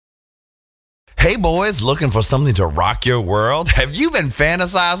Hey boys, looking for something to rock your world? Have you been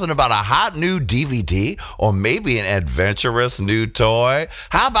fantasizing about a hot new DVD or maybe an adventurous new toy?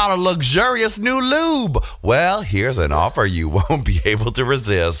 How about a luxurious new lube? Well, here's an offer you won't be able to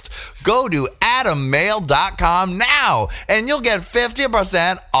resist. Go to AdamMail.com now and you'll get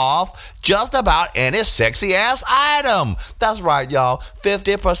 50% off just about any sexy ass item. That's right, y'all,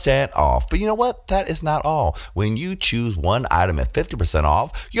 50% off. But you know what? That is not all. When you choose one item at 50%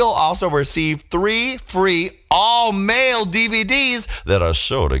 off, you'll also receive 3 free all-male DVDs that are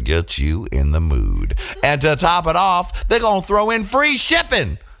sure to get you in the mood. And to top it off, they're going to throw in free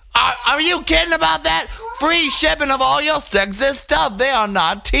shipping. Are you kidding about that? Free shipping of all your sexy stuff. They are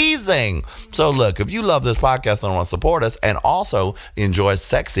not teasing. So look, if you love this podcast and want to support us and also enjoy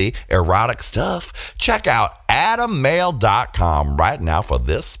sexy, erotic stuff, check out AdamMail.com right now for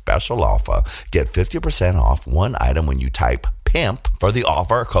this special offer. Get 50% off one item when you type PIMP for the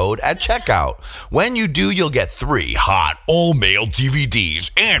offer code at checkout. When you do, you'll get 3 hot all-male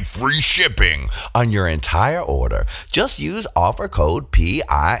DVDs and free shipping on your entire order. Just use offer code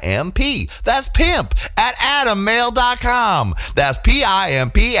PIMP. That's PIMP at AdamMail.com. That's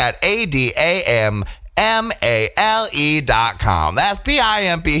PIMP at AdamMale.com. That's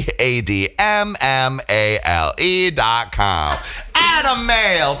PIMPADMMALE.com. Adam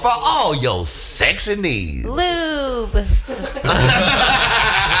Mail for all your sexy needs. Lube.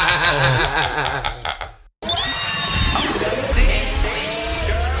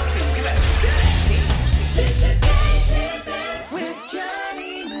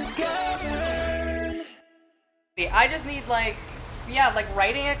 I just need like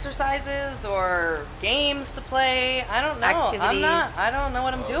writing exercises or games to play. I don't know. Activities. I don't know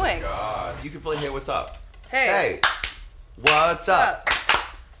what I'm doing. God. You can play Hey What's Up. Hey. What's up?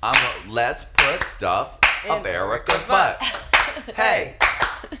 Let's put stuff up Erica's butt. Hey,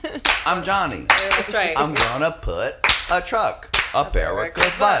 I'm Johnny. That's right. I'm gonna put a truck up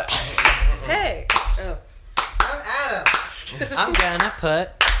Erica's butt. Hey. Oh. I'm Adam. I'm gonna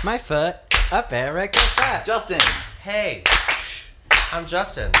put my foot up Erica's butt. Justin. Hey, I'm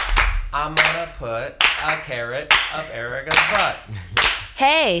Justin. I'm gonna put a carrot up Erica's butt.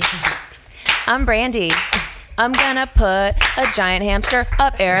 Hey, I'm Brandy. I'm gonna put a giant hamster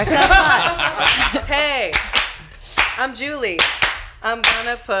up Erica's butt. Hey, I'm Julie. I'm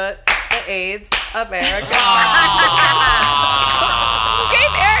gonna put the AIDS up Erica's butt. Who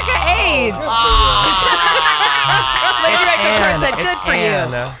gave Erica AIDS? Lady Director said, good for you.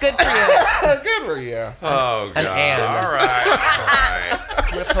 Good for you. Good for you. Oh, God. An. All right. I'm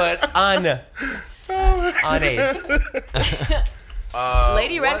gonna put on AIDS.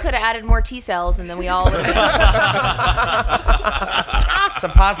 Lady Red could have added more T cells, and then we all would have.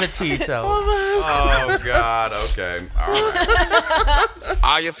 Some positive cells. Oh, God. Okay. All right.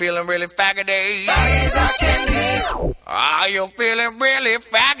 Are you feeling really faggoty? Are you feeling really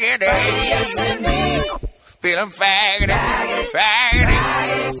faggoty? Feeling faggoty,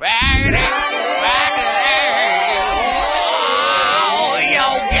 faggoty, faggoty, faggoty. Oh,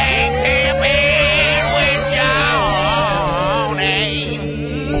 your gang pimpin' with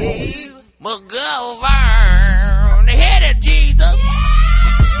Johnny McGovern. Hit it, Jesus.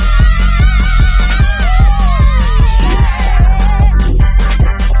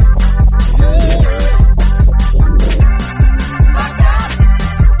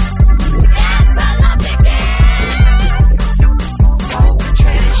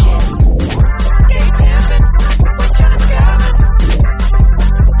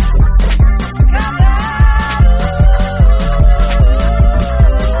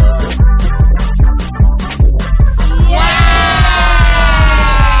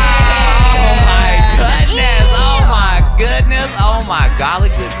 Golly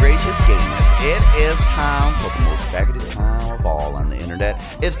good gracious gayness. It is time for the most faggoty time of all on the internet.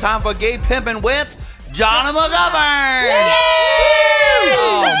 It's time for Gay Pimpin' with Johnny McGovern.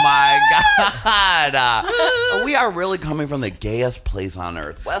 Oh my God. We are really coming from the gayest place on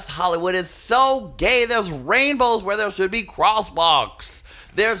earth. West Hollywood is so gay. There's rainbows where there should be crosswalks.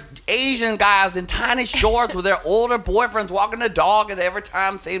 There's Asian guys in tiny shorts with their older boyfriends walking the dog at every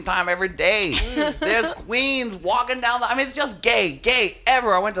time, same time, every day. There's queens walking down it's just gay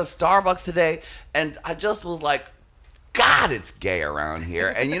ever. I went to Starbucks today, and I just was like, God, it's gay around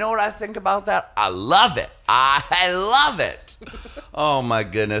here. And you know what I think about that? I love it. I love it. Oh, my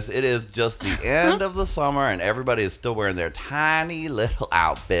goodness. It is just the end of the summer, and everybody is still wearing their tiny little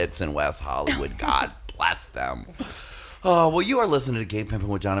outfits in West Hollywood. God bless them. Oh, well, you are listening to Gay Pimpin'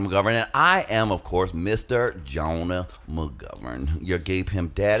 with Johnny McGovern, and I am, of course, Mr. Jonah McGovern, your gay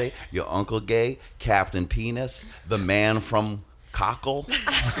pimp daddy, your Uncle Gay, Captain Penis, the man from Cockle.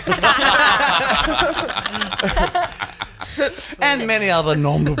 And many other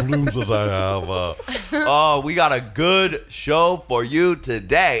nom de plumes that I have. We got a good show for you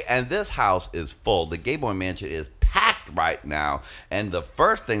today. And this house is full. The Gay Boy Mansion is packed right now. And the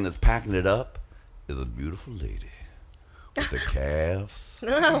first thing that's packing it up is a beautiful lady with the calves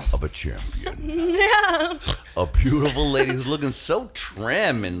of a champion. A beautiful lady who's looking so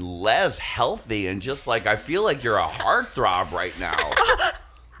trim and less healthy and just like, I feel like you're a heartthrob right now.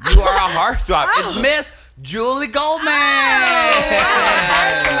 You are a heartthrob. It's Miss Julie Goldman.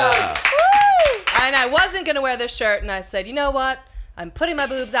 And I wasn't going to wear this shirt, and I said, you know what? I'm putting my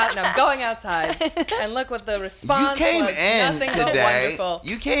boobs out, and I'm going outside. And look what the response You came was. in Nothing but today. wonderful.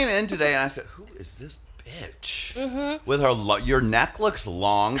 You came in today, and I said, "Who is this bitch?" With her, your neck looks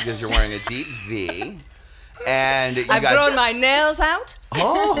long because you're wearing a deep V, and you I've got grown my nails out.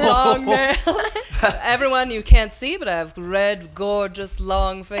 oh Long nails. Everyone, you can't see, but I have red, gorgeous,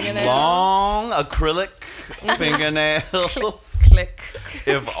 long fingernails. long acrylic fingernails. Click.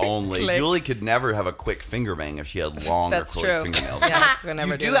 If only Click. Julie could never have a quick finger bang if she had long That's acrylic true. fingernails. Yeah, I could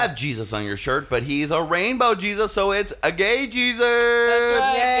never You do do that. have Jesus on your shirt, but he's a rainbow Jesus, so it's a gay Jesus. That's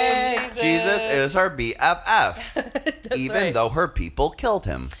right. Yay. Jesus. Jesus is her BFF, even right. though her people killed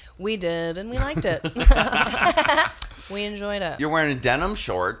him. We did, and we liked it. We enjoyed it. You're wearing denim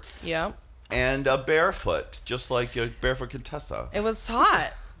shorts Yeah. and a barefoot, just like a barefoot Contessa. It was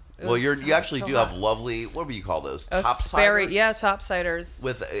hot. It Well, was you actually so do hot. have lovely. What do you call those? A Topsiders? Yeah, topsiders.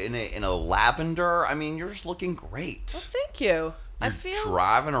 With in a lavender. I mean, you're just looking great. Thank you. I You're feel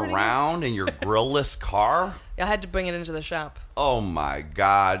driving pretty around in your grillless car. good. I had to bring it into the shop. Oh my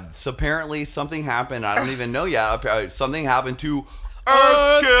God! So apparently something happened. I don't even know yet. Something happened to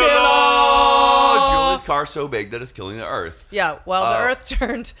Earth Killer. Julie's car's so big that it's killing the Earth. Yeah. Well, the Earth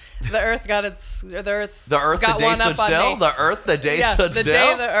turned. The Earth got its. The Earth. The Earth, got the day one stood up on still. me. The Earth, the day Yeah, stood the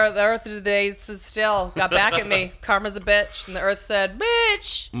still. day the Earth the day stood still. Got back at me. Karma's a bitch, and the Earth said,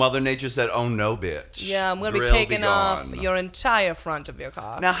 "Bitch." Mother Nature said, "Oh no, bitch." Yeah, I'm gonna be Drill taking off gone. your entire front of your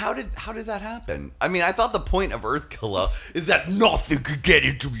car. Now, how did that happen? I mean, I thought the point of Earth Killer is that nothing could get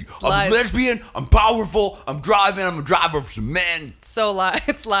into me. I'm Lies. lesbian. I'm powerful. I'm driving. I'm a driver of some men. So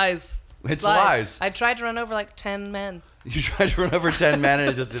it's lies. It's lies. I tried to run over like 10 men. You tried to run over 10 men and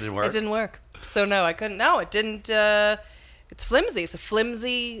it just didn't work. It didn't work. So no, I couldn't. No, it didn't. It's flimsy. It's a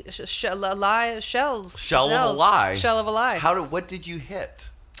flimsy shell of a lie. Shell of a lie. Shell of a lie. What did you hit?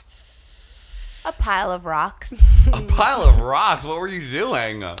 A pile of rocks. A pile of rocks. What were you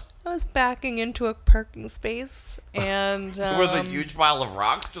doing? I was backing into a parking space, and There was a huge pile of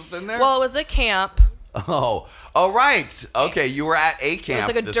rocks just in there? Well, it was a camp. Oh, right. Okay, you were at a camp. It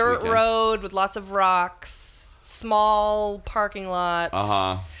was like a this dirt weekend. road with lots of rocks, small parking lot.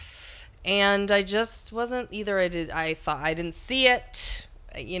 Uh-huh. And I just wasn't either. I thought I didn't see it.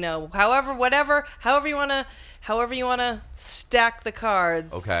 You know, however you wanna stack the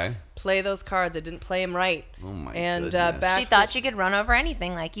cards. Okay. Play those cards. I didn't play them right. Oh my and goodness. back. She thought she could run over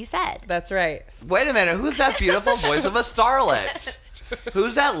anything, like you said. That's right. Wait a minute. Who's that beautiful voice of a starlet?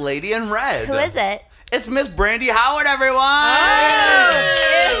 Who's that lady in red? Who is it? It's Miss Brandy Howard, everyone!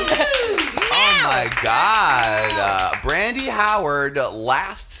 Oh my God. Brandy Howard,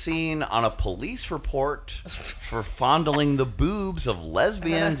 last seen on a police report for fondling the boobs of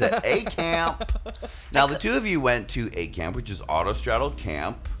lesbians at A Camp. Now, the two of you went to A Camp, which is Autostraddle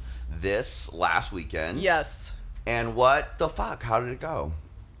Camp, this last weekend. Yes. And what the fuck? How did it go?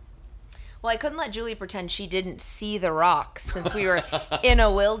 Well, I couldn't let Julie pretend she didn't see the rocks since we were in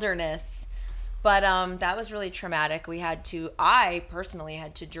a wilderness. But that was really traumatic. I personally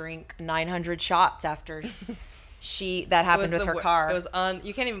had to drink 900 shots after that happened with her car. It was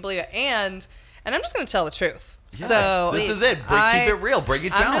you can't even believe it. And I'm just going to tell the truth. Yes, So this is it. Keep it real. Break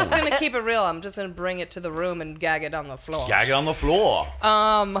it down. I'm just going to keep it real. I'm just going to bring it to the room and gag it on the floor. Gag it on the floor.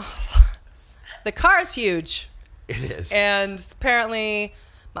 The car's huge. It is. And apparently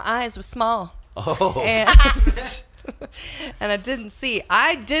my eyes were small. Oh. And, and I didn't see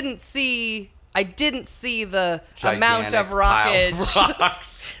the amount of Gigantic pile rockage of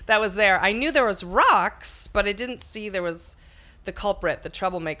rocks. that was there. I knew there was rocks, but I didn't see there was the culprit, the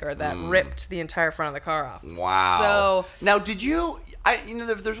troublemaker that ripped the entire front of the car off. Wow. So now, did you?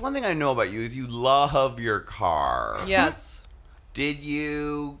 There's one thing I know about you is you love your car. yes, Did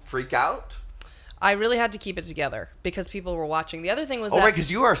you freak out? I really had to keep it together because people were watching. The other thing was Oh, right,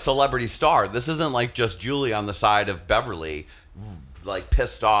 because you are a celebrity star. This isn't like just Julie on the side of Beverly, like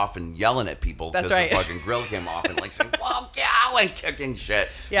pissed off and yelling at people because That's right. the fucking grill came off and like saying "fuck you" and kicking shit.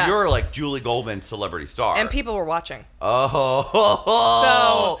 Yeah. You're like Julie Goldman, celebrity star. and people were watching.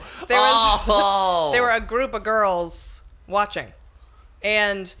 Oh. So there were a group of girls watching.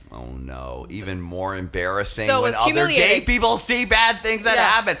 And oh no, even more embarrassing So when it's other gay humiliating. people see bad things that Yeah,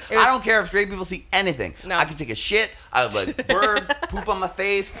 happen. it was- I don't care if straight people see anything. No. I can take a shit, I would let bird poop on my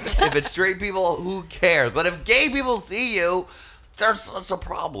face. If it's straight people, who cares? But if gay people see you, that's a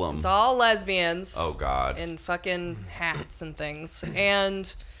problem. it's all lesbians. Oh God. In fucking hats and things.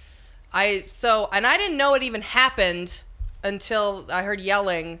 And I didn't know it even happened until I heard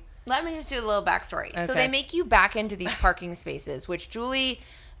yelling. Let me just do a little backstory. So Okay. they make you back into these parking spaces, which Julie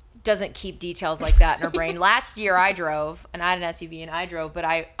doesn't keep details like that in her brain. Last year I drove, and I had an SUV and I drove, but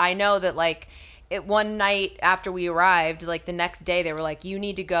I know that like one night after we arrived, like the next day they were like, you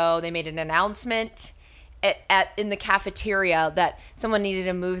need to go. They made an announcement in the cafeteria that someone needed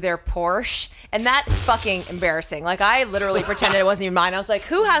to move their Porsche, and that's fucking embarrassing. Like I literally pretended it wasn't even mine. I was like,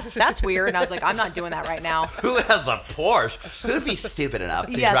 that's weird, and I was like, I'm not doing that right now. Who has a Porsche? Who'd be stupid enough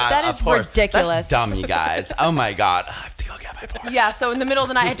to Yeah, drive that a is Porsche? ridiculous. That's dumb, you guys. Oh my God. I have to go get my Porsche. Yeah, so in the middle of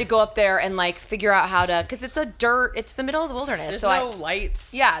the night I had to go up there and like figure out how to, because it's the middle of the wilderness. There's so no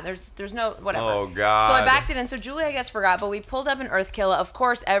lights. Yeah, there's no whatever. Oh, God. So I backed it in. So Julie, I guess, forgot, but we pulled up in Earthkilla. Of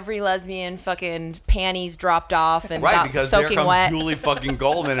course, every lesbian fucking panties dropped off and Right, got because there soaking comes wet. Julie fucking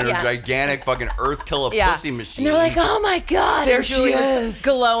Goldman and Yeah. her gigantic fucking earth killer pussy machine. And they're like, oh my God. There and she Julie is. was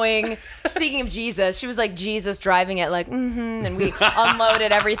glowing. Speaking of Jesus, she was like Jesus driving it, like, and we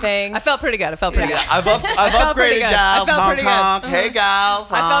unloaded everything. I felt pretty good. Yeah, I've felt pretty upgraded, good. gals. I felt Honk, pretty good. honk. Hey,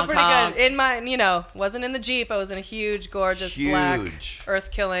 gals. I felt honk, pretty honk. good. In my, wasn't in the Jeep. I was in a huge, gorgeous, black, Huge.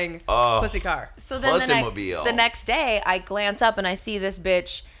 earth-killing Oh. pussy car. So then Pussy-mobile. the next day, I glance up and I see this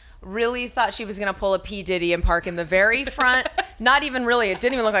bitch really thought she was going to pull a P. Diddy and park in the very front. Not even really. It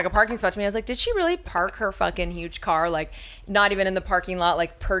didn't even look like a parking spot to me. I was like, did she really park her fucking huge car, like, not even in the parking lot,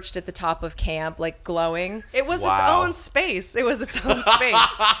 like, perched at the top of camp, like, glowing? It was Wow. its own space. It was its own space.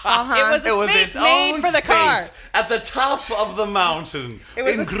 It was a It was space its made own for the car. space at the top of the mountain, It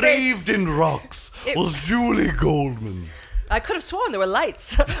was a engraved in rocks, was Julie Goldman. I could have sworn there were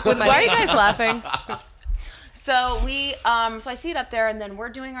lights. With my Why are you name. guys laughing? So so I see it up there, and then we're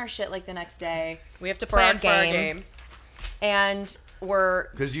doing our shit, like, the next day. We have to for our plan for our game. And we're...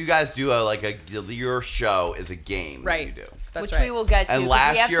 Because you guys do your show is a game Right. that you do. That's which right. we will get to. And 'cause we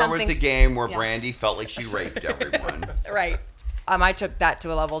last have year was something the game where yeah. Brandy felt like she raped everyone. Right. I took that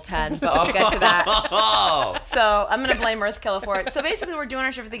to a level 10, but we'll get to that. Oh, So I'm gonna blame Earthkiller for it. So basically, we're doing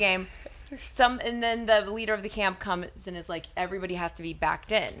our shit for the game. And then the leader of the camp comes and is like, everybody has to be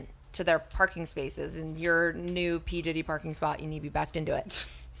backed in to their parking spaces. And your new P. Diddy parking spot, you need to be backed into it.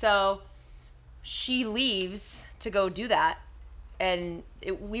 So she leaves to go do that. And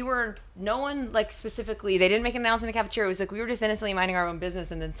no one, like, specifically, they didn't make an announcement in the cafeteria. It was like, we were just innocently minding our own business.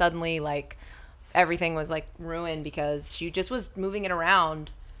 And then suddenly, like, everything was, like, ruined because she just was moving it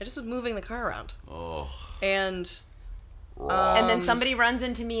around. I just was moving the car around. oh. And And then somebody runs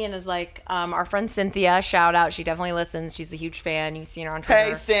into me and is like, our friend Cynthia, shout out. She definitely listens. She's a huge fan. You've seen her on Hey,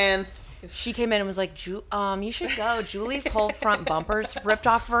 Twitter. Synth. She came in and was like, you should go. Julie's whole front bumper's ripped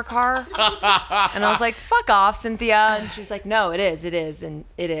off of her car. And I was like, fuck off, Cynthia. And she's like, no, it is. And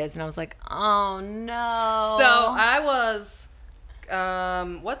it is. And I was like, oh, no. so I was,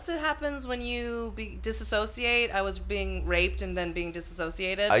 what's it happens when you disassociate? I was being raped and then being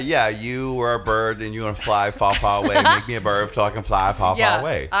disassociated. Yeah, you were a bird and you want to fly far, far away. Make me a bird so I can fly far, far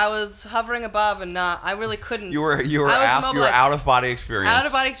away. I was hovering above and I really couldn't. You were I was out immobilized. of body experience. Out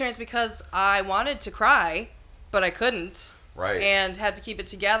of body experience because I wanted to cry, but I couldn't. Right. And had to keep it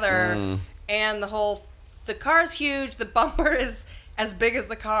together. And the car's huge. The bumper is as big as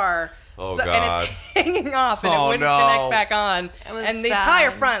the car. Oh, And God. it's hanging off and Oh, it wouldn't no. connect back on. It was And the sad. entire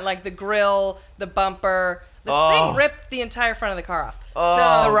front, like the grill, the bumper, this thing ripped the entire front of the car off.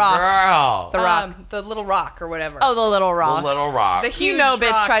 Oh, The rock. Girl. The rock. The little rock or whatever. Oh, the little rock. The little rock. The You huge know, bitch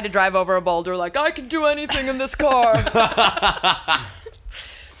rock. tried to drive over a boulder like, I can do anything in this car.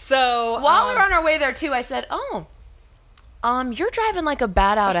 So While we were on our way there, too, I said, you're driving like a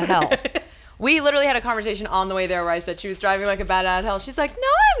bat out of hell. We literally had a conversation on the way there where I said she was driving like a bat out of hell. She's like, no,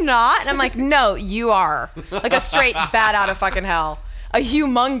 I'm not. And I'm like, no, you are. Like a straight bat out of fucking hell. A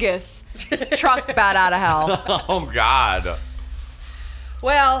humongous truck bat out of hell. Oh, God.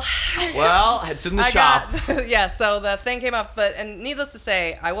 well, It's in the shop. yeah, so the thing came up, and needless to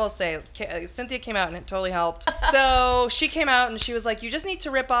say, I will say, Cynthia came out and it totally helped. So she came out and she was like, you just need to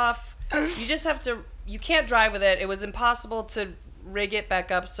rip off, you can't drive with it. It was impossible to rig it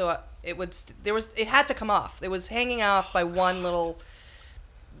back up so it had to come off. It was hanging off by one little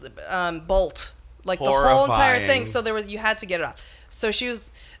bolt, like the whole entire thing. Horrifying. So you had to get it off. So she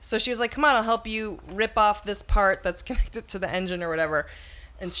was like, come on, I'll help you rip off this part that's connected to the engine or whatever.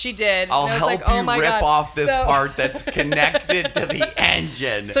 And she did. I'll and I was help like, oh you my rip God. off this So- part that's connected to the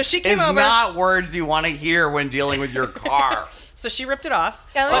engine. So she came it's over- not words you want to hear when dealing with your car. So she ripped it off.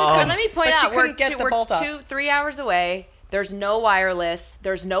 Now, let me point But she out, we're, couldn't get the bolt off. 2-3 hours away. There's no wireless.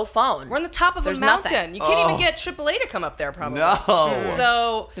 There's no phone. We're on the top of There's a mountain. nothing. You can't even get AAA to come up there, probably. No.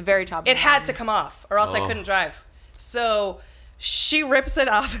 So The very top of it the had mountain. to come off, or else I couldn't drive. So she rips it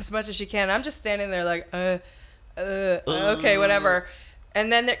off as much as she can. I'm just standing there like, okay, whatever.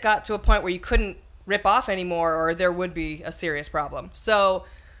 And then it got to a point where you couldn't rip off anymore, or there would be a serious problem. So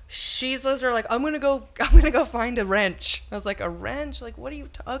she's literally like, I'm gonna go find a wrench. I was like, a wrench? Like, what are you?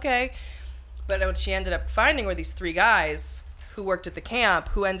 Okay. But what she ended up finding were these 3 guys who worked at the camp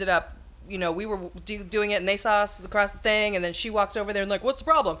who ended up, we were doing it and they saw us across the thing, and then she walks over there and like, what's the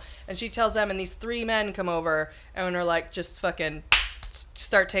problem? And she tells them, and these 3 men come over and are like, just fucking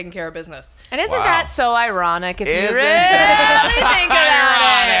start taking care of business. And isn't Wow. that so ironic if you Isn't really that think about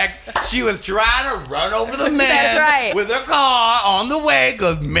it? ironic? She was trying to run over the man That's right. with her car on the way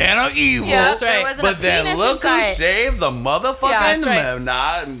because men are evil. Yeah, That's right. There wasn't But a then penis look inside. who saved the motherfucking That's right.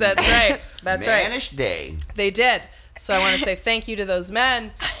 not That's right. That's right. Manish Day. They did. So I want to say thank you to those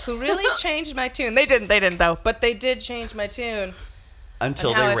men who really changed my tune. They didn't though, but they did change my tune.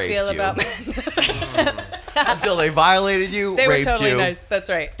 Until and how they I raped feel you. about men. Until they violated you, They were raped totally you. nice. That's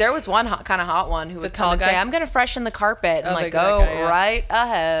right. There was one kind of hot one who would tall come and guy? say, I'm going to freshen the carpet. I'm Oh, like, the guy, go yeah. right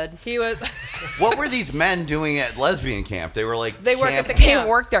ahead. He was. What were these men doing at lesbian camp? They were like They work at the They camp.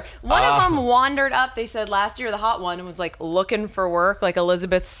 worked there. One of them wandered up, they said last year, the hot one, and was like looking for work, like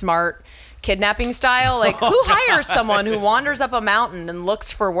Elizabeth Smart kidnapping style. Like, who hires someone who wanders up a mountain and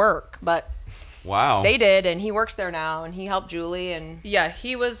looks for work? But Wow. they did, and he works there now, and he helped Julie. And Yeah,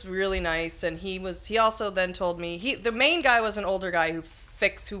 he was really nice, and he also then told me the main guy was an older guy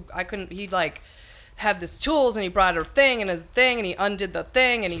he like had this tools, and he brought a thing, and he undid the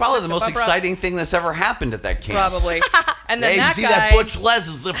thing, and he Probably took the most bumper off. exciting thing that's ever happened at that camp. Probably. And then Hey, that see guy. that Butch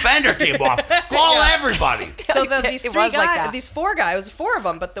Les's fender came off. Call Yeah. everybody. So these It 3 was guys, like that. these 4 guys, it was 4 of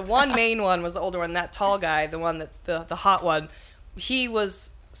them, but the one main one was the older one. That tall guy, the one that the hot one, he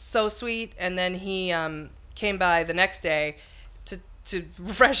was so sweet. And then he came by the next day to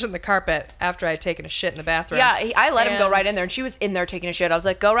freshen the carpet after I had taken a shit in the bathroom. yeah, I let him go And- right in there, and she was in there taking a shit. I was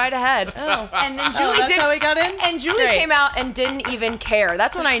like, go right ahead. Oh. And then Oh, Julie that's did. how he got in? And Julie Great. came out and didn't even care.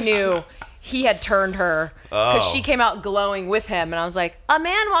 That's when I knew he had turned her, because Oh. she came out glowing with him, and I was like, a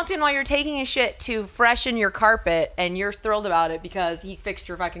man walked in while you're taking a shit to freshen your carpet, and you're thrilled about it because he fixed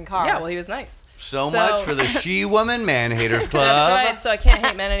your fucking car. Yeah, well, he was nice. So much for the She-Woman Man Haters Club. That's right. So I can't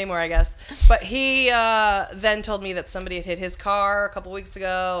hate men anymore, I guess. But he then told me that somebody had hit his car a couple weeks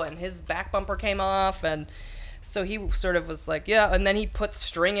ago, and his back bumper came off, and so he sort of was like, yeah. And then he put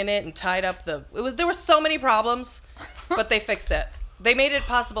string in it and tied up there were so many problems, but they fixed it. They made it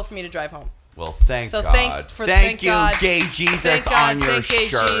possible for me to drive home. Well, thank So God. thank you, God. Gay Jesus, Thank God, on your thank Gay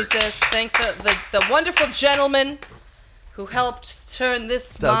shirt. Jesus. Thank the wonderful gentleman who helped turn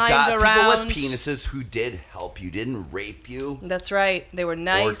this The mind God, around. people with penises who did help you, didn't rape you, That's right. They were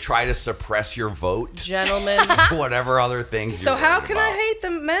nice. or try to suppress your vote, gentlemen. whatever other things. So you're how worried can about. I hate the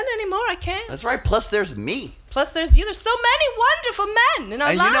men anymore? I can't. That's right. Plus, there's me. Plus, there's you. There's so many wonderful men in our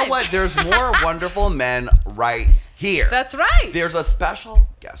And lives. you know what? There's more wonderful men right here. That's right. There's a special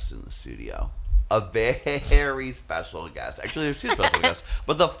guest in the studio. A very special guest. Actually, there's 2 special guests.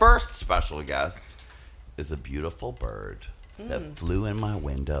 But the first special guest is a beautiful bird that flew in my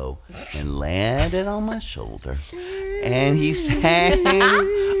window and landed on my shoulder. And he sang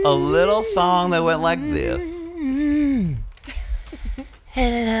a little song that went like this.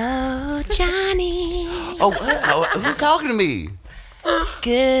 Hello, Johnny. Oh, who's talking to me?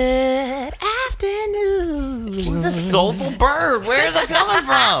 Good afternoon. He's a soulful bird. Where's it coming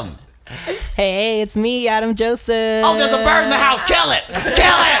from? Hey, it's me, Adam Joseph. Oh, there's a bird in the house. Kill it.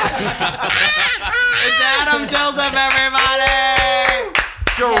 Kill it. It's Adam Joseph, everybody.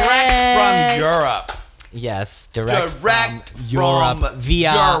 Direct from Europe. Yes, direct from Europe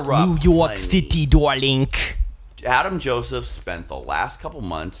via Europe, New York honey. City Doorlink. Adam Joseph spent the last couple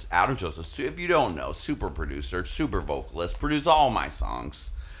months. Adam Joseph, if you don't know, super producer, super vocalist, produced all my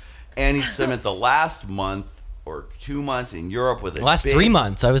songs. And he spent the last month or 2 months in Europe with a The last big 3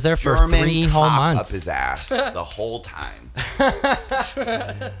 months. I was there for German 3 whole cock months. up his ass the whole time.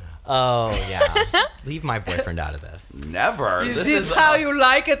 Oh, yeah. Leave my boyfriend out of this. Never. Is this how you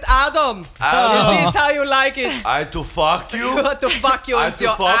like it, Adam? Oh. Is this how you like it? I to fuck you? You want to fuck you I with to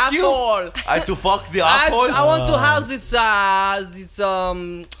your fuck you? asshole. I to fuck the asshole? I want to have this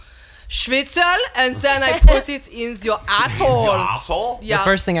Schwitzel, and then I put it in your asshole. The asshole? Yeah. The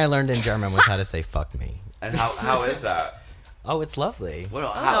first thing I learned in German was how to say fuck me. And how is that? Oh, it's lovely. What,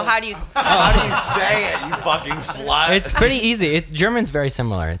 So how do you? how do you say it, you fucking slut? It's pretty easy. German's very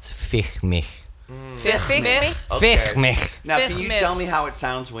similar. It's ficht mich. Ficht mich? Ficht mich. Now, Fifth can you myth. tell me how it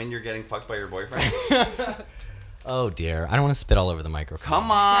sounds when you're getting fucked by your boyfriend? Oh dear. I don't want to spit all over the microphone. Come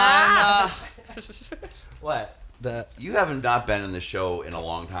on. What? You haven't not been in the show in a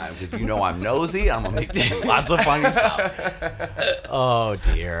long time because you know I'm nosy. I'm going to make lots of funny stuff. Oh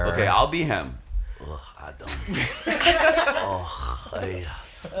dear. Okay, I'll be him. Ugh, I don't.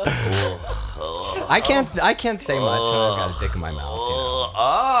 I can't say much when I've got a dick in my mouth.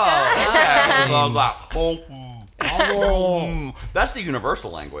 Okay. That's the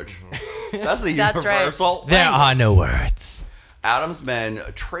universal language. That's the That's right. universal. There language. are no words. Adam's been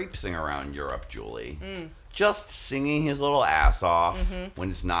traipsing around Europe, Julie. Just singing his little ass off when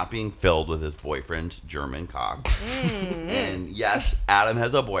it's not being filled with his boyfriend's German cock. And yes, Adam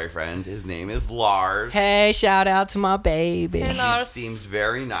has a boyfriend. His name is Lars. Hey, shout out to my baby. Hey, He Lars. seems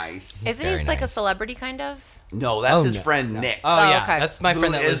very nice. Isn't very he like a nice. celebrity kind of? No, that's Oh, his no, friend Nick. Oh, yeah, okay. that's my who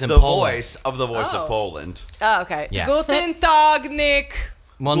friend that is lives in the Poland. voice of the voice of Poland. Oh, okay. Yeah. Guten Tag, Nick.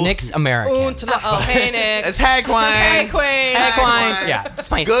 Well, Nick's American. Hey, Nick. It's Hey Queen. Hey, Queen. Hey, Quine. Yeah, it's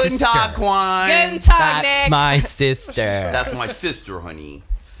my Guten sister. Tag, Quine. Guten Tag, That's Nick. my sister. That's my sister, honey.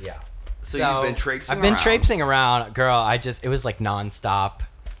 Yeah. So you've been traipsing I've been around. traipsing around, girl. It was like nonstop,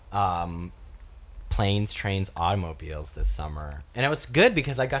 planes, trains, automobiles this summer, and it was good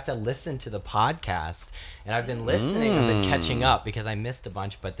because I got to listen to the podcast, and I've been listening. I've been catching up because I missed a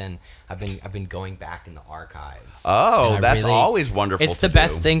bunch, but then I've been going back in the archives. Oh, And I that's always wonderful. It's to the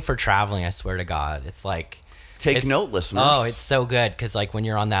best do. thing for traveling. I swear to God, it's like. Take It's- note, listeners. Oh, it's so good because like when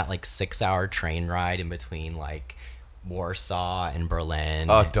you're on that like 6-hour train ride in between like Warsaw and Berlin.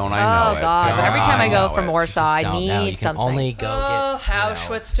 Oh, don't I know Oh it? God! Don't Every time I go know from it. Warsaw, I Don't know. You need can something. only go Oh, get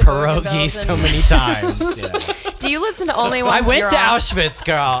Auschwitz to pierogies Bergen-Belsen. so many times. You know. Do you listen to only I ones went you're to on? Auschwitz,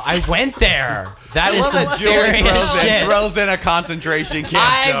 girl. I went there. That is Love some that Julie serious shit. throws in a concentration camp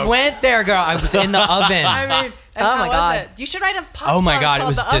I joke. went there, girl. I was in the oven. I mean, and Oh how my was God. it? You should write a pop Oh my song God, it called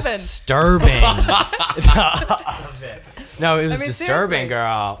was The Oven. disturbing. The oven. No, it was mean, disturbing, seriously.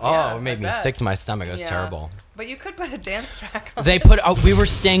 girl. Oh, Yeah, it made I me bet. sick to my stomach. It was Yeah. terrible. But you could put a dance track on. They put. We were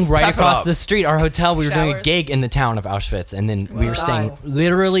staying right Pep it across up. the street. Our hotel. We were doing a Showers. gig in the town of Auschwitz, and then we were staying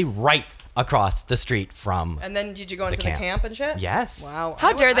literally right across the street from. And then did you go into the camp. camp and shit? Yes. Wow.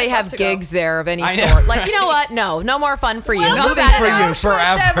 How dare they I'd have love to go. gigs there of any I know. sort? Like, you know what? No more fun for you. Welcome Move to out of for there. you Auschwitz,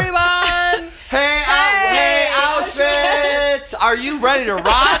 forever. everyone. Hey, Auschwitz! Are you ready to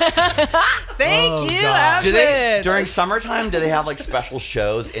rock? Thank you, God. Do they Auschwitz. during summertime? Do they have like special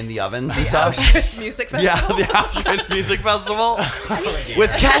shows in the ovens and the stuff? Auschwitz Music Yeah, Festival? the Auschwitz Music Festival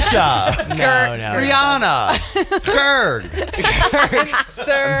with Kesha, No. Rihanna, Ferg.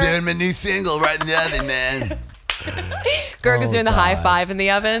 Sir. Doing my new single right in the oven, man. Gerg was Oh, doing the high God. five in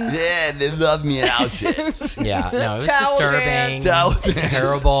the ovens. Yeah, they love me in Auschwitz. Yeah. No, it was Towel disturbing. dance. Towel dance.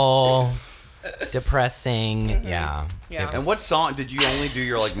 Terrible. Depressing. Yeah. Yeah. And what song did you only do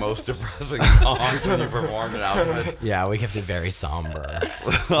your like most depressing songs when you performed in Auschwitz? Yeah, we kept it very somber.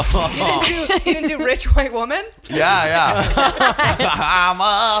 You didn't do Rich White Woman? Yeah. I'm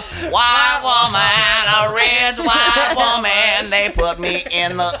a white woman, a rich white woman. They put me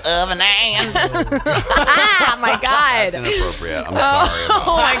in the oven and Ah, my that's God. inappropriate. I'm sorry about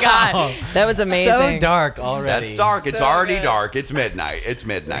Oh my God. That was amazing. So dark already. That's dark. It's So already good. dark. It's midnight. It's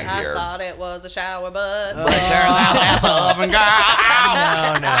midnight I here. thought it was a shower, but Girl, that's the oven, girl.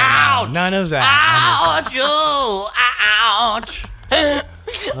 Ouch. No. Ouch. None of that. Ouch. Ouch.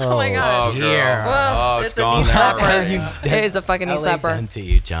 Oh my God. Oh, dear. girl. Well, Oh, it's it's a gone knee there slapper. already. It is a fucking knee I like slapper. them to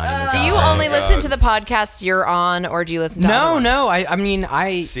you, Johnny. Do you Oh, only God. listen to the podcasts you're on, or do you listen to other No, ones? no. I mean,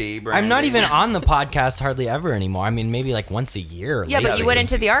 See, I'm not Brandon. even on the podcast hardly ever anymore. I mean, maybe like once a year. Yeah, but lately. you went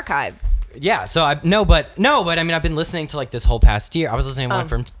into the archives. Yeah, so I but I mean, I've been listening to like this whole past year. I was listening to one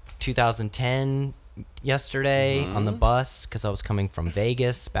from 2010 yesterday on the bus because I was coming from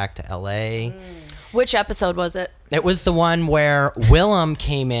Vegas back to LA. Which episode was it? It was the one where Willem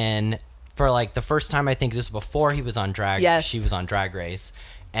came in for like the first time. I think this was before he was on Drag. Yes. She was on Drag Race,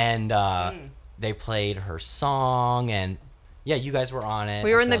 and they played her song, and yeah, you guys were on it.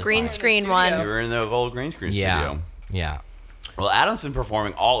 We were in the That was green fun. screen studio. one. You were in the old green screen Yeah, studio. yeah. Well, Adam's been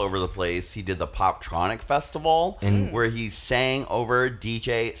performing all over the place. He did the Poptronic Festival, where he sang over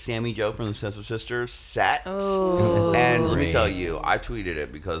DJ Sammy Joe from the Sister Sisters set. Oh. And let me Great. tell you, I tweeted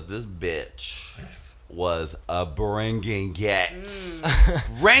it because this bitch was a bringing get.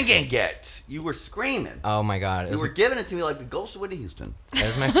 Bringing get. You were screaming. Oh my god, it You was, were giving it to me like the ghost of Whitney Houston. it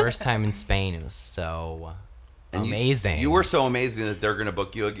was my first time in Spain. It was so And amazing. You were so amazing that they're going to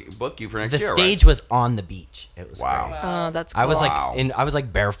book you for next The year. stage was on the beach. It was Wow. great. Oh, that's cool. I was Wow. I was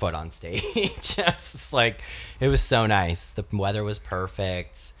like barefoot on stage. I was just like, it was so nice. The weather was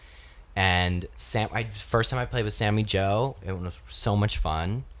perfect, and first time I played with Sammy Joe, it was so much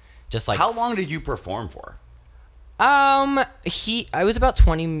fun. Just like How long did you perform for? I was about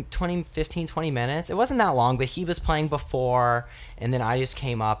 15, 20 minutes. It wasn't that long, but he was playing before, and then I just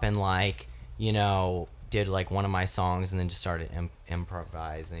came up and like, did like one of my songs and then just started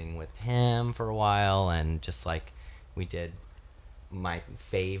improvising with him for a while, and just like we did my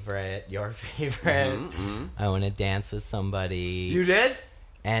favorite, your favorite, I Want to Dance with Somebody. You did?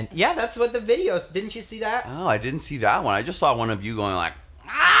 And yeah, that's what the videos, didn't you see that? Oh, I didn't see that one. I just saw one of you going like,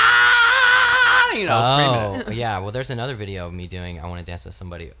 screaming it. Oh, yeah. Well, there's another video of me doing I Want to Dance with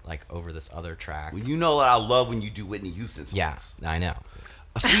Somebody like over this other track. Well, you know that I love when you do Whitney Houston songs. Yeah, I know.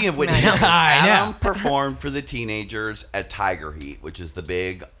 Speaking of Whitney I know. Houston, I know. Adam performed for the teenagers at Tiger Heat, which is the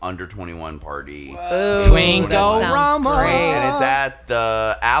big under 21 party. Ooh, Twinkle that sounds Rama. great. And it's at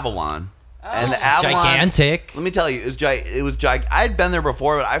the Avalon. And the Avalon, Gigantic. let me tell you, it was I'd been there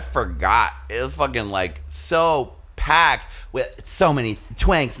before, but I forgot. It was fucking like so packed with so many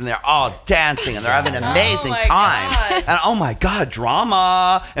twinks, and they're all dancing, and they're having an amazing my time. God. And oh my god,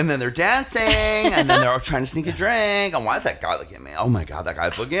 drama! And then they're dancing, and then they're trying to sneak a drink. And why is that guy looking at me? Oh my god, that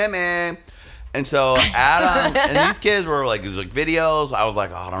guy's looking at me. And so Adam and these kids were like, it was like videos. I was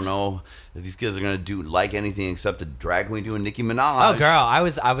like, oh, I don't know if these kids are gonna do like anything except a drag queen doing Nicki Minaj. Oh, girl, I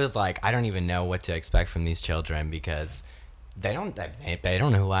was like, I don't even know what to expect from these children because they don't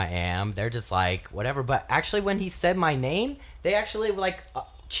know who I am. They're just like whatever. But actually, when he said my name, they actually like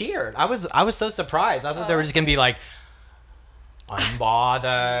cheered. I was so surprised. I thought they were just gonna be like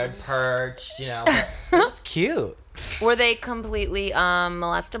unbothered, perched. But it was cute. Were they completely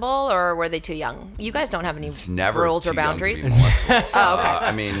molestable, or were they too young? You guys don't have any It's never rules too or young to be boundaries. molested. Oh, okay.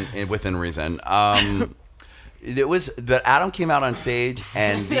 I mean, within reason. It was that Adam came out on stage,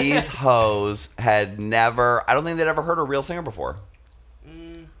 and these hoes had never. I don't think they'd ever heard a real singer before.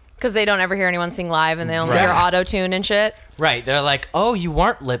 Because they don't ever hear anyone sing live, and they only Right. hear auto tune and shit. Right? They're like, oh, you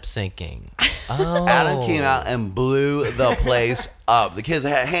weren't lip syncing. Oh. Adam came out and blew the place up. The kids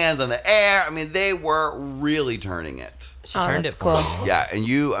had hands in the air. I mean, they were really turning it. She Oh, turned that's it for cool. me. Yeah, and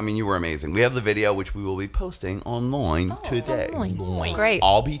you were amazing. We have the video, which we will be posting online today. Boing. Great.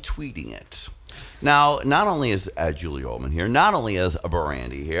 I'll be tweeting it. Now, not only is Julie Ullman here, not only is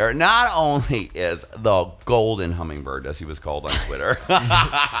Brandy here, not only is the golden hummingbird, as he was called on Twitter,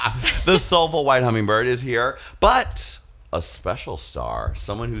 the soulful white hummingbird is here, but a special star,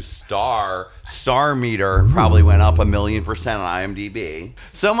 someone whose star meter probably went up 1,000,000% on IMDb,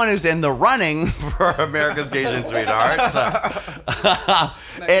 someone who's in the running for America's Gaysian Sweethearts.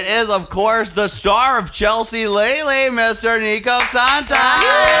 It is, of course, the star of Chelsea Lately, Mr. Nico Santa.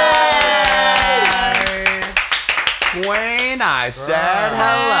 Queen, I said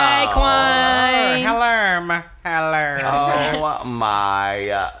hello. Quine. Hello. Oh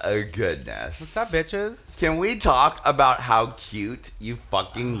my goodness. What's up, bitches? Can we talk about how cute you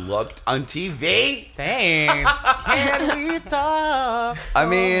fucking looked on TV? Thanks. Can we talk? I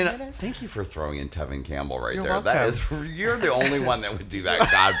mean, thank you for throwing in Tevin Campbell right You're there. That welcome. is, you're the only one that would do that.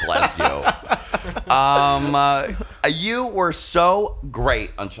 God bless you. You were so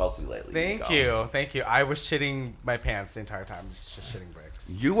great on Chelsea Lately. Thank Nico. you. Thank you. I was shitting my pants the entire time. Just shitting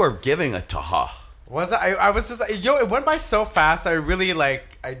bricks. You were giving a taha. Was I was just like, it went by so fast. I really I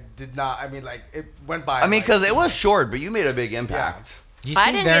did not. I mean, it went by. I mean, because it was short, but you made a big impact. You I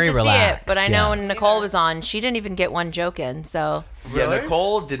seem didn't very get to relaxed. see it, but I know yeah. when Nicole was on, she didn't even get one joke in. So Yeah, Really?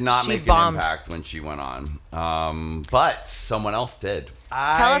 Nicole did not She make bombed. an impact when she went on. But someone else did.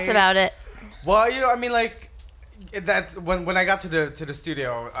 tell us about it. Well, I mean, that's when I got to the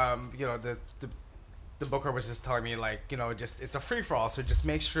studio. The booker was just telling me just it's a free for all, so just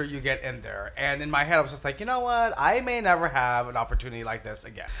make sure you get in there. And in my head, I was just like, you know what? I may never have an opportunity like this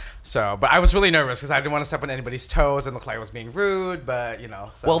again. So, but I was really nervous because I didn't want to step on anybody's toes and look like I was being rude. But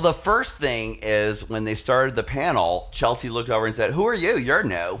So. Well, the first thing is when they started the panel, Chelsea looked over and said, "Who are you? You're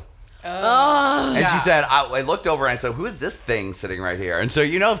new." And she Yeah. said, I looked over and I said, "Who is this thing sitting right here?" And so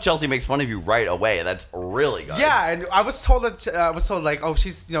if Chelsea makes fun of you right away, that's really good. Yeah, and I was told that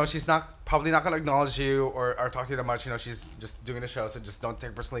she's probably not gonna acknowledge you or talk to you that much. She's just doing the show, so just don't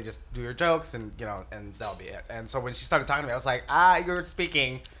take it personally. Just do your jokes, and that'll be it. And so when she started talking to me, I was like, you're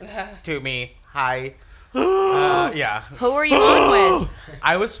speaking to me. Hi. Yeah. Who were you on with?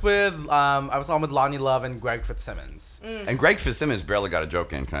 I was on with Lonnie Love and Greg Fitzsimmons. And Greg Fitzsimmons barely got a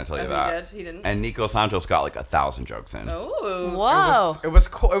joke in. Can I tell you Oh, that? he didn't. And Nico Santos got like 1,000 jokes in. Oh. Whoa. It was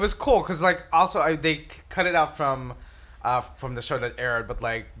cool. It was cool because like also they cut it out from the show that aired, but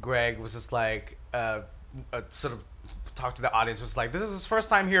like Greg was just like sort of talked to the audience, was like, this is his first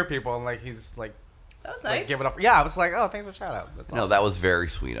time here, people, and like he's like. That was Like, nice. give it up. Yeah, I was like, oh, thanks for shout out. That's No, awesome. that was very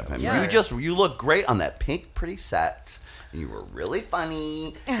sweet of him. Yeah. You look great on that pink, pretty set. You were really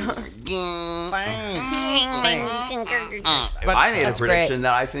funny. I made a That's prediction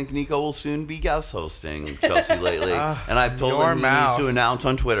that I think Nico will soon be guest hosting Chelsea Lately, and I've told your him he mouth. needs to announce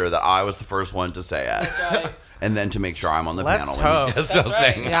on Twitter that I was the first one to say it, right. and then to make sure I'm on the Let's panel when hope. he's guest That's right.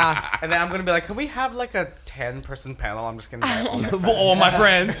 hosting. Yeah. And then I'm gonna be like, can we have like a 10-person panel? I'm just gonna invite all my For all my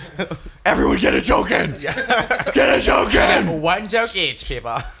friends, everyone get a joke in. Get a joke in. one joke each,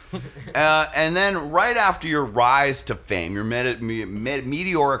 people. And then right after your rise to fame, your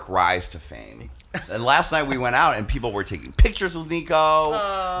meteoric rise to fame. And last night we went out and people were taking pictures with Nico.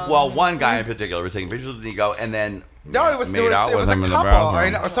 Well, one guy in particular was taking pictures with Nico, and then No, it was made out it with was a him in the couple.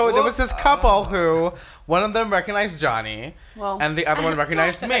 bathroom. I know. So there was this couple who one of them recognized Johnny, and the other one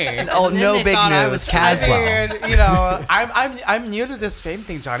recognized me. Oh, And then no they big thought I news. was Caswell. I mean, you know, I'm new to this fame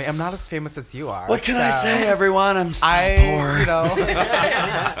thing, Johnny. I'm not as famous as you are. What can I so say, everyone? I'm still poor. You know,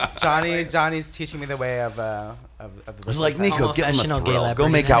 Johnny's teaching me the way of the. I was like, Nico, give him a Professional gay thrill. Go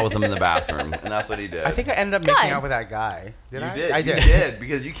leopard. make out with him in the bathroom, and that's what he did. I think I ended up making Good. out with that guy. Did you I? did. I did. You did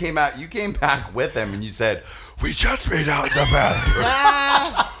because you came back with him, and you said, "We just made out in the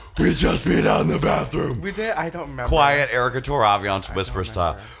bathroom. We just made out in the bathroom." We did. I don't remember. Quiet Erica Toravian's whisper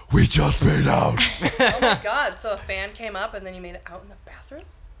style. We just made out. Oh my god! So a fan came up and then you made it out in the bathroom.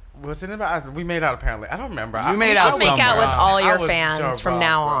 Was it about? We made out apparently. I don't remember. You made You out should make out somewhere. with all I your was fans so from wrong,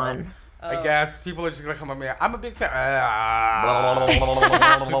 now bro. on. I guess people are just gonna come at me. I'm a big fan.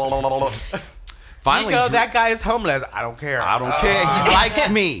 Finally, Nico, Drew- that guy is homeless. I don't care. I don't care. He likes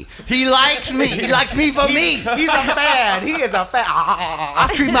me. He likes me. He likes me for me. He's a fan. He is a fan. I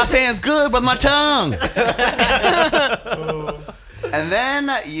treat my fans good with my tongue. And then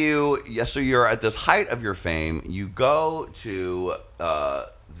so you're at this height of your fame. You go to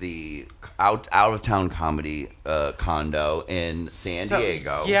the out of town comedy condo in San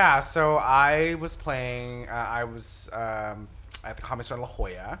Diego. Yeah, so I was playing. I was at the Comedy Store in La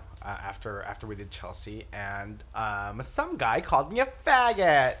Jolla after we did Chelsea, and some guy called me a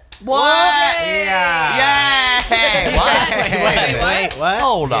faggot. What? Yeah. Yay! What? Wait. What?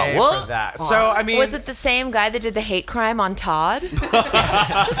 Hold on. Yay What? for that. So I mean, Was it the same guy that did the hate crime on Todd?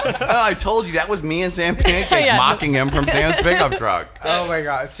 I told you that was me and Sam Pancake Yeah. mocking him from Sam's pickup truck. Oh my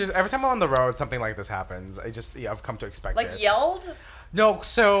god! It's just every time I'm on the road, something like this happens. I've come to expect Like it. yelled. No,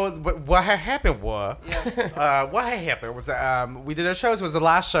 so what had happened was, what had happened was that we did our shows. It was the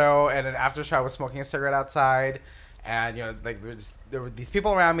last show, and then after the show, I was smoking a cigarette outside, and you know, like there were these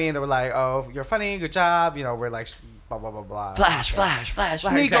people around me, and they were like, "Oh, you're funny, good job." You know, we're like, blah blah blah blah. Flash. Nico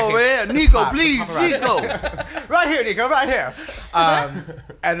Exactly. over here. Nico, Pop, please. paparazzi. Nico. Right here, Nico, right here.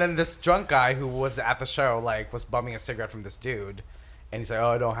 And then this drunk guy who was at the show, like, was bumming a cigarette from this dude. And he's like, oh,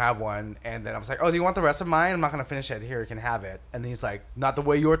 I don't have one. And then I was like, oh, do you want the rest of mine? I'm not going to finish it. Here, you can have it. And then he's like, not the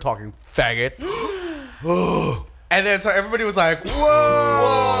way you were talking, faggot. And then so everybody was like,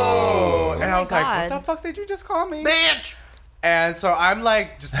 whoa. And I was like, God. what the fuck did you just call me? Bitch. And so I'm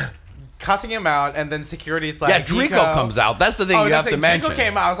like, just cussing him out. And then security's like, Yeah, Drico comes out. That's the thing you have to mention. Drico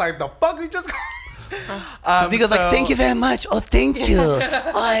came out. I was like, the fuck you just Nico's like, thank you very much. Oh, thank you.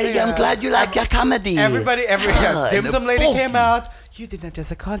 I'm glad you like your comedy. Everybody, dim sum lady fuck came you. out. You did not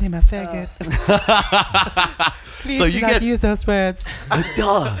just call him a faggot. Please So do you not get- use those words.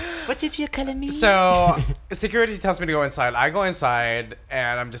 Duh. What did you call me? So security tells me to go inside. I go inside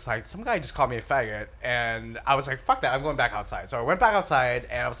and I'm just like, some guy just called me a faggot. And I was like, fuck that. I'm going back outside. So I went back outside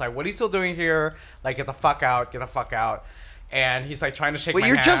and I was like, what are you still doing here? Like, get the fuck out. Get the fuck out. And he's like trying to shake Well, my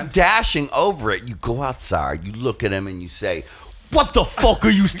you're hand. just dashing over it. You go outside, you look at him, and you say, what the fuck are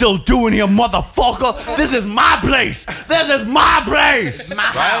you still doing here, motherfucker? This is my place. This is my place. my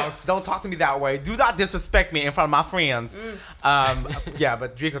house. Don't talk to me that way. Do not disrespect me in front of my friends. Yeah,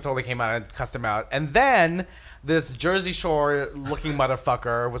 but Drico totally came out and cussed him out. And then this Jersey Shore looking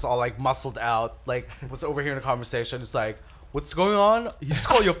motherfucker was all like muscled out, like was overhearing a conversation. It's like, what's going on? He just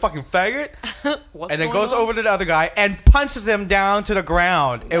called you a fucking faggot? And then goes over to the other guy and punches him down to the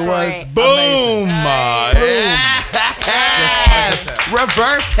ground. It was Nice. Boom. amazing. Boom. Yes.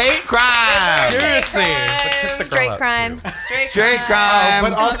 Reverse hate crime. Seriously. Straight crime. Straight crime.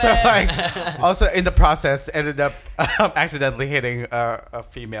 But also in the process, ended up accidentally hitting a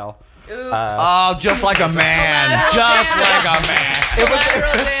female. Oh, just like a man. Just like a man.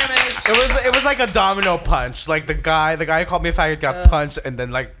 It was like a domino punch. Like the guy who called me a faggot got punched and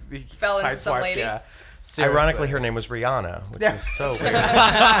then like he Fell into some sideswiped, lady? Yeah. Seriously. Ironically, her name was Rihanna, which is so weird.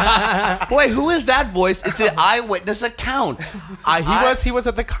 Wait, who is that voice? It's the eyewitness account. He was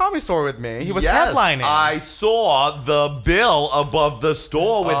at the comedy store with me. He was Yes, headlining. I saw the bill above the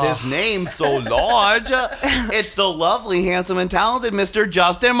store with his name so large. It's the lovely, handsome, and talented Mr.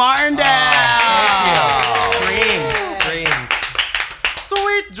 Justin Martindale. Dreams.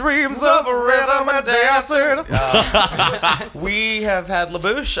 Sweet dreams of a rhythm and dancing. We have had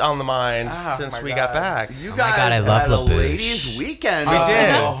LaBouche on the mind since my we God. got back. You my guys God, I love had a LaBouche. ladies' weekend. We did.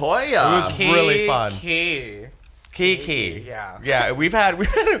 in La Jolla. It was really fun. Kiki. Yeah. We had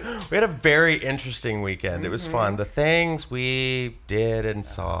a very interesting weekend. It was fun. The things we did and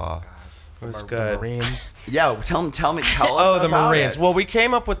saw. It was good. Marines. Yeah, tell us Oh, the about Marines. it. Well, we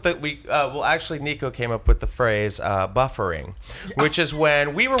came up with actually Nico came up with the phrase buffering, which is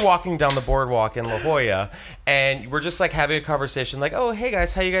when we were walking down the boardwalk in La Jolla and we're just like having a conversation like, oh, hey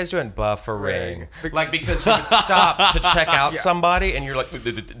guys, how you guys doing? Buffering. Like because you would stop to check out somebody and you're like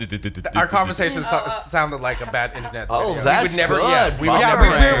Our conversation sounded like a bad internet Oh, video. that's would never- good. yeah, we would yeah,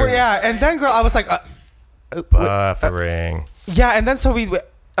 Buffering. yeah, and then girl, I was like, buffering. yeah, and then so we.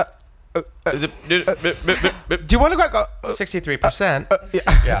 Do you want to go? 63%.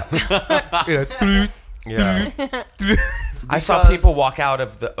 Yeah. Yeah. I saw people walk out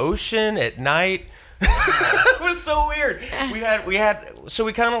of the ocean at night. It was so weird. So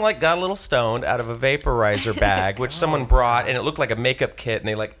we kind of like got a little stoned out of a vaporizer bag, which someone brought, and it looked like a makeup kit, and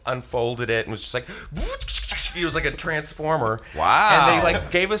they like unfolded it and was just like, it was like a transformer. Wow. And they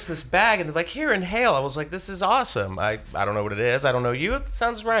like gave us this bag, and they're like, here, inhale. I was like, this is awesome. I don't know what it is. I don't know you. It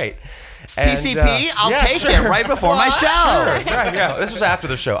sounds right. And, PCP, I'll yeah, take sure. it right before my show. Right, yeah. This was after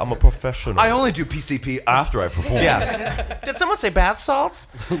the show. I'm a professional. I only do PCP after I perform. Yeah. Did someone say bath salts?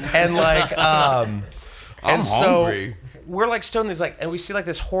 And like, I'm and so hungry. we're like stoned. There's like, and we see like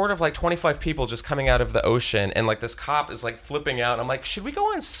this horde of like 25 people just coming out of the ocean, and like this cop is like flipping out. And I'm like, should we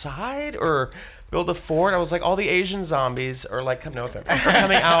go inside or build a fort? I was like, all the Asian zombies are like, no offense, are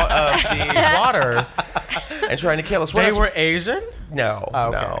coming out of the water and trying to kill us. What They else- were Asian. no,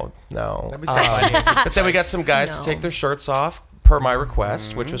 okay. no. Let me say funny. But then we got some guys to take their shirts off per my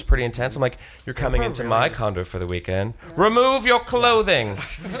request, which was pretty intense. I'm like, you're coming into my condo for the weekend. Remove your clothing.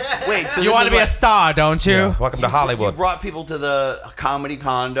 Wait, so You this want is to be a what- star, don't you? Yeah. Welcome to You Hollywood. brought people to the comedy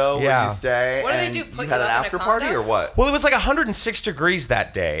condo where Yeah. you stay. What do they and do, put You you had an up in a after party condo? or what? Well, it was like 106 degrees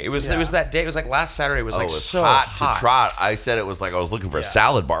that day. It was that day. It was like last Saturday. It was Oh, like it was so hot, hot. to trot. I said it was like I was looking for a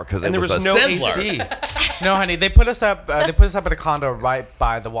salad bar because And it there was a no sizzler. AC. No, honey, they put us up. They put us up in a condo right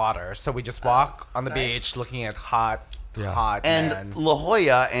by the water, so we just walk on the nice. beach, looking at hot And men. La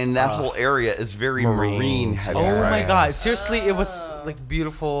Jolla and that whole area is very marine Marines, heavy. Oh right? my God! Seriously, it was like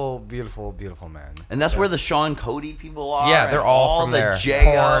beautiful, beautiful, beautiful men. And that's where the Sean Cody people are. Yeah, they're and all from the there.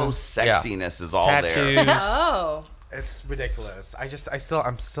 J.O. Porn. sexiness is all Tattoos. there. Oh. It's ridiculous.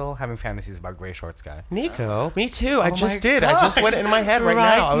 I'm still having fantasies about gray shorts guy. Nico, me too. I my just did. I just God. went in my head right,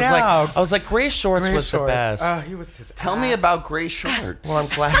 Right now. now. I was like, gray shorts Gray was shorts. the best. He was his. Tell me about gray shorts. Well, I'm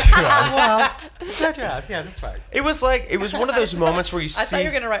glad you asked. Well, glad you asked. Yeah, that's right. It was one of those moments where you see I thought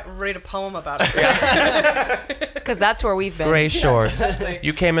you were going to read a poem about it. Because that's where we've been. gray shorts.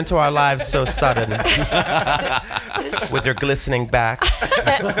 You came into our lives so sudden with your glistening back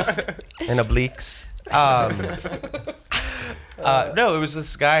and obliques. No, it was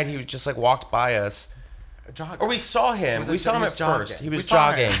this guy, and he just like walked by us. Or we saw him. Was We it- saw him he was at jogging. first. He We was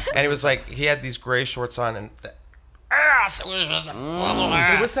saw jogging, him. and he was like, he had these gray shorts on, and the ass was just.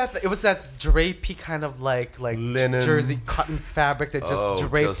 It was that drapey kind of like Linen. jersey cotton fabric that just Oh,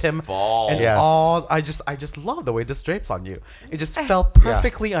 draped just him. falls. And Yes. I just love the way this drapes on you. It just fell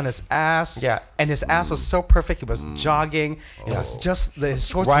perfectly on his ass. Yeah. And his ass was so perfect. He was jogging. It was just his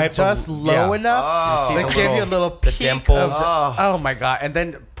shorts Right were just bel- low yeah. enough. Oh. You see They the give you a little- little the peek dimples. Of oh my God! And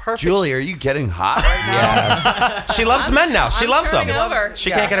then perfect. Julie, are you getting hot right now? She loves men now. She I'm loves them. turning over.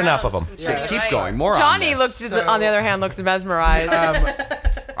 She can't get enough of them. Okay, keep going. More Johnny on this. looked, on the other hand, looks mesmerized.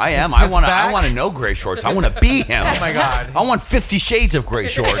 I am. his I back- want to know gray shorts. I want to be him. Oh my God! I want 50 shades of gray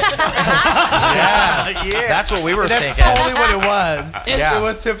shorts. Yes. That's what we were That's thinking. totally what it was. Yeah. It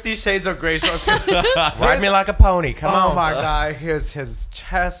was 50 Shades of Grey shorts. Ride me like a pony. Come Oh on. my God! His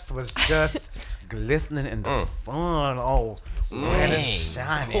chest was just glistening in the sun. Oh, Red and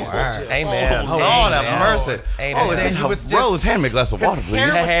shiny. Amen. Oh, Lord have mercy. Amen. Oh, And he was just- Rose, hand me a glass of water, his please.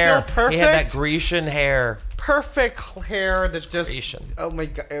 hair The was hair. still He had that perfect. Grecian hair. Perfect hair that just. Grecian. Oh my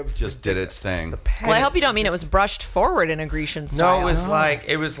god! It was Just did its thing. Well, I hope you don't mean it was brushed forward in a Grecian style. No,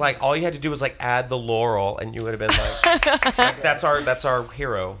 it was like all you had to do was like add the laurel, and you would have been like, that's our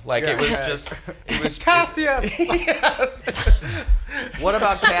hero. Like it was just, it was Cassius. Yes. What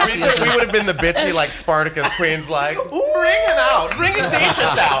about Cassius? We would have been the bitchy like Spartacus queens, like bring him out, bring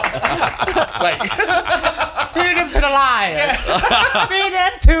Ignatius out, like Feed him to the lions. Feed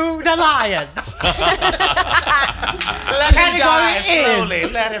him to the lions. let him die slowly,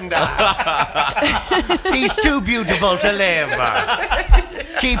 let him die. He's too beautiful to live.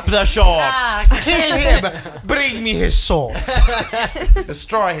 Keep the shorts. Kill him. Bring me his shorts.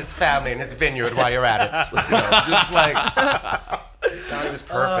 Destroy his family and his vineyard while you're at it. You know, just like God, it was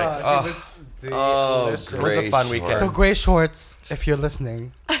perfect. Oh, It was a fun weekend. So Gray Shorts, if you're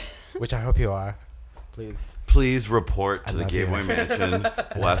listening, which I hope you are, please. Please report to the love Gateway you. Mansion,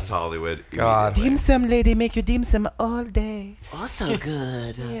 West Hollywood. God. Dim sum lady, make you dim sum all day. Oh, so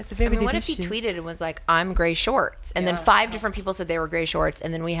good. Yes, I very mean, what if he tweeted and was like, "I'm gray shorts," and then 5 different people said they were gray shorts,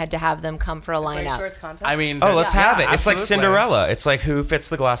 and then we had to have them come for a lineup. I mean, Oh, let's have it. It's like absolutely. Cinderella. It's like who fits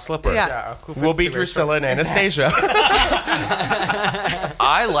the glass slipper. Yeah. Yeah, who fits We'll be the Gray Drusilla and Anastasia.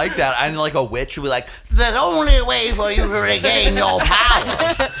 I like that. And like a witch would be like, the only way for you to regain your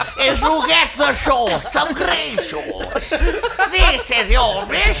powers is to get the shorts of Gray Shorts. This is your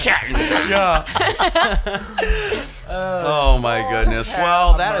mission. Yeah. Oh my goodness.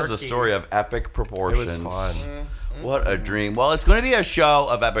 Well, that is a story of epic It proportions. was fun. What a dream. Well, it's going to be a show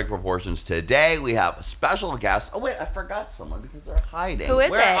of epic proportions today. We have a special guest. Oh, wait, I forgot someone because they're hiding. Who is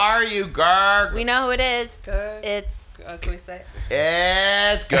Where it? are you, Gerg? We know who it is. Good. It's Can we say it?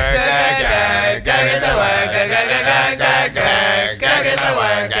 It's Gerg. Gerg is the word. Gerg is the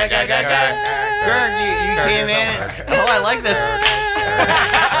word. Gerg, you came in. Oh, I like this.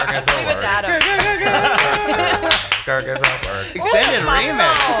 It's Adam. Extended remix.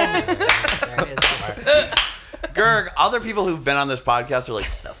 Gerg, other people who've been on this podcast are like,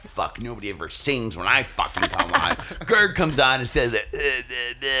 the fuck, nobody ever sings when I fucking come on. Gerg comes on and says it,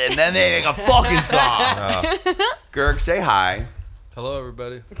 and then they make a fucking song. Gerg, say hi. Hello,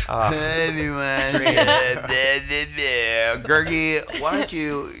 everybody. Everyone. Gergie, why don't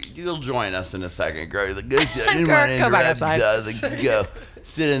you'll join us in a second, Gerg. Like, I didn't want to Go back interrupt you, outside. so I was like, go.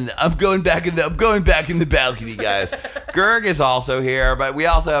 Sit in. I'm going back in the balcony, guys. Gerg is also here, but we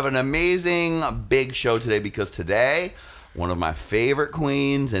also have an amazing big show today because today, one of my favorite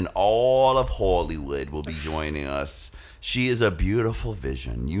queens in all of Hollywood will be joining us. She is a beautiful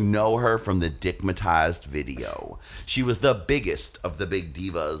vision. You know her from the Dickmatized video. She was the biggest of the big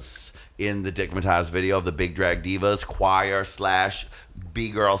divas in the Dickmatized video of the Big Drag Divas choir /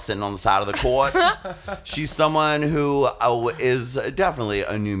 B-girl sitting on the side of the court. She's someone who is definitely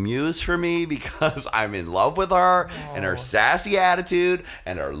a new muse for me because I'm in love with her and her sassy attitude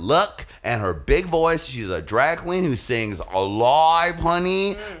and her look and her big voice. She's a drag queen who sings alive,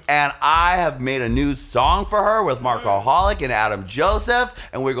 honey. And I have made a new song for her with Marcoholic and Adam Joseph,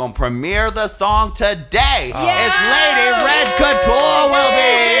 and we're going to premiere the song today. It's Lady Red Couture will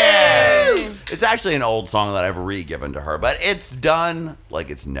be here. It's actually an old song that I've re-given to her, but it's done like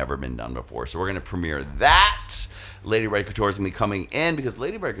it's never been done before. So we're going to premiere that. Lady Red Couture is going to be coming in because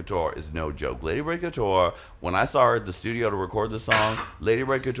Lady Red Couture is no joke. Lady Red Couture, when I saw her at the studio to record the song, Lady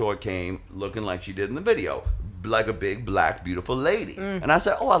Red Couture came looking like she did in the video, like a big, black, beautiful lady. And I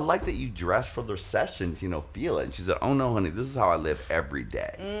said, oh, I like that you dress for the sessions, feel it. And she said, oh, no, honey, this is how I live every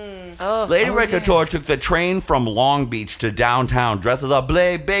day. Lady Red Couture took the train from Long Beach to downtown dressed as a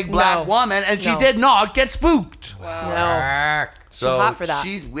big, black woman, and she did not get spooked. No. So hot for that.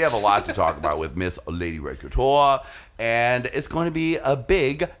 we have a lot to talk about with Miss Lady Red Couture, and it's going to be a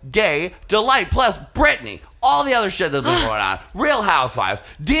big gay delight. Plus, Britney, all the other shit that's been going on, Real Housewives,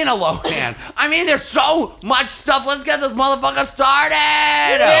 Dina Lohan. I mean, there's so much stuff. Let's get this motherfucker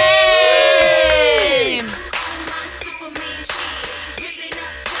started. Yay!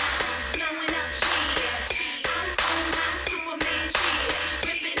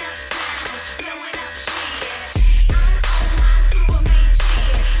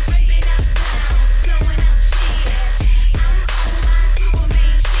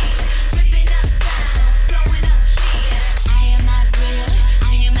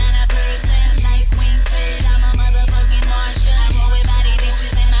 Like Swing said, I'm a motherfucking Marsha. Roll with body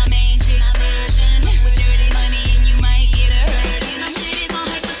bitches in my main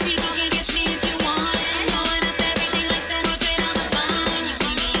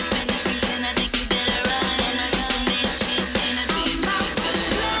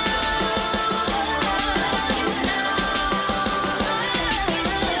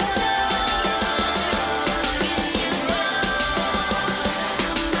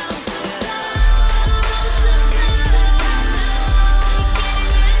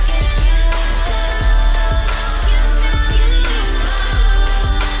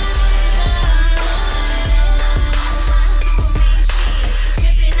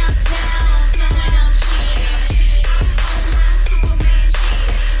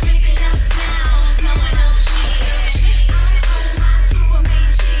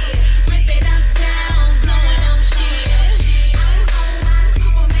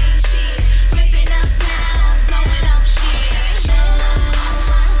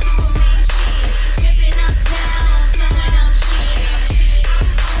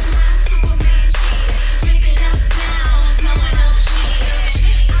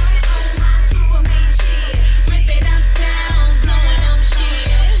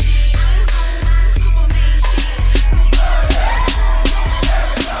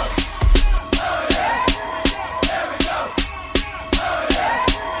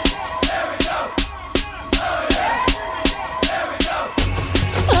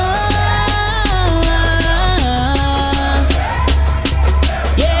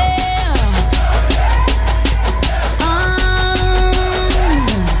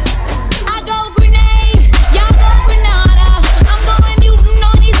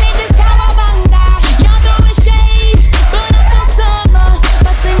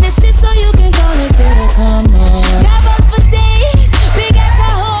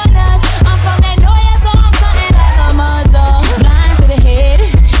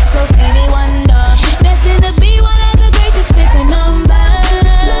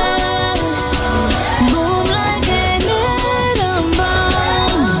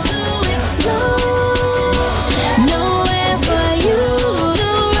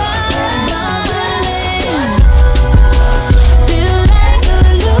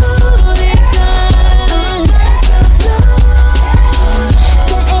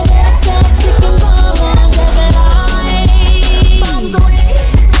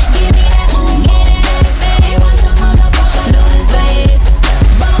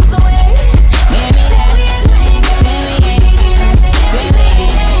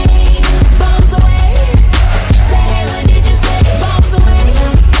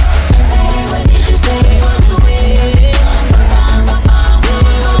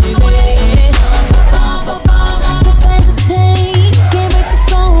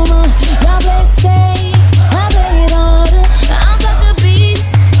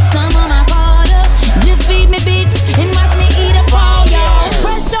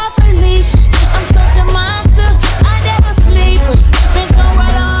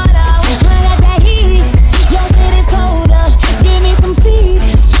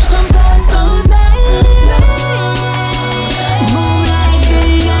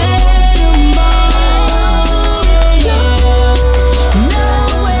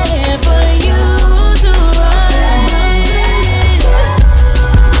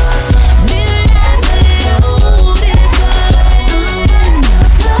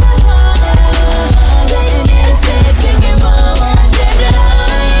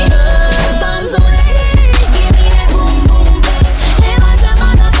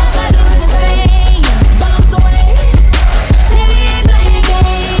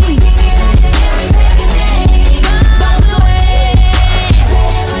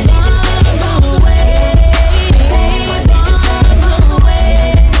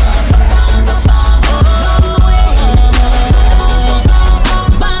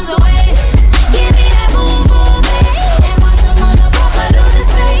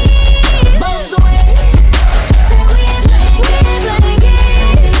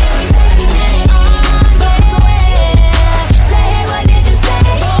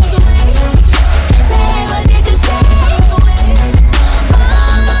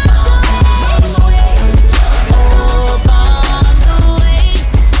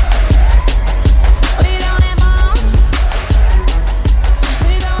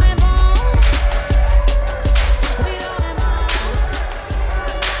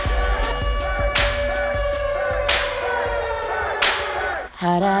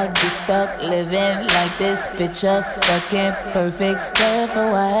How'd I get stuck living like this? Picture fucking perfect stuff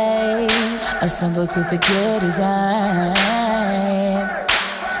away. Assembled to fit your design.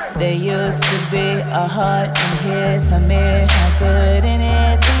 There used to be a heart in here. Tell me how good in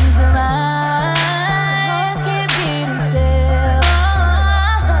it things of mine. Hearts keep beating still.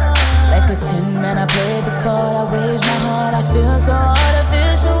 Like a tin man, I played the part. I waged my heart. I feel so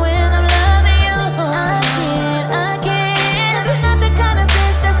artificial when I'm loving you. I can't. Cause I'm not the kind of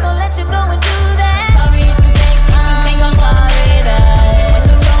bitch that's gonna let you go and do that. Sorry if you think I'm sorry that with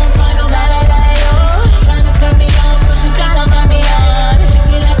the wrong point of sorry that you're trying to turn me on, but you think I'm turn me on. Treat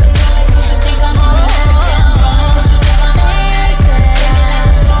me like a drug, but you think I'm automatic. I'm drunk, but you think I'm automatic. Treat me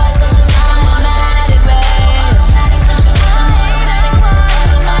like a drug, but you think I'm automatic, babe. Automatic, but you think I'm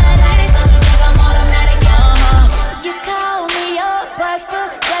automatic. Automatic, but you think I'm automatic, You call me your prized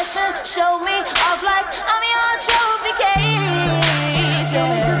possession, show me off like I'm your trophy case. Show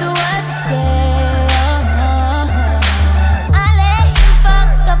me to do what you say. I let you fuck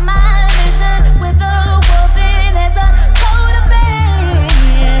up my vision with the world in as a coat of paint.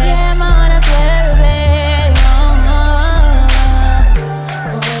 Yeah, my heart, I swear, babe.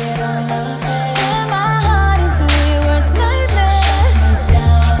 The way it on your face. Turn my heart into your worst nightmare.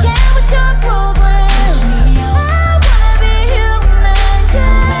 Get with your program. I wanna be human,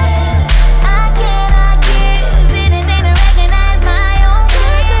 I cannot give anything to recognize my own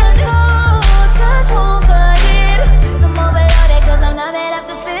physical touch won't cut it. System overloaded 'cause I'm not made up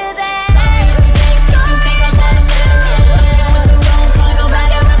to fit that. Sorry if you think I'm automatic. With the wrong point of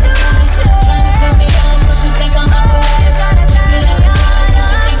value, with the wrong shit. Trying to turn me on, but you think I'm operatic. Trying to treat me like a dog, but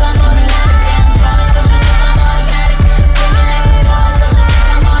you think I'm automatic. I'm drunk, but you think I'm automatic. Treat me like a dog, but you think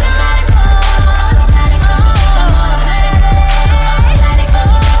I'm automatic. Automatic, but you think I'm automatic. Automatic, but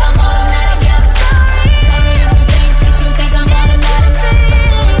you think I'm automatic. Yeah, sorry if you think I'm automatic.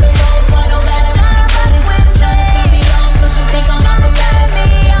 With the wrong point of value, trying to turn me on, but you think I'm automatic.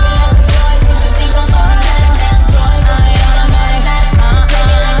 Me on, but you think I'm automatic. I ain't automatic. Treat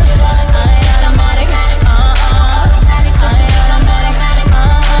me like a dog, but you think I'm automatic. Automatic, but you think I'm automatic.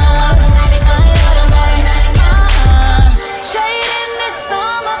 Automatic, but you think I'm automatic. Trading this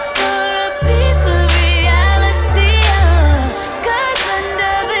summer for a piece of reality. 'Cause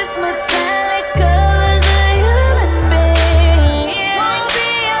under this metallic cover's a human being. Won't be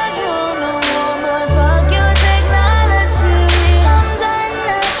your drone no more, boy. Fuck your technology. I'm done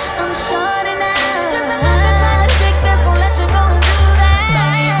now. I'm short now. 'Cause I'm not the kind of chick that's gon' let you go and do that.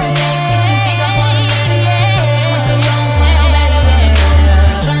 Sorry if you think I'm automatic. With the wrong point of value.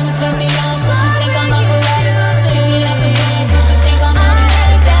 Trying to turn me on, but you think I'm operatic. Treat me like a drug, but you think I'm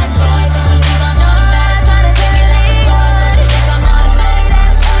automatic. That joy, but you think I'm automatic. Trying to take me like a toy, but you think I'm automatic. That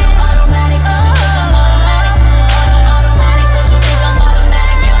shit, automatic, but you think I'm automatic. Automatic, but you think I'm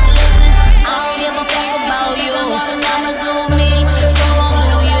automatic. Listen, I don't give a fuck about you. I'ma do me, you gon'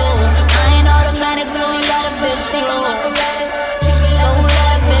 do you. I ain't automatic, so let a bitch know. So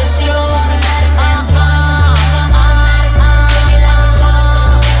let a bitch know.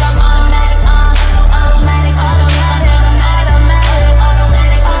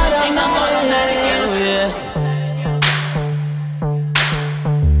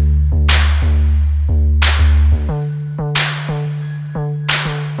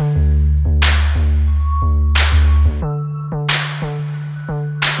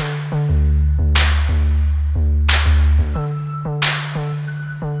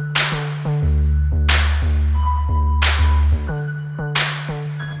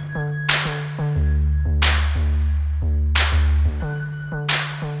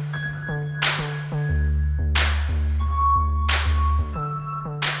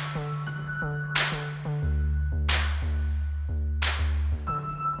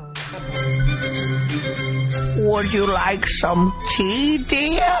 Would you like some tea,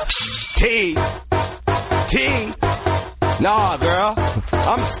 dear? Tea? Tea? Nah, girl.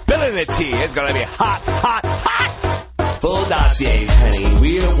 I'm spilling the tea. It's gonna be hot, hot, hot. Full dossiers, honey.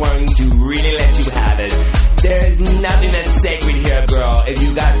 We're going to really let you have it. There's nothing that's sacred here, girl. If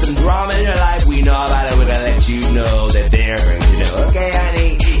you got some drama in your life, we know about it. We're gonna let you know that they're going to know. Okay,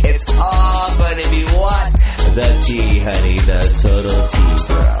 honey? It's all gonna be what? The tea, honey. The total tea,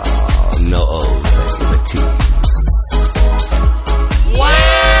 girl. No O's, honey. The tea.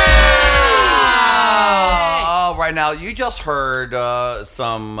 All right, now you just heard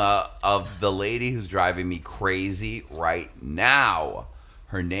some of the lady who's driving me crazy right now.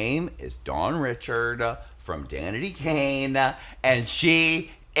 Her name is Dawn Richard from Danity Kane, and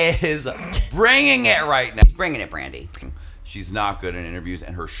she is bringing it right now. She's bringing it, Brandy. She's not good in interviews,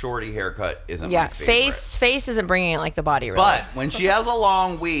 and her shorty haircut isn't my favorite. face isn't bringing it like the body. Really. But when she has a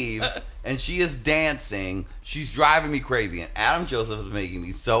long weave and she is dancing, she's driving me crazy. And Adam Joseph is making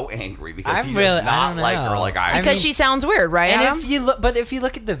me so angry because he does not like her like I do. Because she sounds weird, right? And Adam? if you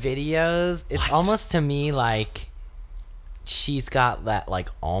look at the videos, it's almost to me like she's got that like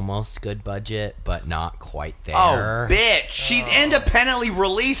almost good budget, but not quite there. Oh, bitch! She's independently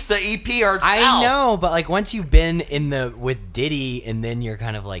released the EP herself. I know, but like once you've been in the with Diddy, and then you're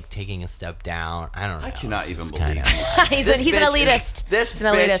kind of like taking a step down. I don't know. I cannot even believe it. he's an elitist. This He's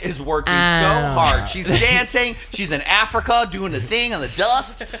an bitch elitist. is working so hard. She's dancing. She's in Africa doing the thing on the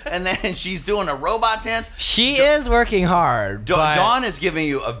dust, and then she's doing a robot dance. She is working hard. But Dawn is giving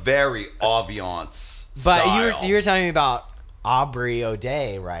you a very ambiance But style. you were telling me about Aubrey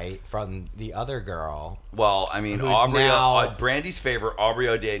O'Day, right, from the other girl. Well, I mean, Who's Aubrey, now- Brandy's favorite, Aubrey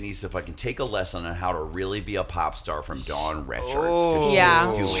O'Day needs to fucking take a lesson on how to really be a pop star from Dawn Richards.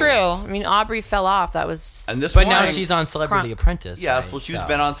 Yeah, it's true. I mean, Aubrey fell off. That was. And this But now morning- she's on Celebrity Apprentice. Yes, right? well, she's So-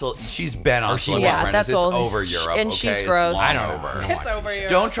 been on Celebrity Yeah, Apprentice. that's It's old. over Europe, And okay? she's It's gross. long I don't over. It's over here.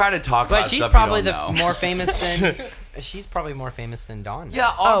 Don't try to talk But about she's stuff probably you don't know. more famous than. She's probably more famous than Dawn. now. Yeah,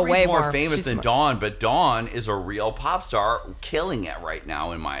 Aubrey's way more more. famous She's than more- Dawn, but Dawn is a real pop star, killing it right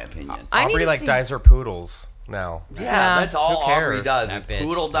now, in my opinion. I need Aubrey to like see- dyes her poodles now. Yeah, that's all Who cares? Aubrey does That is bitch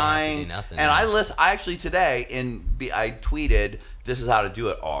poodle doesn't have to dying. do nothing. And I actually today I tweeted, "This is how to do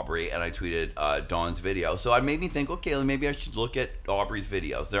it, Aubrey," and I tweeted Dawn's video. So it made me think, okay, maybe I should look at Aubrey's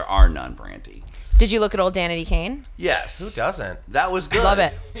videos. There are none, Brandy. Did you look at old Danity Kane? Yes, Who doesn't? that was good. Love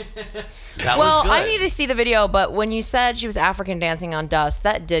it. That Well, was good. I need to see the video, but when you said she was African dancing on dust,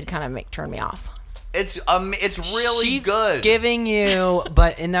 that did kind of turn me off. It's really she's good. giving you,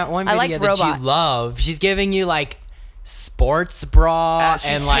 but in that one I like video that Robot. you love, she's giving you like sports bra She's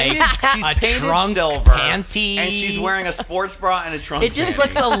and like she's a painted trunk silver, panty, and she's wearing a sports bra and a trunk. It just panty.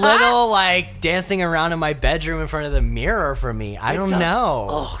 looks a little like dancing around in my bedroom in front of the mirror for me. I don't know.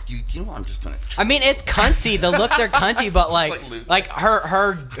 Oh, you know, I'm just gonna. I mean, it's cunty. The looks are cunty, but like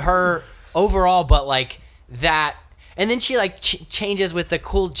her overall, but like that. And then she like changes with the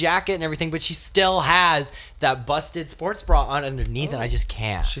cool jacket and everything, but she still has that busted sports bra on underneath, and I just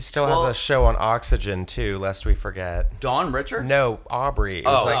can't. She still has a show on Oxygen too, lest we forget. Dawn Richards? No, Aubrey. It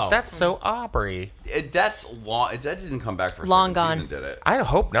was Oh. like, that's so Aubrey. That's long. That didn't come back for a Long second gone. season, did it? I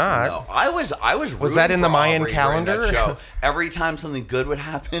hope not. No, I was. Was that rooting in the for Mayan Aubrey during that calendar? show. Every time something good would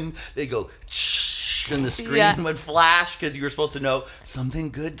happen, they go and the screen Yeah. would flash because you were supposed to know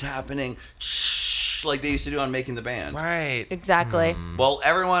something good's happening. Like they used to do on Making the Band. Right. Exactly. Well,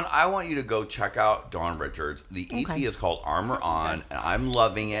 everyone, I want you to go check out Dawn Richards. The EP Okay. is called Armor On, and I'm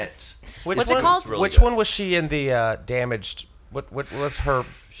loving it. What's it called? It's really Which good. one was she in the damaged? What was her?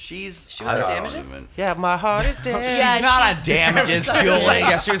 She was I in don't Damages? even- Yeah, my heart is damaged. She's not on Damages, Julie.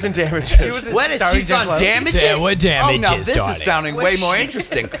 Yeah, she was in Damages. She was What is she's on Damages? There were Damages, Oh, now this darling. is sounding way more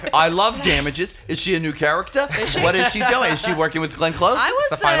interesting. I love Damages. Is she a new character? What is she doing? Is she working with Glenn Close? I was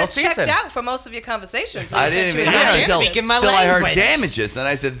the final checked season. out for most of your conversations. I You said didn't she even was hear on it until, Damages. Speaking my until I heard language. Damages. Then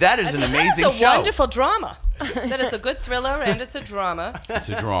I said, that is an amazing That is a show. wonderful drama. That is a good thriller, and it's a drama. It's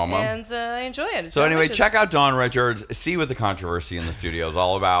a drama. And I enjoy it. It's So anyway, delicious. check out Dawn Richards. See what the controversy in the studio is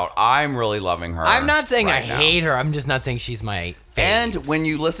all about. I'm really loving her. I'm not saying right I now. hate her. I'm just not saying she's my. And when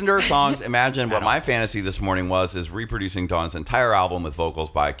you listen to her songs, imagine what my fantasy this morning is reproducing Dawn's entire album with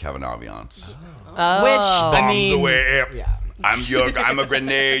vocals by Kevin Aviance. Which I mean, yeah. I'm a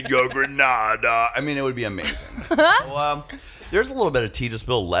grenade, you're Grenada. I mean, it would be amazing. Well, there's a little bit of tea to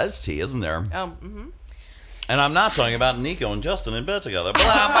spill Les tea, isn't there? And I'm not talking about Nico and Justin in bed together. Blah,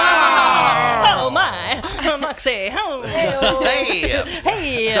 blah. Oh my, Moxie. Oh. Hey.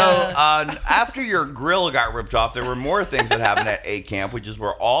 Hey. So after your grill got ripped off, there were more things that happened at A Camp, which is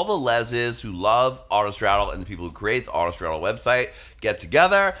where all the Leses who love Autostraddle and the people who create the Autostraddle website get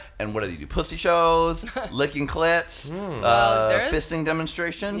together. And what do they do? Pussy shows, licking clits, there's- fisting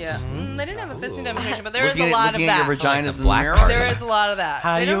demonstrations. Yeah. They didn't have a fisting demonstration, but there is Looking a lot looking of at that. your vaginas in the black mirror. part. There is a lot of that.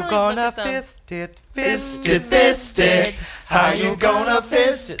 How They you don't really look gonna at them. fist it? Fist it. How you gonna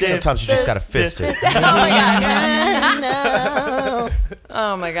fist it? Sometimes you just gotta fist it. Oh my god.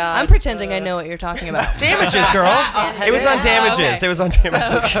 Oh my god. I'm pretending I know what you're talking about. Damages, girl. It was on Damages. Okay. It was on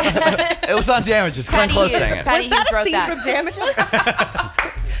Damages. It was on Damages. Glenn Patty Close Hughes. sang it. Patty Was that Hughes a wrote scene that. from Damages?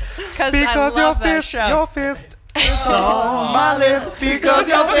 Because I love that show. your fist is On my list because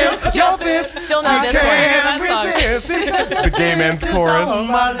your fist She'll know this one. That song. the gay men's chorus. on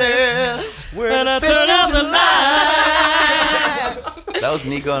my list. When I turn out the light. That was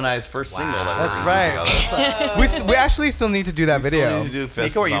Nico and I's first single. That That's we right. together. We actually still need to do that Still video. need to do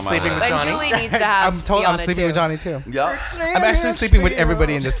Fist Nico, are you on My sleeping List. with But Johnny? Julie needs to have. I'm be on it sleeping too. with Johnny too. Yep. I'm actually sleeping with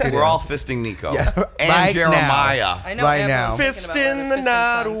everybody in the studio. We're all fisting Nico. Yeah, And right Jeremiah. I know Right everyone's now. thinking Fist about in what the a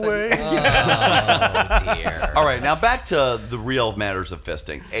night fisting song away. Oh dear. All right, now back to the real matters of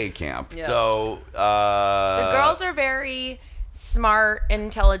fisting. A camp. Yes. So, The girls are very smart,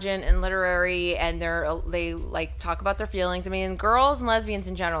 intelligent, and literary, and they like talk about their feelings. I mean, girls and lesbians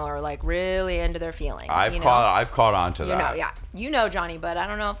in general are like really into their feelings. I've you know? caught on to You that. know, yeah, you know Johnny, but I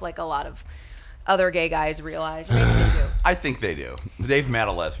don't know if like a lot of other gay guys realize. Maybe they do. I think they do. They've met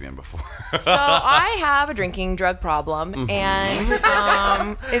a lesbian before. So I have a drinking drug problem, and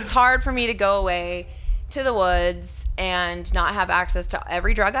it's hard for me to go away to the woods and not have access to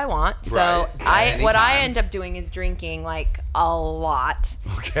every drug I want. So Right. what I Anytime. end up doing is drinking like a lot.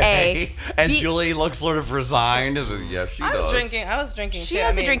 Okay. And B- Julie looks sort of resigned. Yeah, she I does. was drinking. She too.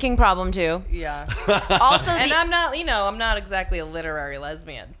 has I mean, a drinking problem too. Yeah. Also, And the, I'm not exactly a literary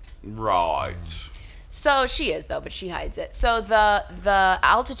lesbian. Right. so she is though, but she hides it. So the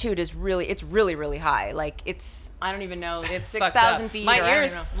altitude is really high. Like I don't even know. It's Fucked 6,000 up. feet. My or I don't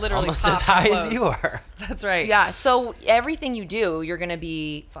ears know. literally Almost pop as high close. as you are. That's right. Yeah, so everything you do, you're going to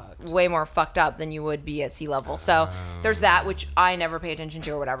be Fucked. way more fucked up than you would be at sea level. So there's that, which I never pay attention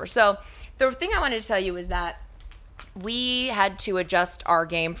to or whatever. So the thing I wanted to tell you is that we had to adjust our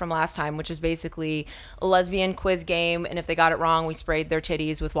game from last time, which is basically a lesbian quiz game, and if they got it wrong, we sprayed their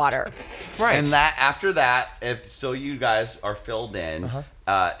titties with water. Right. And that after that, if so, you guys are filled in.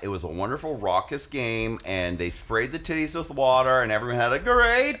 It was a wonderful, raucous game, and they sprayed the titties with water, and everyone had a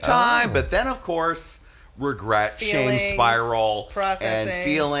great time. But then, of course, regret, Feelings, shame spiral, processing. and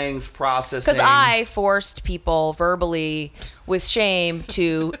feelings processing. Because I forced people verbally with shame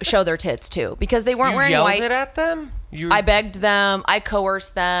to show their tits too, because they weren't You wearing yelled white. it at them? I begged them. I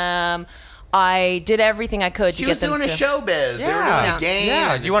coerced them. I did everything I could She to was get them doing to. a showbiz. They were Yeah. doing a game.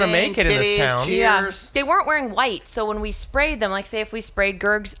 Yeah, and you wanna thing, make it in this titties, town. Cheers. They weren't wearing white, so when we sprayed them, like say if we sprayed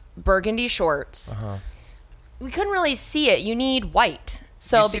Gerg's burgundy shorts, we couldn't really see it. You need white.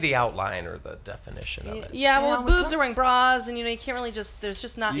 So You see the outline or the definition of it. Yeah, well, Yeah, with we boobs could- are wearing bras, and you can't really there's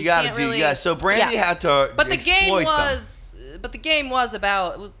just not. You got to can't do. really, Yeah. So Brandy Yeah. had to. But the game exploit them. was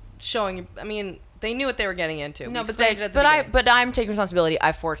about showing. I mean, they knew what they were getting into. no, We but explained it at the but beginning. I'm taking responsibility.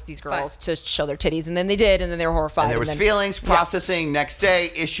 I forced these girls to show their titties, and then they did, and then they were horrified. And there was then, feelings, processing, next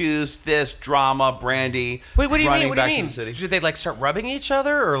day, issues, this, drama, Brandy. Wait, what do you running mean? What do back you to mean? the city. Did they like start rubbing each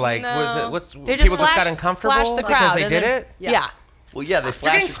other, or like was No. it? What's They just people just got flashed uncomfortable the because crowd, they and did then- it? Yeah. Well, yeah, they You're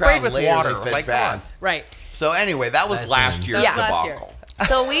flashed getting the sprayed crowd with later. water. They fit Like, come bad. on. Right. So anyway, that was last year's Yeah. Last year. debacle.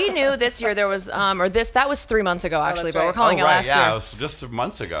 So we knew this year there was, that was 3 months ago actually, that's but we're right. calling it last yeah, year. it was just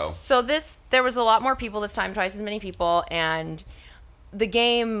months ago. So there was a lot more people this time, twice as many people, and the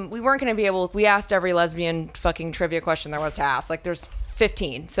game, we weren't going to be able, we asked every lesbian fucking trivia question there was to ask. Like there's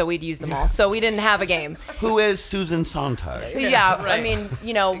 15, so we'd use them all. So we didn't have a game. Who is Susan Sontag? Yeah, I right. mean,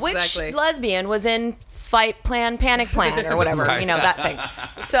 which Exactly. lesbian was in Fight Plan, Panic Plan, or whatever, that thing.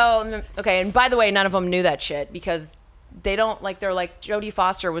 So, okay, and by the way, none of them knew that shit because they don't, like, they're like, Jodie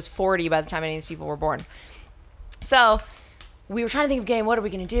Foster was 40 by the time any of these people were born. So, we were trying to think of a game. What are we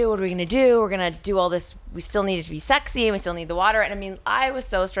going to do? What are we going to do? We're going to do all this. We still need it to be sexy, and we still need the water. And I mean, I was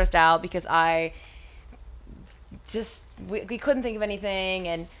so stressed out because we couldn't think of anything.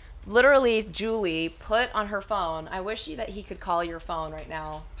 And literally, Julie put on her phone. I wish that he could call your phone right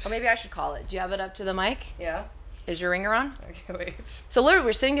now. Or maybe I should call it. Do you have it up to the mic? Yeah. Is your ringer on? Okay, wait. So literally,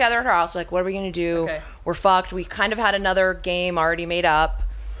 we're sitting together at her house, like, what are we going to do? Okay. We're fucked. We kind of had another game already made up,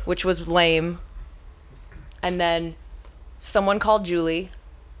 which was lame. And then someone called Julie.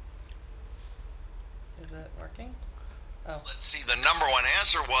 Is it working? Let's see, the number one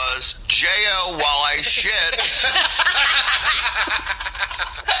answer was J.O. while I shit.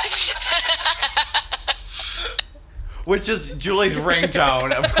 Which is Julie's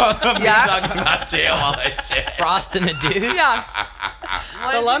ringtone from me Yeah. talking about jail while I shit. Frosting a dude. Yeah.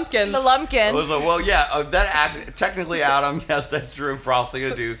 The lumpkin. The lumpkin. It was like, well, yeah, technically, Adam, yes, that's true. Frosting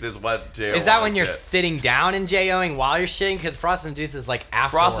a deuce is what jail. Is that while when I you're shit. sitting down and J-O-ing while you're shitting? Because frosting a deuce is like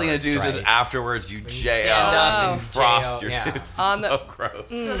afterwards. Frosting a deuce is right? afterwards. You J stand up O and and frost J-O, your yeah. deuce. On the- So gross.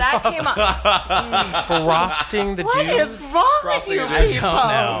 So that came up. Frosting the dude. wrong Frosting a I deuce. don't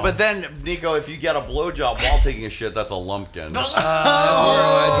know. But then, Nico, if you get a blowjob while taking a shit, that's a lumpkin.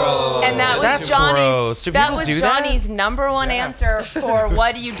 And that was That's Johnny's. gross. Do That people was do that? Johnny's number one answer for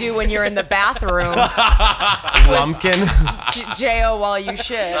what do you do when you're in the bathroom? Lumpkin. J.O. while you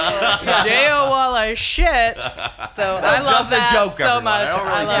shit. J.O. while I shit. So I love Just a that joke, so everyone. much. I don't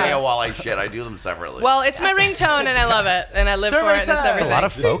I really love care it. while I shit. I do them separately. Well, it's my ringtone, and I love it, and I live for it, and it's everything. A lot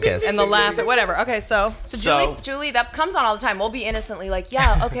of focus. And the laugh, whatever. Okay, so Julie, that comes on all the time. We'll be innocently like,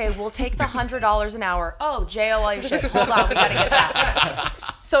 yeah, okay, we'll take the $100 an hour. Oh, J.O. while you shit. Hold on, we gotta get that.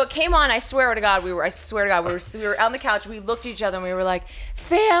 So it came on. I swear to God, we were on the couch. We looked at each other and we were like,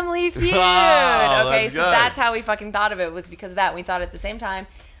 Family Feud. Oh, Okay, that's so good. that's how we fucking thought of it. Was because of that. We thought at the same time.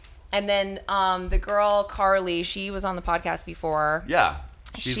 And then the girl Carly, she was on the podcast before. yeah,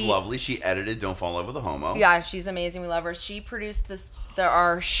 she's She- lovely. She edited Don't Fall in Love with a Homo. Yeah, she's amazing. We love her. She produced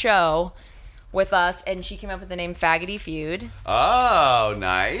our show with us, and she came up with the name Faggoty Feud, Oh,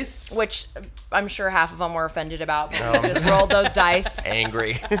 nice. which I'm sure half of them were offended about. But we just rolled those dice.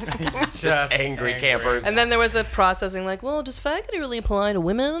 Angry. Just angry campers. and then there was a processing like, well, does faggoty really apply to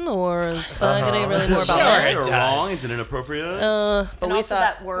women, or is faggoty really more about men? Right or wrong? Is it inappropriate? But And we also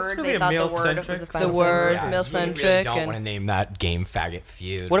thought that word, really they a thought the word male-centric was thing. offensive. the word Yeah, male-centric, we really don't and want to name that game Faggot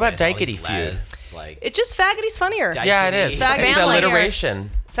Feud. What about with all Dykety these Feud? les, Like, it just faggoty's funnier. yeah, it is. Faggot It's the family.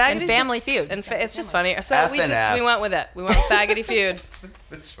 alliteration. Faggoty's And Family just- Feud. and it's just funny. So F we and F. went with it. We went with Faggoty Feud.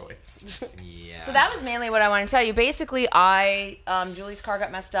 The choice. yeah. So that was mainly what I wanted to tell you. Basically, Julie's car got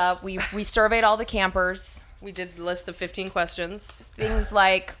messed up. We surveyed all the campers. We did a list of 15 questions. Things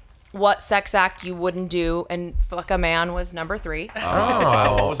like what sex act you wouldn't do, and fuck a man was number 3.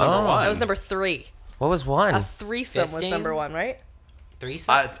 Oh, what was number one? That was number 3. What was one? A threesome was Fisting? number 1, right?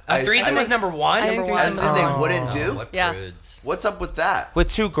 Threesome? I threesome was number one? I think Number threesome one. As was in number they wouldn't do? What Yeah. prudes. What's up with that? With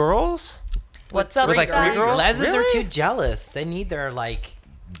two girls? What's up With, like, with three that? girls? Leses are Really? too jealous. They need their, like,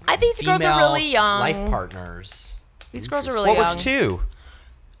 I think these girls are female really young. life partners. These girls are really What young. was two?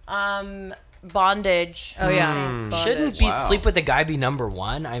 Bondage. Oh, yeah. Shouldn't Wow. sleep with the guy be number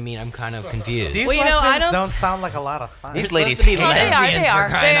one? I mean, I'm kind of confused. These Well, you know, I lesbians don't- sound like a lot of fun. These Supposed ladies to be hate they it. are, lesbians they are. for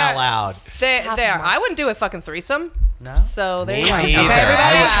crying They out are. loud. They are. I wouldn't do a fucking threesome. No? So there you go. Me Okay, either.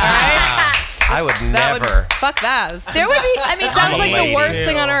 everybody. All right. I would That would never. fuck that. There would be. I mean, Sounds like lady. the worst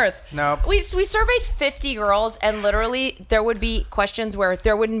thing on earth. Nope. We surveyed 50 girls, and literally there would be questions where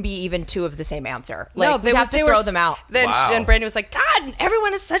there wouldn't be even 2 of the same answer. Like we'd have to throw them out. Then Wow. and Brandon was like, God,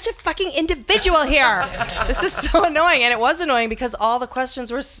 everyone is such a fucking individual here. This is so annoying, and it was annoying because all the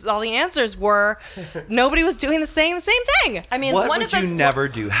answers were, nobody was doing the same thing. I mean, What one would of the you never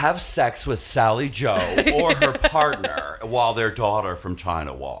do? Have sex with Sally Joe or her partner while their daughter from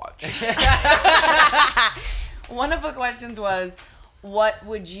China watch? One of the questions was, what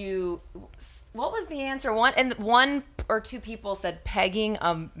would you? What was the answer? One or 2 people said pegging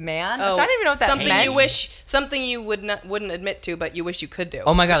a man. Which I don't even know what that something meant. something you wouldn't admit to, but you wish you could do.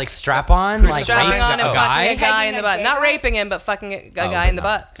 Oh my god, like strap on? Like Strapping rape on and a fucking guy? a guy in the Pegging a butt. gay Not guy? raping him, but fucking a guy but in the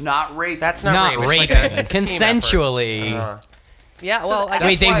butt. Not rape. That's not, Not rape. raping. It's like a team effort. Consensually. Yeah, well, I Wait,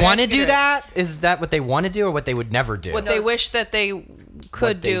 guess they why want to that's do good. that? Is that what they want to do or what they would never do? What they wish that they could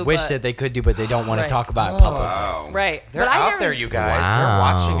What they do. wish but, that they could do, but they don't want Right. to talk about it publicly. Wow. Right. They're But I out never- there, you guys. Wow. They're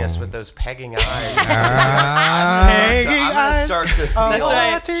watching us with those pegging eyes. I'm gonna start to feel.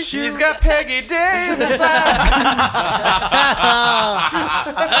 That's right. She's got Peggy Davis eyes.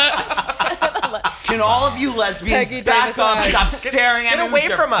 Can all of you lesbians Peggy back Davis up? eyes. Stop staring at Get me away with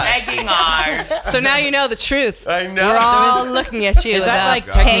your from us. pegging eyes. So now you know the truth. I know. We're all looking at you Is with that like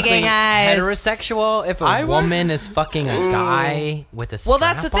pegging technically eyes. heterosexual if a I would- woman is fucking a guy with a Well,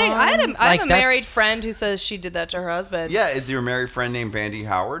 that's the thing. I strap-on? have Like, a married that's- friend who says she did that to her husband. Yeah, is your married friend named Bandy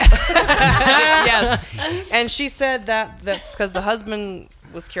Howard? Yes. And she said that's because the husband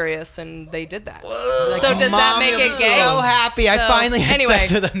was curious and they did that. So does that make it gay? So happy. I So, finally had anyway.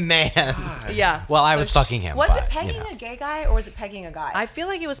 sex with a man. Yeah. Well, I So was she- fucking him. Was but, it pegging you know. a gay guy or was it pegging a guy? I feel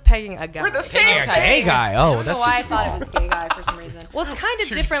like it was pegging a guy. We're the same A gay guy. I Oh, don't know that's why I just thought wrong. it was gay guy for some reason. Well, it's kind of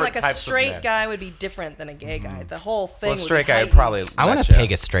Two different. different Like a types of straight men. guy would be different than a gay guy. The whole thing. Well, a would straight be guy would heightened. probably. I want let to you.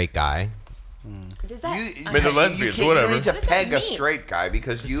 peg a straight guy. Does that? I mean, the lesbians, you whatever. don't need to What does that peg a mean? straight guy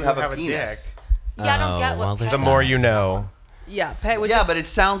because you have a penis. Yeah, I don't get Oh, well, what. there's The pegging- more you know. Yeah. Would Yeah, just, but it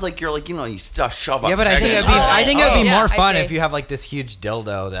sounds like you're like, you just shove up. Yeah, but I think seconds. it'd be, Oh, I think it'd be yeah, more I fun see. if you have like this huge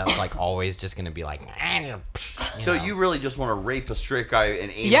dildo that's like always just gonna be like. So you really just want to rape a straight guy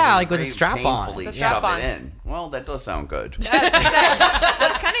and aim Yeah, like with a rape strap on. painfully The shove strap on. it in. Well, that does sound good.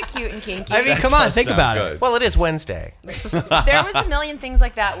 That's kind of cute and kinky. I mean, come on, think Sound about good. it. Well, it is Wednesday. There was a million things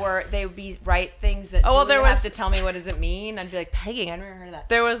like that where they would be write things that. Oh, well, Julia there would was- have to tell me what does it mean. I'd be like pegging. I've never heard of that.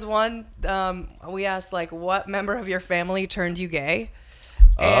 there was one. We asked like, what member of your family turned you gay?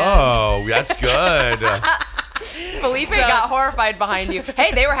 Oh, that's good. Felipe got horrified behind you.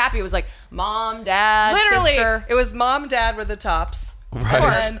 Hey, they were happy. It was like mom, dad, Literally, sister. it was mom, dad were the tops. Of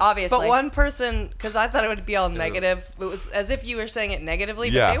course, obviously. But one person, because I thought it would be all negative. It was as if you were saying it negatively,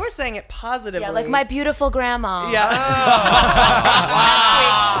 but Yeah. they were saying it positively. Yeah, like my beautiful grandma. Yeah. That's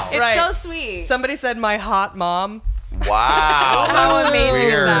sweet. It's Right. so sweet. Somebody said my hot mom. Wow. How amazing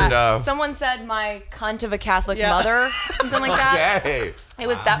Weird. is that? Someone said my cunt of a Catholic mother, something like that. Okay. It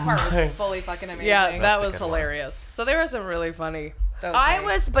was that part was fully fucking amazing. Yeah, that was hilarious. So there was some really funny.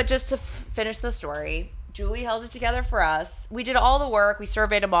 But just to finish the story, Julie held it together for us. We did all the work. We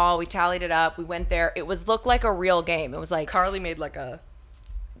surveyed them all. We tallied it up. We went there. It looked like a real game. It was like Carly made like a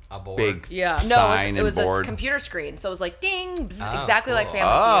board. Big Yeah. no, sign it was and a board. computer screen. So it was like ding, bzz, Oh, exactly like cool.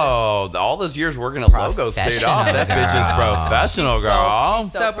 Family Oh, all those years working at logos paid off. That bitch is professional, Theater. girl.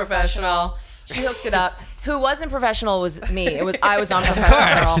 She's So professional. She hooked it up. Who wasn't professional was me. I was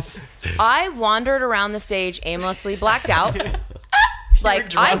unprofessional, girl. I wandered around the stage aimlessly, blacked out. Like I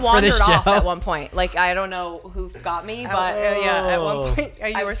drunk for wandered the off show? at one point. Like I don't know who got me, but yeah. At one point, you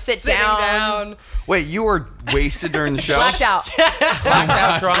I were would sit sitting down. Wait, you were wasted during the show? blacked out, Blacked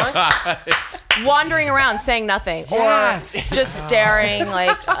out drunk. wandering around saying nothing Yes. or just staring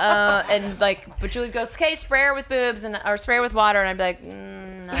like and like. But Julie goes, "Okay, spray her with boobs or spray her with water," and I'd be like,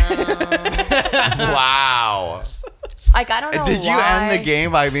 "No." Wow. Like I don't know. Did you why. end the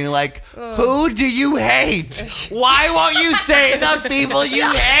game by being like, who do you hate? Why won't you say the people you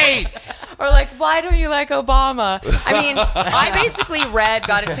hate? Or like, why don't you like Obama? I mean, I basically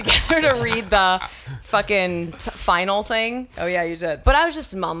got it together to read the fucking final thing. Oh yeah, you did. But I was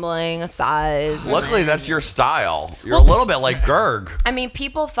just mumbling asides. Luckily, that's your style. You're a little bit like Gerg. I mean,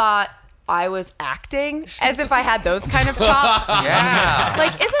 people thought I was acting as if I had those kind of chops. Yeah.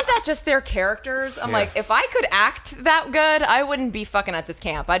 Like, isn't that just their characters? I'm like, if I could act that good, I wouldn't be fucking at this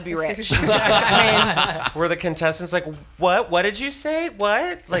camp. I'd be rich. I mean, Were the contestants like, what? What did you say?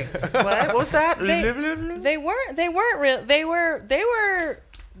 What? Like, what? What was that? They weren't real. They were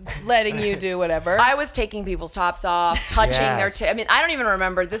letting you do whatever. I was taking people's tops off, touching Yes. their I mean, I don't even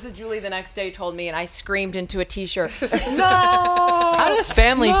remember. This is Julie the next day told me, and I screamed into a t-shirt. No! How does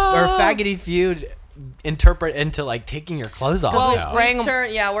Family or Faggoty Feud interpret into like taking your clothes off? Well, now? spraying-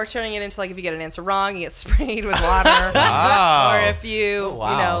 we're turning it into like if you get an answer wrong, you get sprayed with water, Wow. or if you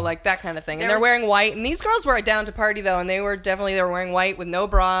wow. you know like that kind of thing. And There they're was- wearing white, and these girls were down to party though, and they were wearing white with no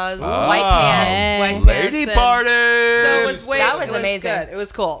bras, White pants. white Lady pants, and- party. So it was That was it amazing. Good. It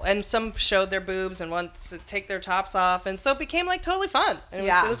was cool, and some showed their boobs and wanted to take their tops off, and so it became like totally fun. And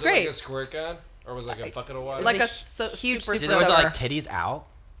Yeah. it was Was it great. like a squirt gun? Or was it like a bucket of water? Like a a huge super Did soaker. those like titties out?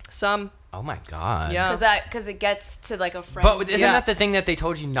 Some, Oh my god. yeah. Because it gets to like a friend. But isn't Yeah. that the thing that they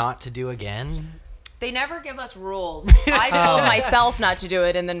told you not to do again? They never give us rules. I told myself not to do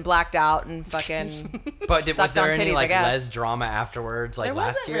it and then blacked out and fucking. But was Sucked there on any titties, I like guess. les drama afterwards, like There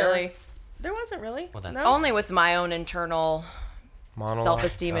last wasn't year? really. There wasn't really. Well, that's no. Only with my own internal Monologue.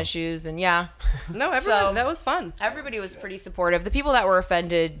 self-esteem issues, and yeah, No, everyone. So- that was fun. everybody was pretty supportive. The people that were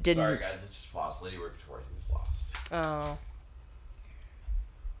offended didn't. Sorry, guys. It's just paused. Lady Victoria was lost. Oh.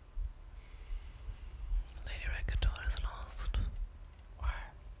 Lady Rickadora's lost.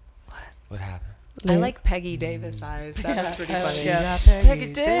 What happened? I like Peggy Davis eyes. That was pretty funny. Yeah.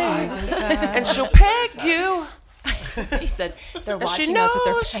 Peggy Davis. And she'll peg you. He said they're And she watching us with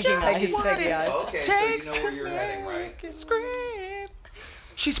knows their pegging just eyes. what it Okay, takes so you know to where you're heading, right? make it scream.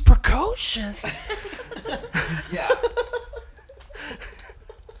 She's precocious. Yeah.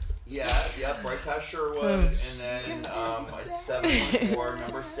 Yeah, right past Sherwood, and then at 714,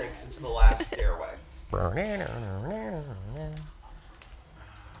 number 6, it's the last stairway.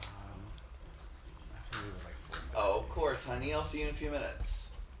 Oh, of course, honey. I'll see you in a few minutes.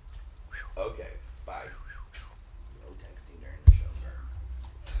 Okay, bye. No texting during the show,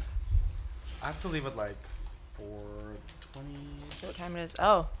 sir. I have to leave at like 4:20. What time it is?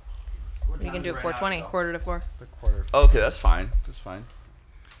 Oh, we can do it 4:20. 3:45. The quarter. Okay, that's fine. That's fine.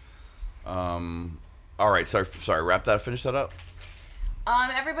 All right. Sorry. Wrap that. Finish that up.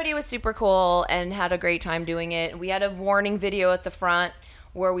 Everybody was super cool and had a great time doing it. We had a warning video at the front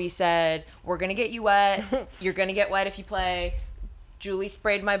where we said, "We're gonna get you wet. You're gonna get wet if you play." Julie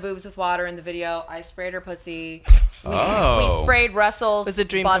sprayed my boobs with water in the video. I sprayed her pussy. We sprayed Russell's Was a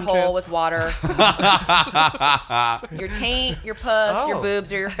dream come true. butthole with water. Your taint, your puss, your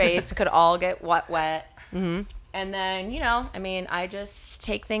boobs, or your face could all get wet. Mm-hmm. And then, I just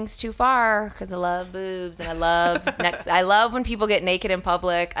take things too far because I love boobs and I love I love when people get naked in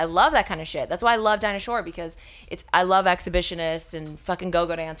public. I love that kind of shit. That's why I love Dinah Shore, because I love exhibitionists and fucking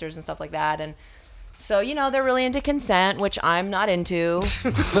go-go dancers and stuff like that. And So, they're really into consent, which I'm not into,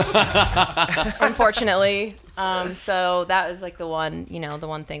 unfortunately. So that was like the one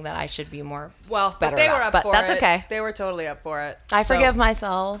thing that I should be more Well, better but they at. were up But for that's it. okay. They were totally up for it. I So- forgive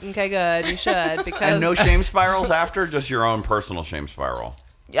myself. Okay, good. You should because And no shame spirals after? Just your own personal shame spiral?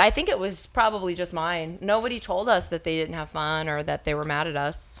 I think it was probably just mine. Nobody told us that they didn't have fun or that they were mad at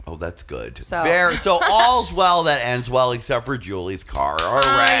us. Oh, that's good. So- So all's well that ends well except for Julie's car.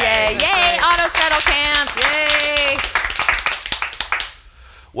 Hooray. Yay! Auto straddle camp! Yay!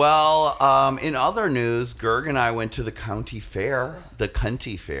 Well, in other news, Gerg and I went to the county fair,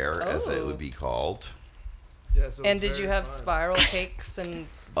 as it would be called. Yes, it was And did very you have fun. spiral cakes and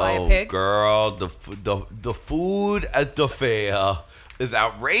buy Oh, a pig? girl, the food at the fair is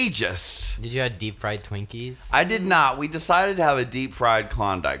outrageous. Did you have deep fried Twinkies? I did not. We decided to have a deep fried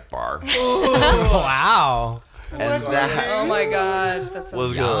Klondike bar. Wow. And that Oh my god, that's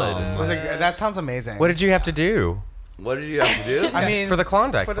was good. Was it, that sounds amazing. What did you have to do What did you have to do? I mean, for the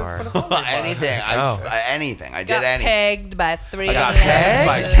Klondike for the bar? anything. Oh. Anything. I did got anything. pegged by 3 I got men. pegged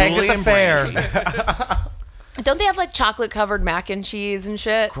by Pegged Julie at the and fair. Brandy. Don't they have like chocolate covered mac and cheese and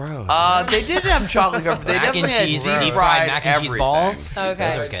shit? Gross. They didn't have chocolate covered. They Mac and definitely had cheese, deep fried mac and cheese everything. balls. Okay.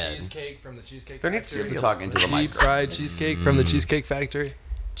 Those are Fried good. cheesecake from the Cheesecake There needs to Factory. To talk into the Deep mic. fried cheesecake from the Cheesecake Factory.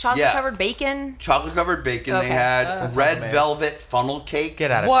 Chocolate Yeah. covered bacon. Chocolate covered bacon. Okay. They had sounds red amazing. velvet funnel cake.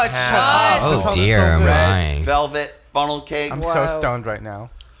 Get out of What? town. That Oh sounds dear, so good. Red my. velvet funnel cake. I'm so stoned right now.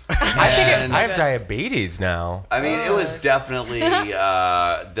 And- I have diabetes now. I mean, it was definitely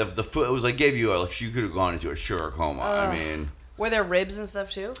the food. It was like gave you you could have gone into a sugar coma. I mean, Were there ribs and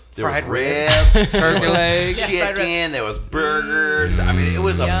stuff too? there Fried was ribs, Turkey leg. fried chicken. There was burgers. I mean, it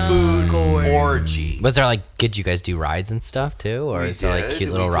was a food orgy. Was there did you guys do rides and stuff too, or is there did.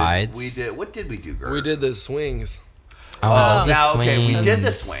 cute little We did- rides? We did. What did we do, Gert? We did the swings. Oh, I love the Now, okay, we swings. did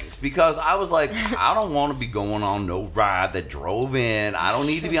the swings because I was like, I don't want to be going on no ride that drove in. I don't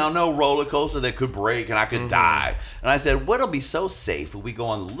need to be on no roller coaster that could break and I could die. And I said, what'll be so safe if we go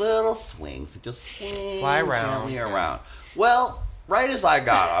on little swings and just swing Fly around. gently around? Well, right as I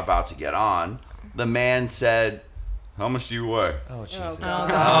got about to get on, the man said, how much do you weigh? Oh Jesus.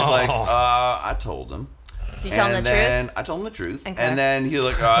 I was like, I told him. Did you tell them And the truth? then I told him the truth. Okay. And then he was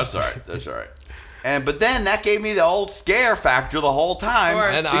like, oh, that's all right. That's all right. But then that gave me the old scare factor the whole time.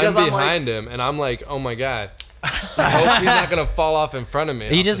 And because I'm like, behind him, and I'm like, oh my god. I hope he's not going to fall off in front of me.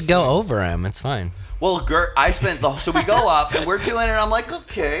 You off just the go swing. over him. It's fine. well, Gert, so we go up and we're doing it. I'm like,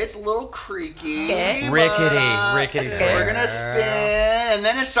 okay, it's a little creaky. Okay. Rickety We're swings. gonna spin, and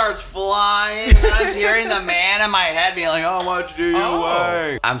then it starts flying. And I'm hearing the man in my head being like, "How much do you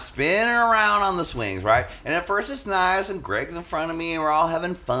weigh?" I'm spinning around on the swings, right? And at first it's nice, and Greg's in front of me, and we're all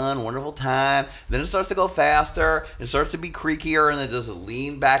having fun, wonderful time. Then it starts to go faster. It starts to be creakier, and then just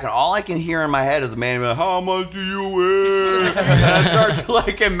lean back, and all I can hear in my head is the man being like, "How much do you weigh?" And I start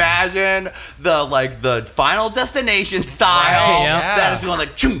to imagine the Final Destination style yeah. that is going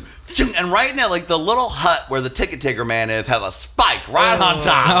like chung, chung, and right now the little hut where the ticket taker man is has a spike right on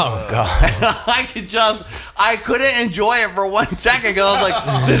top. Oh god. I couldn't enjoy it for 1 second because I was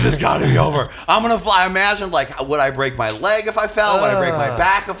like, this has got to be over. I'm gonna fly. I imagined would I break my leg if I fell? Would I break my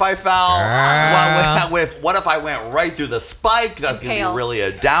back if I fell? What if I went right through the spike? That's gonna Impale. be really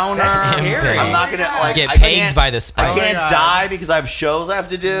a downer. That's scary. I'm not gonna Get I pegged can't- by the spike. I can't die because I have shows I have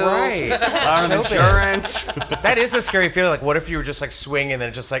to do. Right. I don't have insurance. That is a scary feeling. What if you were just swinging and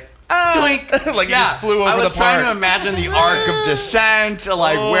then just Doink. you just flew over I was the trying park. to imagine the arc of descent,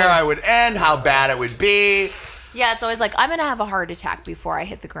 where I would end, how bad it would be. Yeah, it's always like, I'm going to have a heart attack before I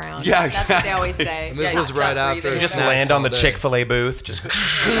hit the ground. Yeah, That's what they always say. And this Yeah, was stop right after breathing. just snacks land on all the day. Chick-fil-A booth. Just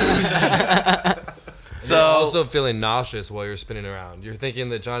So Also feeling nauseous while you're spinning around. You're thinking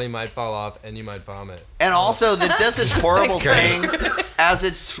that Johnny might fall off and you might vomit. and also that does this horrible thing as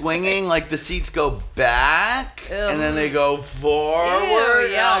it's swinging, the seats go back and then they go forward.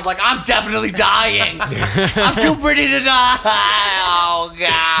 And I was like, I'm definitely dying. I'm too pretty to die. Oh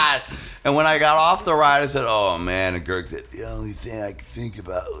God. And when I got off the ride, I said, oh man, and Gerg said, the only thing I could think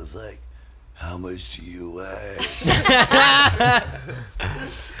about was how much do you weigh?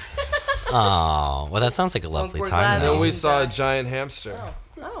 Oh, well, that sounds like a lovely we're time. glad And though. then we saw a giant hamster.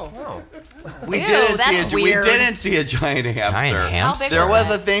 We Ew, didn't that's see we weird. didn't see a giant hamster. Giant hamster. big There was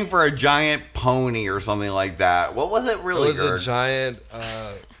was it? a thing for a giant pony or something like that. What was it It really? was a Gerd? giant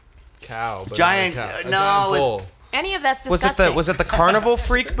cow. But Giant- not a cow. A no, giant it's- bull. Any of that's Was disgusting. it the Carnival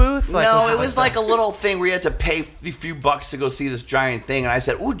Freak booth? Like, No, it was like a little thing where you had to pay a few bucks to go see this giant thing, and I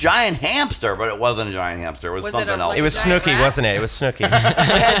said, "Ooh, giant hamster!" But it wasn't a giant hamster. It was Was it something a- else. like It was a giant Snooki, rat? wasn't it? It was Snooki.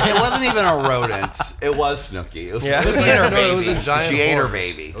 It wasn't even a rodent. It was Snooki. It was Yeah. Snooki and her No, baby. it was a giant She ate her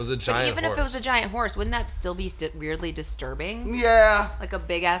horse. baby. It was a But giant even horse. if it was a giant horse, wouldn't that still be weirdly disturbing? Yeah. Like a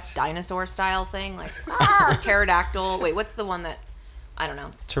big ass dinosaur style thing, like "Arr!" Pterodactyl. Wait, what's the one that? I don't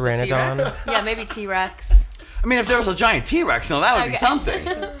know. Pteranodon. Yeah, maybe T-Rex. I mean, if there was a giant T-Rex, no, that would be Okay. something.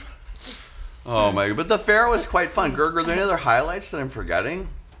 Oh my god! But the fair was quite fun. Gerg, are there any other highlights that I'm forgetting?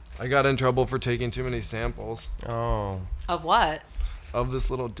 I got in trouble for taking too many samples Oh. Of what? of this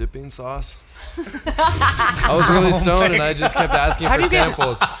little dipping sauce. I was really stoned and I just kept asking for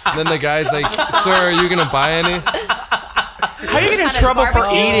samples. And then the guy's like, "Sir, are you gonna buy any?" How do you get in Kind of trouble for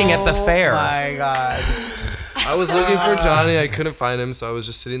barbecue. eating at the fair? Oh my god. I was looking for Johnny. I couldn't find him, so I was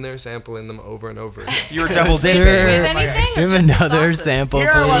just sitting there sampling them over and over again. You were double Sir, dipping. With anything? or Give just the another sauces? sample,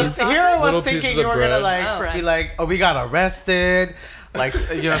 Here I was, please. here I was Little thinking pieces you of were gonna bread. like Oh. be like, oh, we got arrested, like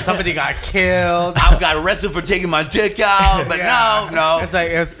somebody got killed. I got arrested for taking my dick out, but no. It's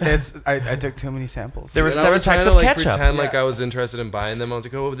like I took too many samples. There were And I 7 was types trying of to like ketchup. pretend like I was interested in buying them. I was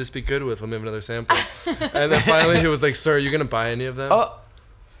like, "Oh, what would this be good with? Let me have another sample." And then finally he was like, "Sir, are you gonna buy any of them?" Oh.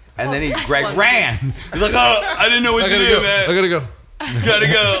 And then Greg ran. He's like, "Oh, I didn't know what I to gotta do, go. man. I gotta go. Gotta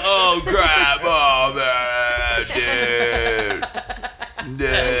go. Oh crap. Oh man,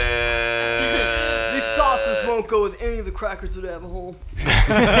 dude. These sauces won't go with any of the crackers that have a hole.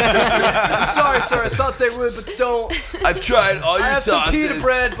 I'm sorry, sir. I thought they would, but don't. I've tried all I your have some sauces. pita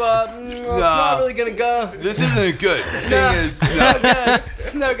bread, but it's not really gonna go. This isn't good. The No. thing is, It's no good.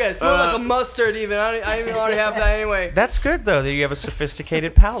 It's no good. It's more like a mustard even. I even already have that anyway. That's good though that you have a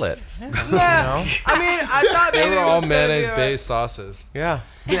sophisticated palate. Yeah. I mean, I thought They maybe were it all was gonna be mayonnaise alright. based sauces. Yeah.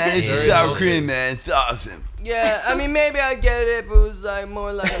 man, it's Very sour healthy. cream, man. It's awesome. Yeah, I mean, maybe I get it if it was like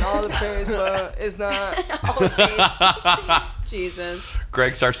more like an olive paste, but it's not. Jesus.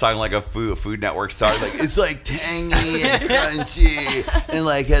 Greg starts talking like a Food Network star. Like it's like tangy and crunchy, and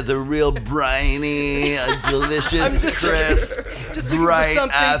like has a real briny, delicious, I'm just crisp, looking for bright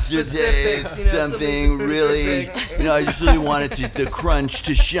something aftertaste. specific, you know, something really, specific. I just really wanted the crunch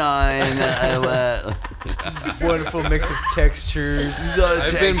to shine. Wonderful mix of textures.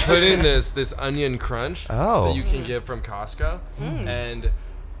 I've been putting this onion crunch Oh. that you can get from Costco, and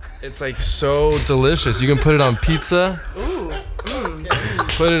it's like so delicious. You can put it on pizza.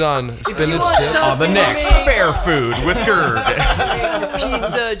 Put it on spinach dip. On the next fair food with Gerd.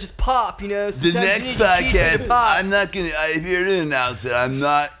 Pizza just pop, you know. The Sometimes you next need your pizza to podcast, pop. I'm not gonna. I'm here to announce that I'm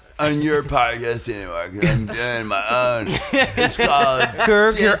not on your podcast anymore. 'Cause I'm doing my own. It's called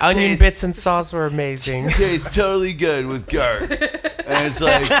Gerd, your Just onion Taste- bits and sauce were amazing. Tastes totally good with Gerd. And it's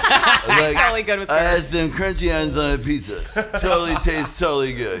like Totally good with I had Gerd. some crunchy onions on a pizza. Totally tastes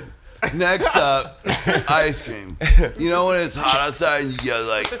totally good. Next up, ice cream. You know when it's hot outside and you get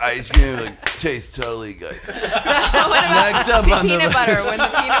like ice cream, like tastes totally good. Next up on the Peanut butter. When the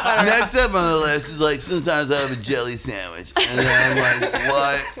peanut butter. Next up on the list is like sometimes I have a jelly sandwich, and then I'm like,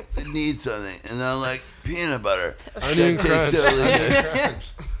 well, it needs something, and then I'm like peanut butter. Onion That crunch. tastes totally good.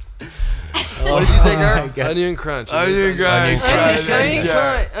 What did you say, Gerd? Onion crunch. Onion crunch. Onion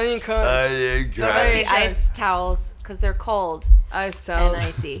crunch. Onion crunch. Onion The crunch. ice towels, because they're cold Ice and towels.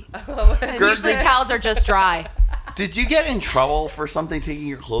 icy. And usually towels are just dry. Did you get in trouble for something taking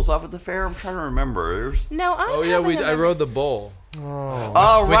your clothes off at the fair? I'm trying to remember. There's... No, I Oh yeah, I rode the bull.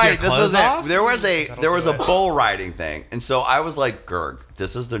 Oh With right, your this clothes was off? there was a bull riding thing, and so I was like, Gerg,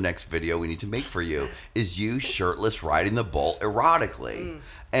 this is the next video we need to make for you. Is you shirtless riding the bull erotically?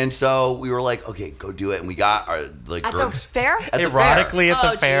 And so we were like, okay, go do it, and we got our like At the Gerg's fair? at the fair. Erotically at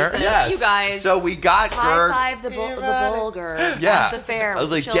the Oh, fair. Jesus. Yes. You guys. So we got High Gerg. five the bull Gerg. Yeah, At the fair. I was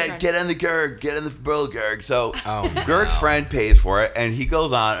with like, children. get in the Gerg, get in the bull Gerg. So Oh, Gerg's friend pays for it, and he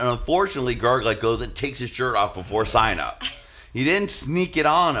goes on, and unfortunately, Gerg like goes and takes his shirt off before sign up. He didn't sneak it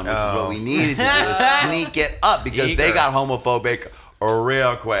on him, which is what we needed to do, sneak it up because they Eager. got homophobic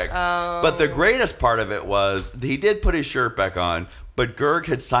real quick. But the greatest part of it was he did put his shirt back on, but Gerg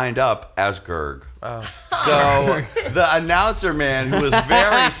had signed up as Gerg. So the announcer man, who was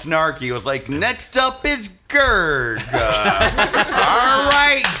very snarky, was like, next up is Gerg. All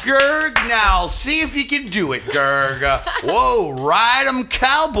right, Gerg, now see see if he can do it, Gerg. Whoa, ride him,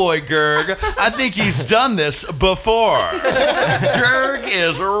 cowboy Gerg. I think he's done this before. Gerg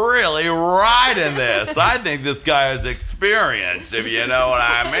is really riding this. I think this guy has experience, if you know what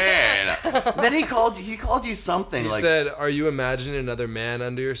I mean. Then he called you something He like. said, "Are you imagining another man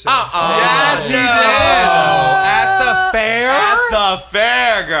under yourself?" Yes, he did. At the fair? At the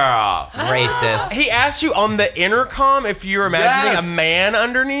fair, girl. Racist. He asked you on the intercom if you're imagining Yes. a man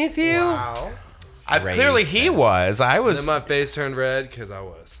underneath you? Wow. Clearly he was. I And was. then my face turned red because I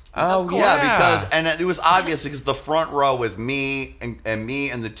was. Oh, Yeah, because it was obvious because the front row was me and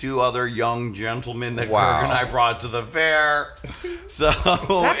the two other young gentlemen that Wow. Gerg and I brought to the fair. So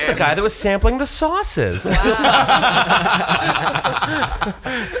That's the guy that was sampling the sauces.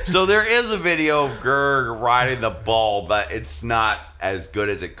 So there is a video of Gerg riding the bull, but it's not as good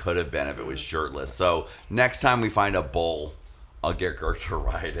as it could have been if it was shirtless. So next time we find a bull, I'll get Gerg to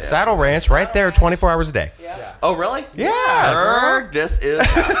ride it. Saddle Ranch right there 24 hours a day. Oh, really? Yes. Gerg, this is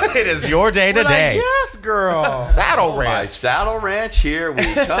It is your day today. Yes, girl. Saddle my Ranch. Saddle Ranch. Here we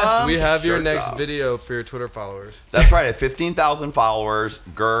come. We have your Shirts next off. video for your Twitter followers. That's right. At 15,000 followers,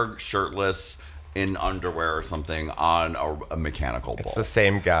 Gerg shirtless in underwear or something on a mechanical bull. It's the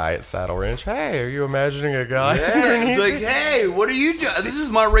same guy at Saddle Ranch. Hey, are you imagining a guy? Yeah, it's like, hey, what are you doing? This is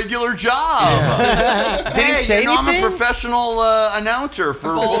my regular job. Did he say I'm a anything? professional announcer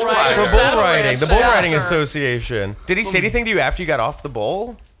for bull riding. For bull riding, the Bull Yeah, Riding sir. Association. Did he say anything to you after you got off the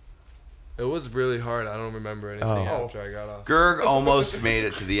bull? It was really hard. I don't remember anything after I got off. Gerg almost made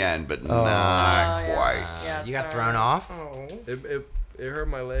it to the end, but not quite. Yeah, You got sorry. thrown off? It hurt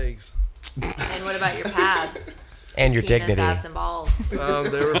my legs. And what about your pads? And your Penis, dignity. ass, and balls. They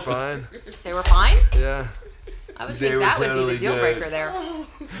were fine. They were fine? Yeah. I would They think were that would be totally the deal good. breaker there.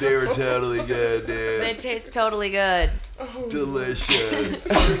 They were totally good, dude. They taste totally good. Delicious.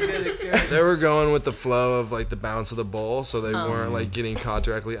 They were going with the flow of like the bounce of the bowl, so they weren't like getting caught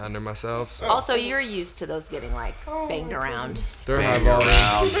directly under myself. So Also, you're used to those getting like banged around. they're high Banged volume,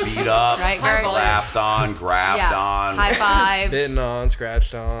 around, beat up, Right, Gerg? slapped on, grabbed Yeah. on. High five. hitting on,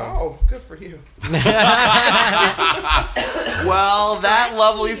 scratched on. Oh, good for you. Well, that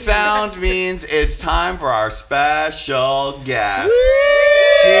lovely sound means it's time for our special guest.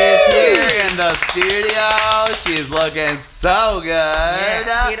 She's here in the studio. She's looking so good.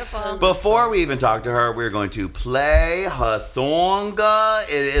 Yeah, beautiful. Before we even talk to her, we're going to play her song.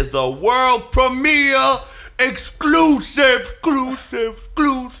 It is the world premiere exclusive.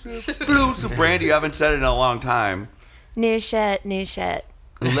 Brandy, you haven't said it in a long time. New shit, new shit.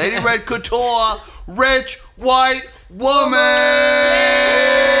 Lady Red Couture, Rich White Woman.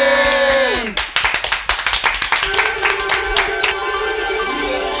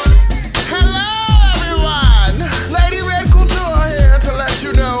 Hello, everyone. Lady Red Couture here to let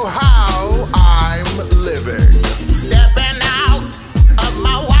you know how I'm living. Stepping out of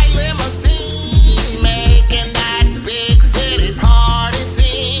my white limousine, making that big city party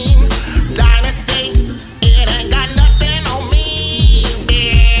scene. Dynasty, it ain't got nothing on me.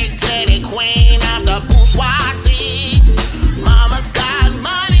 Big titty queen of the bourgeoisie. Mama's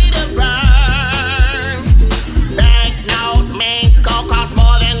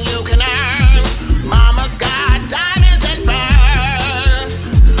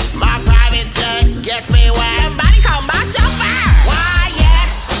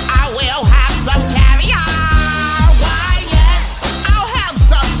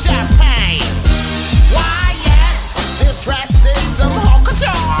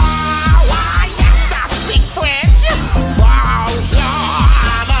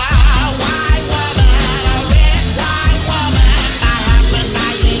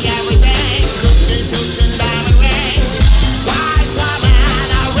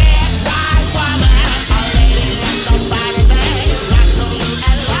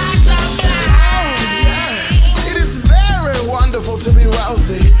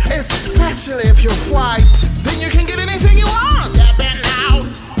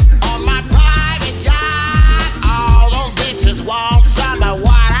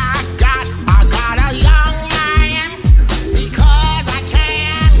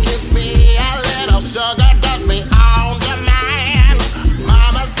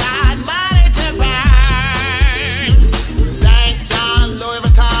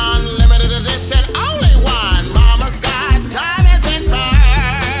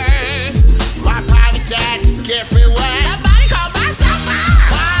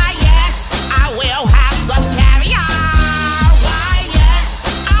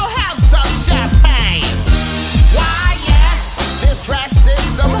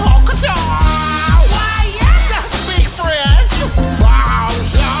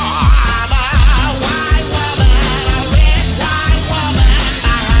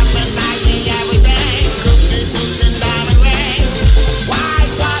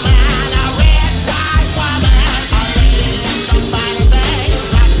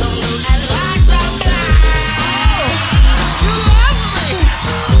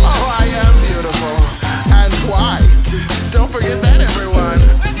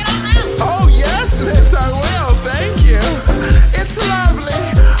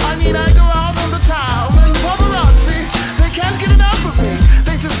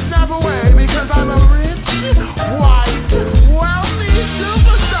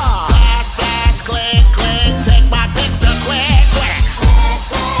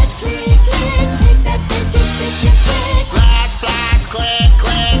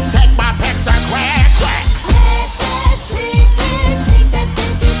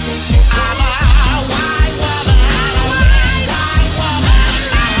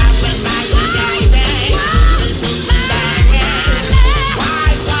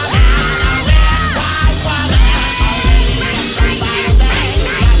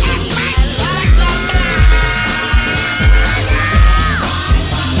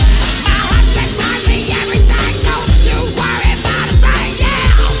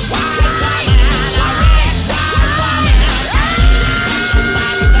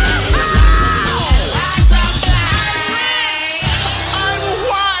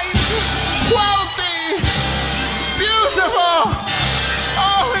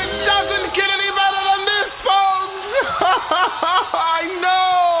I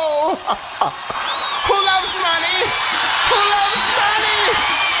know. Who loves money? Who loves money?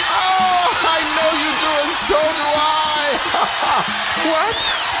 Oh, I know you do, and so do I. What?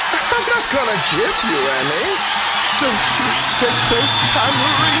 I'm not gonna give you any. Don't you shake those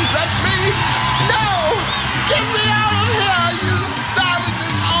tamarines at me. No! Get me out of here, you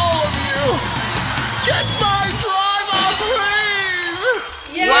savages, all of you. Get my driver, please.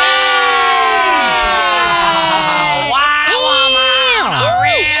 Yeah!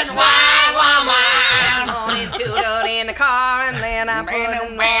 In the car and then I put it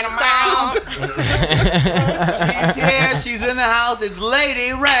She's here. She's in the house. It's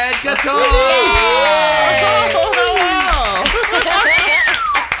Lady Red Couture.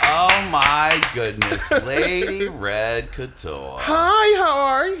 Oh my goodness, Lady Red Couture. Hi, how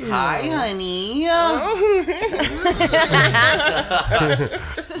are you? Hi, honey.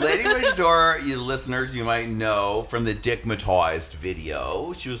 Lady Red Couture, you listeners, you might know from the Dickmatized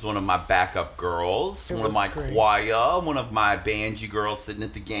video. She was one of my backup girls, one of my choir, one of my banjee girls sitting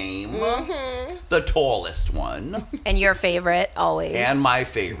at the game. The tallest one. And your favorite, always. And my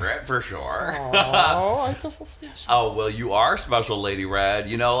favorite, for sure. Oh, I feel so special. Oh, well, you are special, Lady Red.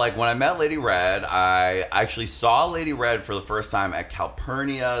 You know, like when I met Lady Red, I actually saw Lady Red for the first time at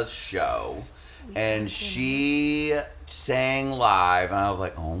Calpurnia's show. And she sang live, and I was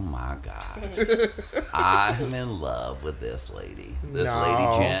like, oh my gosh. I'm in love with this lady. This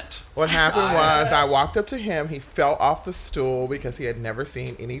lady gent. What happened was I walked up to him. He fell off the stool because he had never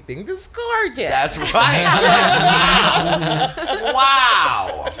seen anything this gorgeous. That's right.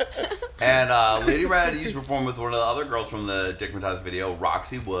 Wow. And Lady Red used to perform with one of the other girls from the Dickmatized video,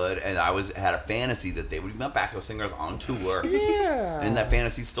 Roxy Wood, and I had a fantasy that they would be backup singers on tour. Yeah. And that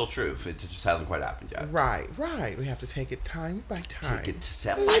fantasy's still true. It just hasn't quite happened yet. Right. We have to take it time by time. Take it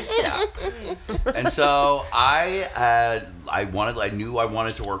step by step. And so I knew I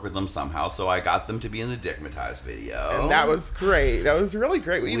wanted to work with them somehow, so I got them to be in the Dickmatized video. And that was great. That was really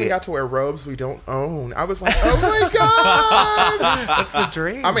great. We even got to wear robes we don't own. I was like, oh my God. That's the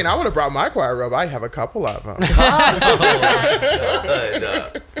dream. I mean, I would have brought my choir robe. I have a couple of them. Good.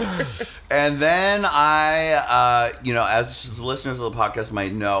 And then I, as the listeners of the podcast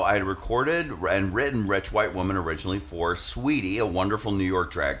might know, I had recorded and written Rich White Woman originally for Sweetie, a wonderful New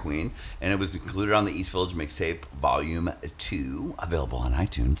York drag queen, and it was included on the East Village Mixtape Volume 2, available on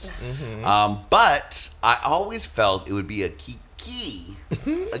iTunes. But I always felt it would be a kiki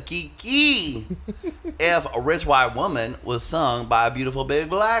if a Rich White Woman was sung by a beautiful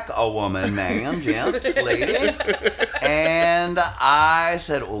big black woman, ma'am, gent, lady. And I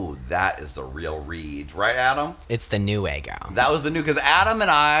said, oh, that is the real Reed. Right, Adam? It's the new ego. That was the new, because Adam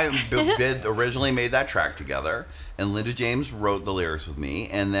and I originally made that track together, and Linda James wrote the lyrics with me,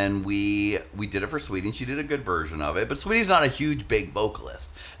 and then we did it for Sweetie, and she did a good version of it, but Sweetie's not a huge, big vocalist.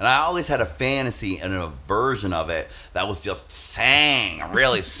 And I always had a fantasy and a version of it that was just a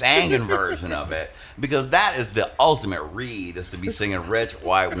really singing version of it, because that is the ultimate Reed, is to be singing Rich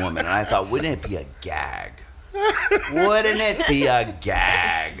White Woman. And I thought, wouldn't it be a gag? Wouldn't it be a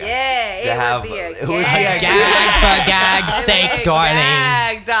gag? Yeah, it would be a gag. It would be a gag for gag's sake, darling.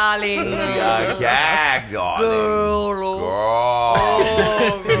 Gag, darling. It would be a gag, darling. Girl.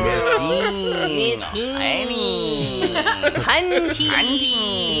 Miss Honey. Hunty.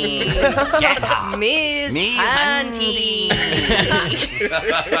 Get her. Miss Hunty.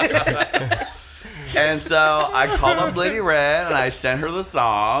 And so I called up Lady Red and I sent her the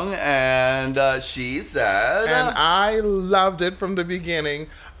song, and she said, and I loved it from the beginning.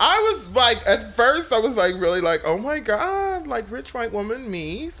 I was like, at first I was like, really like, oh my God, like Rich White Woman,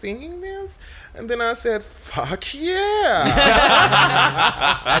 me singing this? And then I said, fuck yeah.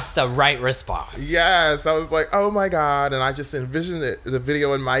 That's the right response. Yes. I was like, oh my God. And I just envisioned the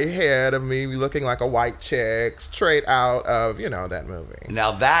video in my head of me looking like a white chick straight out of, that movie.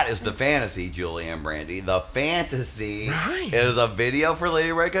 Now that is the fantasy, Julie and Brandy. The fantasy is a video for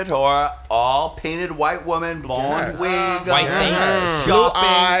Lady Red Couture, all painted white woman, blonde wig, white face, blue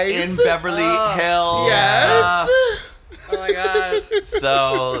eyes in Beverly Hills. Yes. Oh my gosh.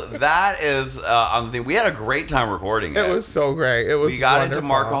 So that is on the thing. We had a great time recording it. It was so great. It was We got wonderful.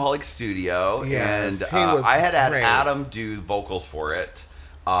 into Markaholic Studio, Yes, and he was I had great. Adam do vocals for it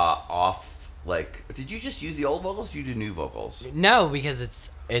off. Like, did you just use the old vocals? Did you do new vocals? No, because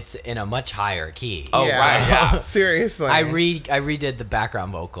it's in a much higher key. Oh, Yeah. right, yeah. Seriously. I redid the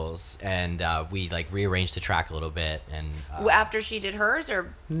background vocals, and we rearranged the track a little bit, and After she did hers,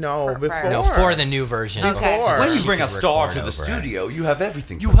 or No, before. no, for the new version. Okay. Before. When you She bring a could star record to the over it. studio, you have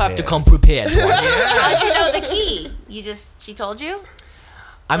everything. You have to come prepared. For it. how'd you know the key? She told you?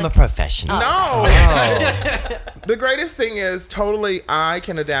 I'm a professional. No. The greatest thing is totally I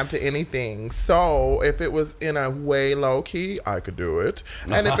can adapt to anything. So if it was in a way low key, I could do it.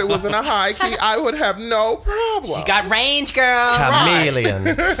 And if it was in a high key, I would have no problem. She got range, girl.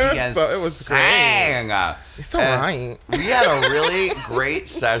 Chameleon. So it was great. It's all right. We had a really great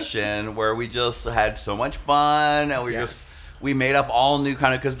session where we just had so much fun, and we made up all new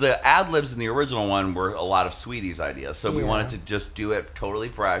kind of, because the ad libs in the original one were a lot of Sweetie's ideas, so we wanted to just do it totally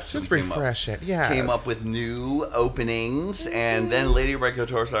fresh. Just refresh it. Yeah. Came up with new openings, and then Lady Red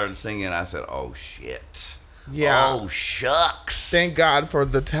Couture started singing. I said, "Oh shit." Yeah. Oh shucks. Thank God for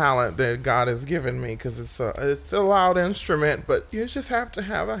the talent that God has given me, because it's a loud instrument, but you just have to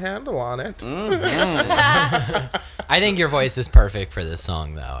have a handle on it. I think your voice is perfect for this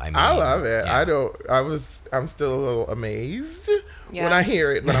song, though. I mean, I love it. yeah. I'm still a little amazed Yeah. when I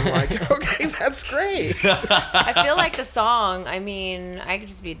hear it, but I'm like, okay, that's great. I feel like the song, I mean, I could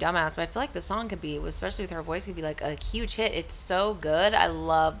just be a dumbass, but I feel like the song could be, especially with her voice, could be like a huge hit. It's so good. I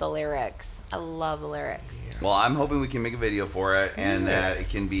love the lyrics. Well, I'm hoping we can make a video for it, and that it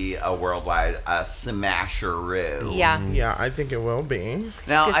can be a worldwide smasheroo. Yeah. Yeah, I think it will be.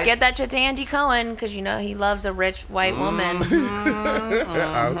 Now, Just get that shit to Andy Cohen, because you know he loves a rich white woman.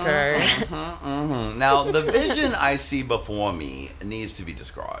 Okay. Now, the vision I see before me needs to be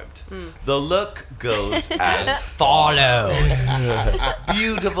described. The look goes as follows.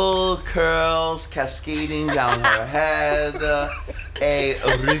 Beautiful curls cascading down her head, a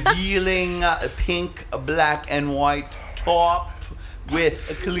revealing pink, black, and white top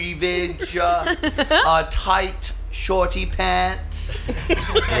with cleavage, a tight shorty pants.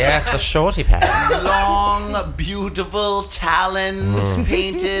 Yes, the shorty pants. Long, beautiful talons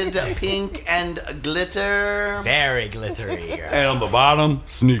painted pink and glitter. Very glittery. And on the bottom,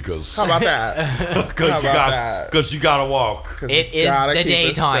 sneakers. How about that? Because you gotta walk. It is the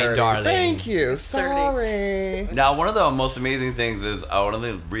daytime, darling. Thank you. Sorry. Now, one of the most amazing things is, one of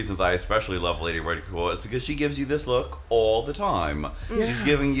the reasons I especially love Lady Red Couture is because she gives you this look all the time. She's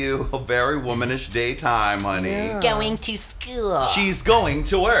giving you a very womanish daytime, honey. Going to school. She's going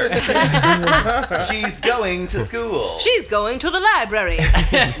to work. She's going to school. She's going to the library.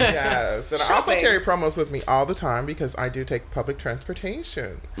 Yes. And I also carry promos with me all the time because I do take public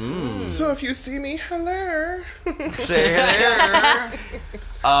transportation. So if you see me, hello. Say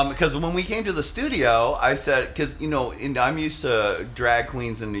hello. Because when we came to the studio, I said, because, you know, I'm used to drag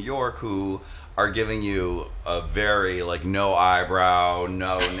queens in New York who are giving you a very, like, no eyebrow,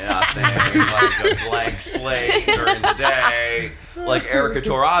 no nothing, like a blank slate during the day. Like Erica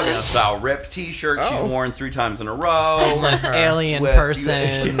Torabia style, ripped t-shirt she's worn 3 times in a row. This alien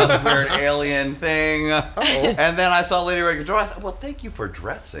person. Weird alien thing. And then I saw Lady Red Couture. I said, well, thank you for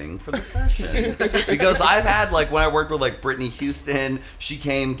dressing for the session. Because I've had, like, when I worked with, like, Brittany Houston, she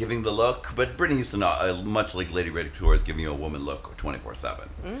came giving the look. But Brittany Houston, much like Lady Red Couture, is giving you a woman look 24/7.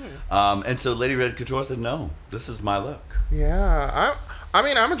 And so Lady Red Couture said, no, this is my look. Yeah. I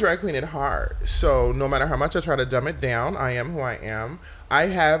mean, I'm a drag queen at heart, so no matter how much I try to dumb it down, I am who I am. I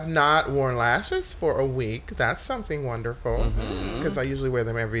have not worn lashes for a week. That's something wonderful, because I usually wear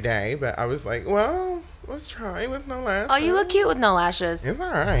them every day, but I was like, well, let's try with no lashes. Oh, you look cute with no lashes. It's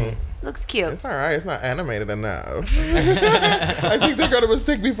all right. Looks cute. It's all right. It's not animated enough. I think they're going to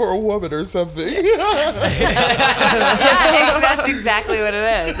mistake me for a woman or something. Yeah, that's exactly what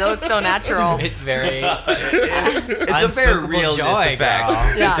it is. It looks so natural. It's very It's a very realness joy, effect. girl.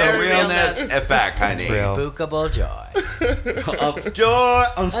 Yeah. It's a realness effect, honey. Unspookable joy. Joy,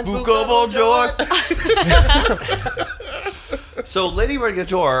 unspookable joy. So, Lady Red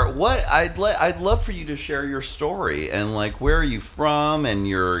Couture, what I'd love for you to share your story and, like, where are you from and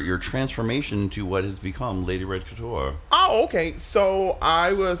your transformation to what has become Lady Red Couture. Oh, okay. So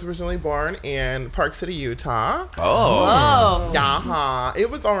I was originally born in Park City, Utah. Oh. Yeah. It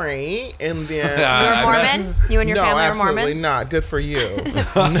was alright. And then You're Mormon? You and your family are Mormons? No, absolutely not. Good for you.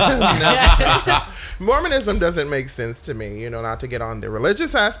 Mormonism doesn't make sense to me, you know, not to get on the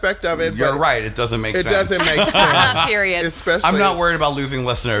religious aspect of it. You're right. It doesn't make sense. It doesn't make sense. Period. Especially, I'm not worried about losing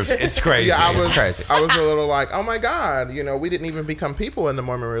listeners. It's crazy. Yeah, It's crazy. I was a little like, oh my God, you know, we didn't even become people in the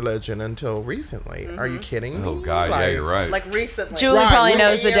Mormon religion until recently. Are you kidding me? Oh, God. Yeah, you're right. Like recently. Julie probably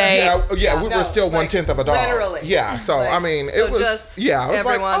knows the day. Yeah, we were still 1/10 of a dog. Literally. Yeah, so I mean, so it was. just Yeah, I was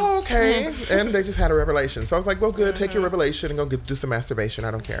everyone. like, oh, okay. And they just had a revelation. So I was like, well, good. Take your revelation and go do some masturbation. I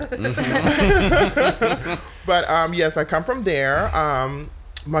don't care. But yes, I come from there.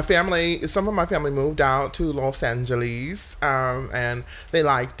 some of my family moved out to Los Angeles, and they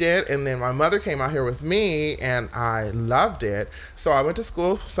liked it. And then my mother came out here with me, and I loved it. So I went to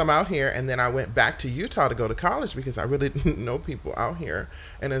school, some out here, and then I went back to Utah to go to college because I really didn't know people out here.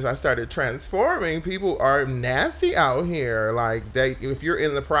 And as I started transforming, people are nasty out here. Like, if you're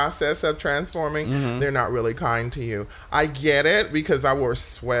in the process of transforming, they're not really kind to you. I get it because I wore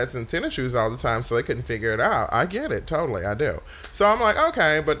sweats and tennis shoes all the time, so they couldn't figure it out. I get it, totally, I do. So I'm like,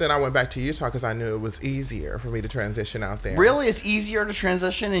 okay, but then I went back to Utah because I knew it was easier for me to transition out there. Really? It's easier to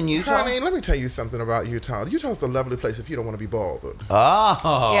transition in Utah? Honey, let me tell you something about Utah. Utah's a lovely place if you don't want to be bothered.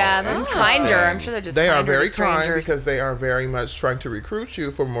 Oh. Yeah, they're just kinder. I'm sure they're just They are kinder very to kind strangers. because they are very much trying to recruit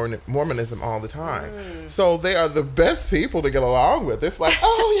you for Mormonism all the time. So they are the best people to get along with. It's like,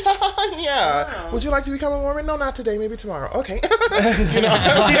 oh, yeah. Would you like to become a Mormon? No, not today. Maybe tomorrow. Okay. See you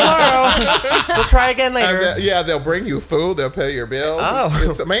tomorrow. We'll try again later. Yeah, they'll bring you food. They'll pay your bills. Oh.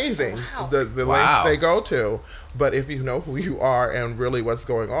 It's amazing the lengths they go to. But if you know who you are and really what's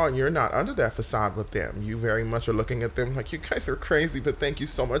going on, you're not under that facade with them. You very much are looking at them like, you guys are crazy, but thank you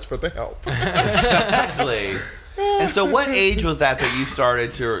so much for the help. Exactly. And so what age was that you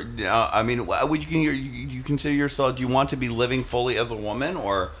started to, I mean, would you consider yourself, do you want to be living fully as a woman,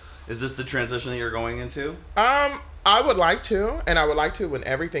 or is this the transition that you're going into? I would like to, and I would like to when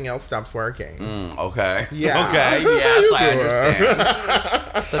everything else stops working. Okay. Yeah. Okay. Yes, I understand.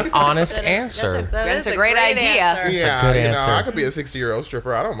 It's an honest answer. That's a great idea. It's a good answer. I could be a 60-year-old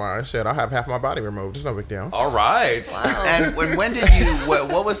stripper. I don't mind. Shit, I'll have half my body removed. It's no big deal. All right. Wow. And when did you,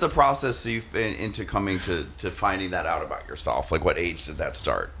 what was the process into coming to finding that out about yourself? Like, what age did that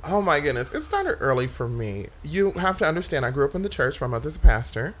start? Oh, my goodness. It started early for me. You have to understand, I grew up in the church. My mother's a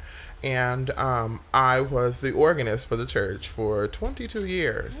pastor. And I was the organist for the church for 22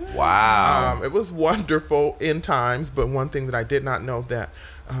 years. Wow. It was wonderful in times, but one thing that I did not know that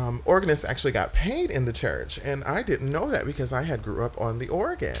organists actually got paid in the church. And I didn't know that because I had grew up on the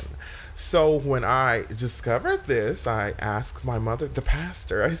organ. So when I discovered this, I asked my mother, the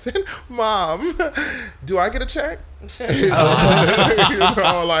pastor, I said, Mom, do I get a check? You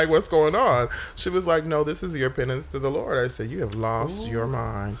know, like, what's going on? She was like, no, this is your penance to the Lord. I said, you have lost your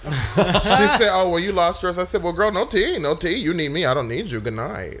mind. She said, oh, well, you lost yours. I said, well, girl, no tea. You need me. I don't need you. Good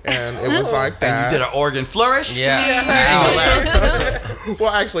night. And it was like that. And you did an organ flourish? Yeah. Well,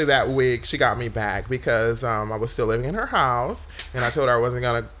 actually, that week, she got me back because I was still living in her house, and I told her I wasn't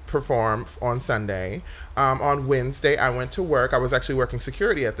going to perform on Sunday. On Wednesday, I went to work. I was actually working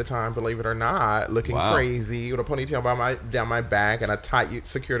security at the time, believe it or not, looking crazy with a ponytail down my back and a tight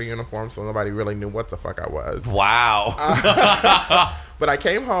security uniform, so nobody really knew what the fuck I was. Wow. But I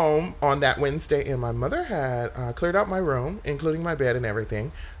came home on that Wednesday, and my mother had cleared out my room, including my bed and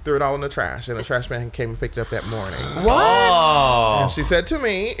everything, threw it all in the trash, and a trash man came and picked it up that morning. What? And she said to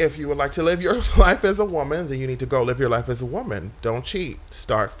me, if you would like to live your life as a woman, then you need to go live your life as a woman. Don't cheat.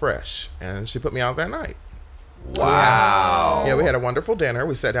 Start fresh. And she put me out that night. Wow. Yeah, we had a wonderful dinner.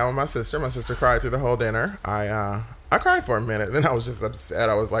 We sat down with my sister. My sister cried through the whole dinner. I cried for a minute. Then I was just upset.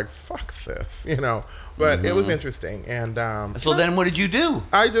 I was like, fuck this, you know. But it was interesting. And so then what did you do?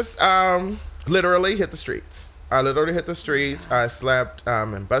 I just literally hit the streets. I slept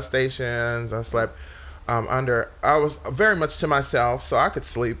in bus stations. I slept I was very much to myself, so I could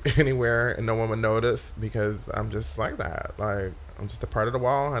sleep anywhere and no one would notice because I'm just like that. Like, I'm just a part of the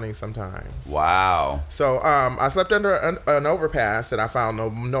wall, honey, sometimes. Wow. So I slept under an overpass that I found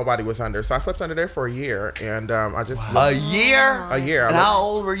nobody was under. So I slept under there for a year, and I just... A year? A year. And how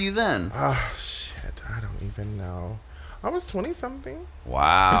old were you then? Oh, shit. I don't even know. I was 20-something.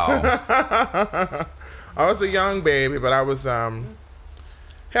 Wow. I was a young baby, but I was... Hell,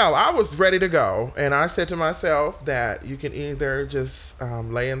 I was ready to go, and I said to myself that you can either just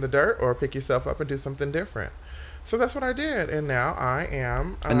lay in the dirt or pick yourself up and do something different. So that's what I did, and now I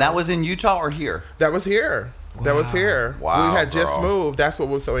am... and that was in Utah or here? That was here. Wow. That was here. Wow, we had just moved. That's what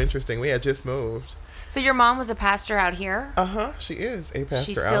was so interesting. We had just moved. So your mom was a pastor out here? Uh-huh. She is a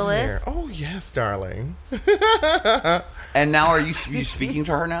pastor she still out is? here. Oh, yes, darling. And now are you speaking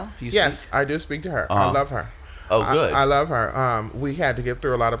to her now? Do you yes, I do speak to her. I love her. Oh, good. I love her. We had to get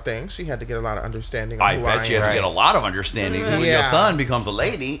through a lot of things. She had to get a lot of understanding of I bet you have to get a lot of understanding. When your son becomes a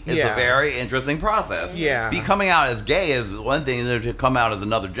lady, it's a very interesting process. Yeah. Coming out as gay is one thing. To come out as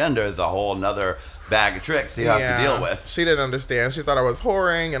another gender is a whole another bag of tricks you have to deal with. She didn't understand. She thought I was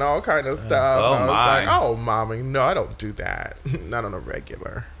whoring and all kind of stuff. Oh, I was my. like, oh, mommy, no, I don't do that. Not on a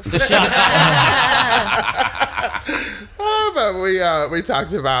regular. But we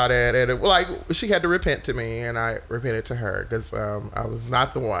talked about it, and she had to repent to me, and I repented to her because I was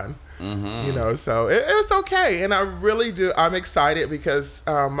not the one. Mm-hmm. So it's okay, and I really do. I'm excited because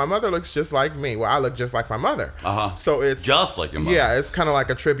my mother looks just like me. Well, I look just like my mother. So it's just like your mother. Yeah, it's kind of like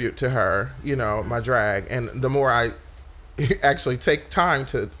a tribute to her. My drag, and the more I actually take time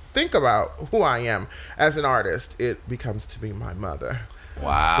to think about who I am as an artist, it becomes to be my mother.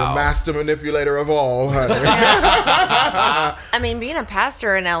 Wow. The master manipulator of all, honey. I mean, being a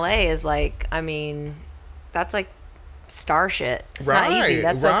pastor in LA is that's like star shit. It's not easy.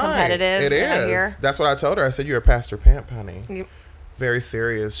 That's so competitive. It is. Here. That's what I told her. I said, "You're a Pastor Pimp, honey." Yep. Very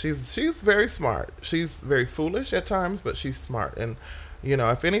serious. She's very smart. She's very foolish at times, but she's smart. And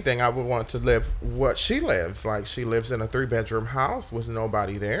if anything, I would want to live what she lives. Like, she lives in a 3-bedroom house with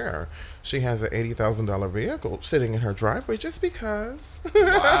nobody there. She has an $80,000 vehicle sitting in her driveway just because.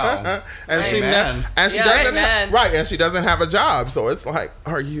 Wow. and she doesn't have a job. So it's like,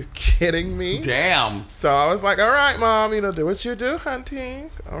 are you kidding me? Damn. So I was like, all right, Mom, do what you do,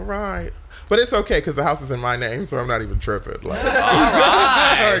 hunty. All right. But it's okay because the house is in my name, so I'm not even tripping. Like, all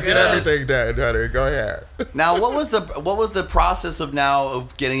right, get everything done, honey. Go ahead. Now, what was the process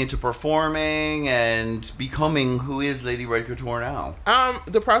of getting into performing and becoming who is Lady Red Couture now?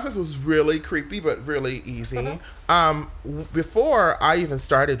 The process was really creepy, but really easy. Before I even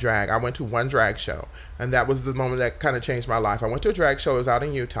started drag, I went to one drag show, and that was the moment that kind of changed my life. I went to a drag show. It was out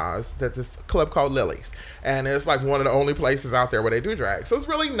in Utah. It was at this club called Lily's, and it's like one of the only places out there where they do drag. So it's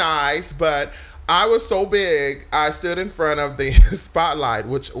really nice, but I was so big, I stood in front of the spotlight,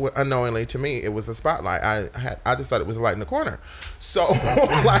 which unknowingly to me, it was a spotlight. I just thought it was a light in the corner. So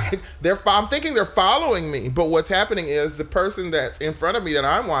I'm thinking they're following me, but what's happening is the person that's in front of me that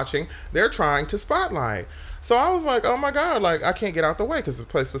I'm watching, they're trying to spotlight. So I was like, oh my God, I can't get out the way because the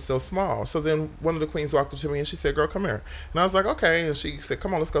place was so small. So then one of the queens walked up to me and she said, girl, come here. And I was like, okay. And she said,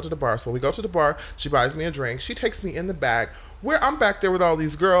 come on, let's go to the bar. So we go to the bar. She buys me a drink. She takes me in the back where I'm back there with all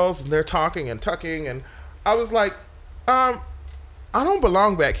these girls and they're talking and tucking. And I was like, I don't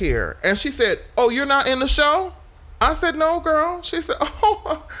belong back here. And she said, oh, you're not in the show? I said, no, girl. She said,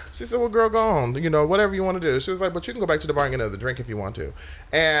 oh. She said, well, girl, go on. Whatever you want to do. She was like, but you can go back to the bar and get another drink if you want to.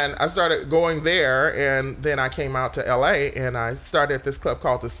 And I started going there, and then I came out to LA, and I started at this club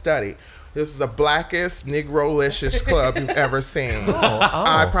called The Study. This is the blackest, Negro-licious club you've ever seen.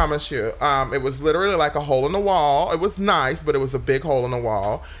 I promise you. It was literally like a hole in the wall. It was nice, but it was a big hole in the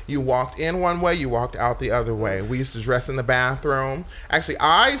wall. You walked in one way, you walked out the other way. We used to dress in the bathroom. Actually,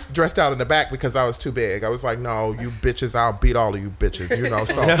 I dressed out in the back because I was too big. I was like, no, you bitches, I'll beat all of you bitches,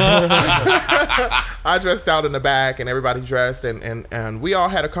 So I dressed out in the back, and everybody dressed, and we all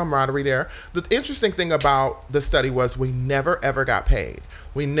had a camaraderie there. The interesting thing about The Study was we never, ever got paid.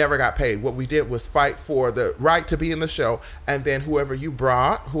 We never got paid. What we did was fight for the right to be in the show, and then whoever you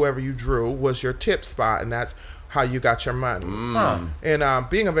brought, whoever you drew, was your tip spot, and that's how you got your money. And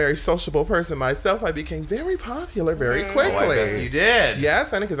being a very sociable person myself, I became very popular very quickly. Oh, I guess you did.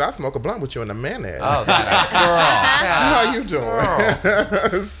 Yes, honey, because I'll smoke a blunt with you in a minute. Oh, that how you doing?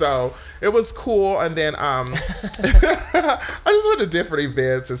 So it was cool, and then I just went to different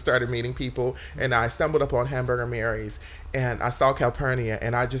events and started meeting people, and I stumbled upon Hamburger Mary's, and I saw Calpurnia,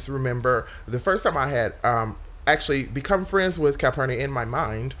 and I just remember the first time I had actually become friends with Calpurnia in my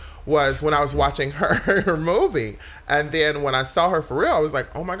mind was when I was watching her movie. And then when I saw her for real, I was like,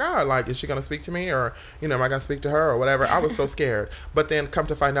 oh my God, is she going to speak to me? Or, am I going to speak to her or whatever? I was so scared. But then come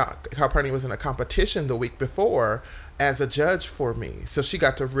to find out, Calpurnia was in a competition the week before as a judge for me. So she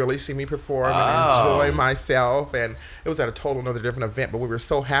got to really see me perform and enjoy myself. And it was at a total another different event, but we were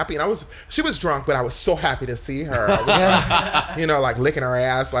so happy. And she was drunk, but I was so happy to see her. I was like licking her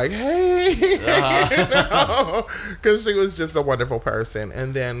ass, like, hey, because she was just a wonderful person.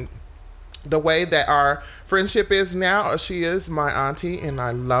 And then the way that our friendship is now, she is my auntie, and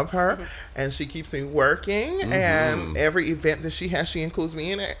I love her, and she keeps me working, and every event that she has, she includes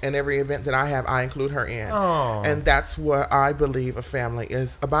me in it, and every event that I have, I include her in. And that's what I believe a family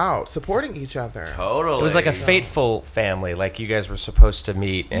is about, supporting each other. Totally. It was like a fateful family, like you guys were supposed to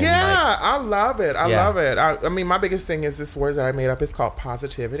meet. And I love it. I love it. I mean, my biggest thing is this word that I made up is called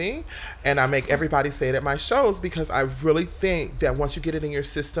positivity, and I make everybody say it at my shows because I really think that once you get it in your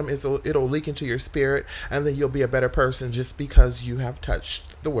system, it'll leak into your spirit, and then you'll be a better person just because you have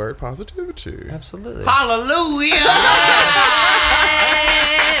touched the word positivity. Absolutely. Hallelujah!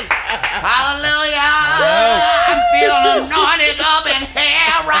 Hallelujah! I'm feeling anointed up in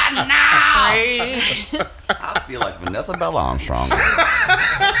here right now. I feel like Vanessa Bell Armstrong.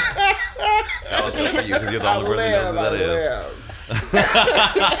 That was just for you because you're the only person who knows who that is.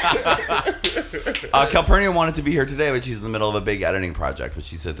 Calpurnia wanted to be here today, but she's in the middle of a big editing project, but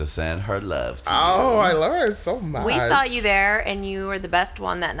she said to send her love to you. I love her so much. We saw you there, and you were the best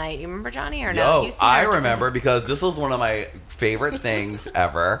one that night. You remember, Johnny, or no? Yo, You seen I her remember because this was one of my favorite things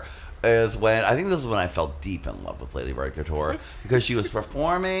ever. Is when I think this is when I fell deep in love with Lady Red Couture because she was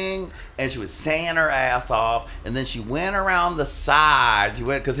performing and she was singing her ass off, and then she went around the side. She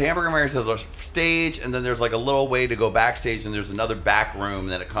went because Hamburger Mary's has a stage, and then there's like a little way to go backstage, and there's another back room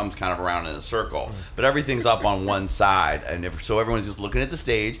that it comes kind of around in a circle, but everything's up on one side, and so everyone's just looking at the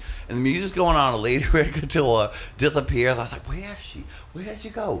stage, and the music's going on. And Lady Red Couture disappears. I was like, where is she? Where did she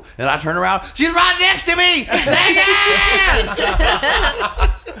go? And I turn around, she's right next to me, singing.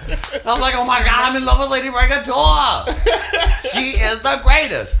 I was like, oh my God, I'm in love with Lady Red Couture. She is the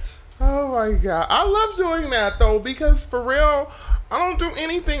greatest. Oh my God. I love doing that though, because for real, I don't do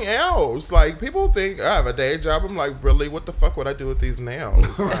anything else. Like, people think I have a day job. I'm like, really? What the fuck would I do with these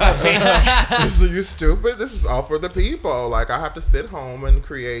nails? Are you stupid? This is all for the people. Like, I have to sit home and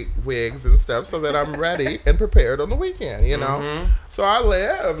create wigs and stuff so that I'm ready and prepared on the weekend, you know? Mm-hmm. So I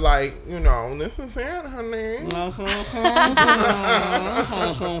live like, you know, this is it, honey.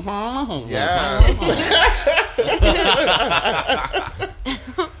 Yes.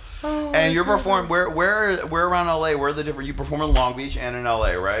 And you're performing where around LA? Where are the different? You perform in Long Beach and in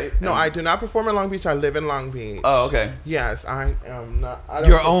LA, right? No, I do not perform in Long Beach. I live in Long Beach. Oh, okay. Yes, I am not.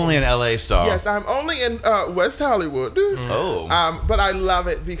 You're only an LA star. Yes, I'm only in West Hollywood. Oh. But I love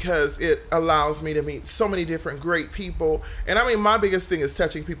it because it allows me to meet so many different great people. And I mean, my biggest thing is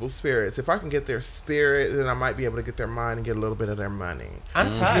touching people's spirits. If I can get their spirit, then I might be able to get their mind and get a little bit of their money. I'm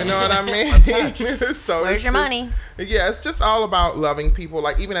touched. You know what I mean? So Where's your money? Yeah, it's just all about loving people.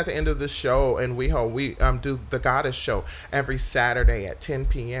 Like, even at the end of the show, and we do the Goddess show every Saturday at 10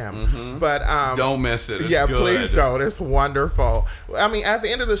 p.m. Mm-hmm. But don't miss it. It's yeah, good. Please don't. It's wonderful. I mean, at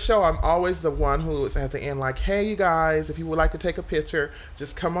the end of the show, I'm always the one who is at the end like, hey, you guys, if you would like to take a picture,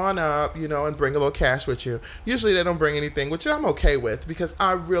 just come on up, you know, and bring a little cash with you. Usually they don't bring anything, which I'm okay with because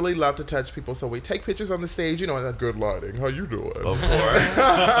I really love to touch people. So we take pictures on the stage, you know, in the good lighting. How you doing? Of course.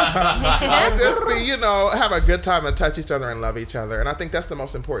 And just be, you know, have a good time and touch each other and love each other. And I think that's the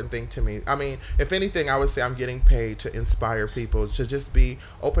most important thing to me. I mean, if anything, I would say I'm getting paid to inspire people to just be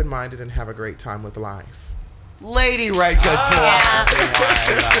open-minded and have a great time with life. Lady Red Couture.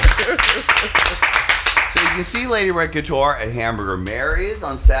 So you can see Lady Red Couture at Hamburger Mary's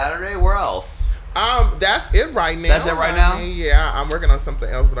on Saturday. Where else? That's it right now. That's it right now? Yeah, I'm working on something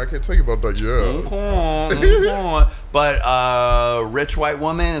else, but I can't tell you about that yet. But Rich White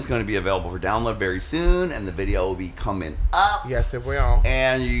Woman is going to be available for download very soon, and the video will be coming up. Yes, it will.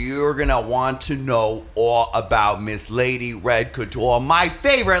 And you're going to want to know all about Miss Lady Red Couture, my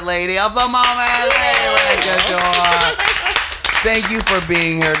favorite lady of the moment, Lady Red Couture. Thank you for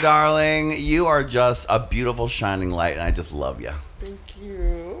being here, darling. You are just a beautiful shining light, and I just love you. Thank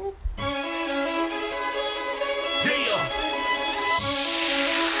you.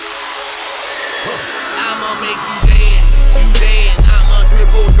 I'ma make you dance, I'ma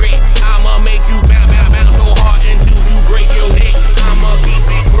triple threat. I'ma make you bounce so hard until you break your neck. I'ma keep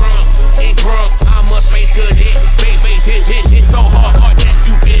it crunk and crunk. I'm a space cadet, bass hit so hard that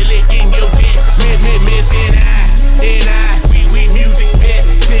you feel it in your chest. Miss and I, we music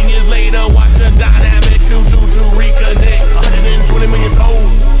best. 10 years later, watch the dynamic to reconnect. 120 million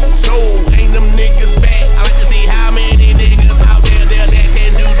soul, ain't them niggas back. I like to see how many niggas out there that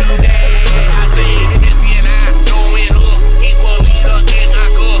can do that. I say Missy and I going up, equally the in our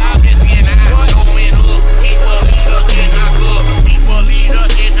cup. Missy and I going up, equally the in our cup. Equally the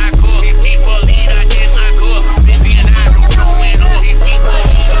in our cup. Equally the in our cup. Missy and I going up, equally the in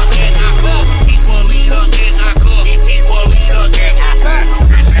our cup. Equally the in our cup. Equally the in our cup.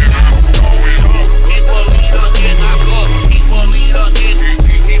 Missy and I going up, equally the in our cup. Equally the in our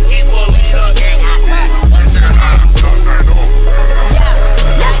cup. Equally the in our cup. Missy and I going up.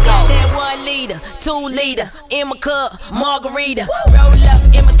 Let's go. That 1 liter, 2 liter in my cup, margarita. Roll up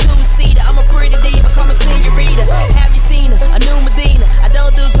in my 2-seater. I'm a pretty diva, call me senorita. Have you seen her? A new Medina. I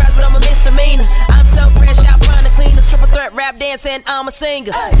don't do crowds, but I'm a misdemeanor. I'm so fresh out front of cleaners. Triple threat rap dancing, I'm a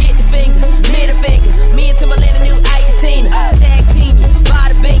singer. Get the finger, middle finger. Me and Timberland, a new Ike and Tina. Tag team you,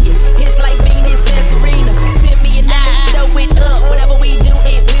 bada bing you. Hits like Venus and Serena. Tip me and I throw it up. Whatever we do,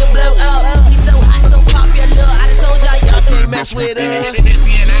 it will blow up. He's so hot, so popular. I done told y'all can't mess with us.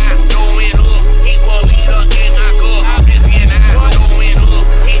 Missy and I going up, equally the in our cup. Missy and I going up,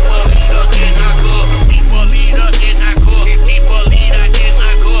 equally the in our cup. Equally the in our cup. Equally the in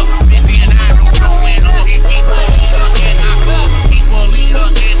our cup. Missy and I going up, equally the in our cup. Equally the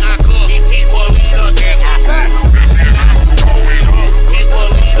in our cup. Equally the in our cup. Missy and I going up.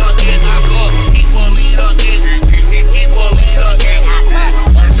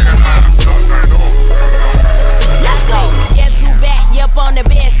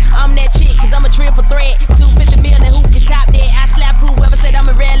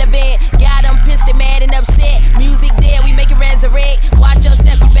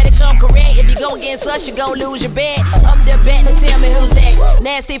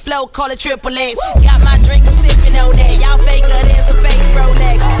 nasty flow, call it triple X. Got my drink, I'm sipping on that. Y'all faker than some fake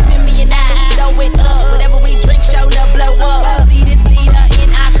Rolex. Send me an eye, blow it up. Whatever we drink, show up, blow up. See this leader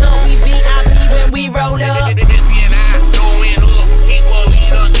in our cup, we VIP when we roll up.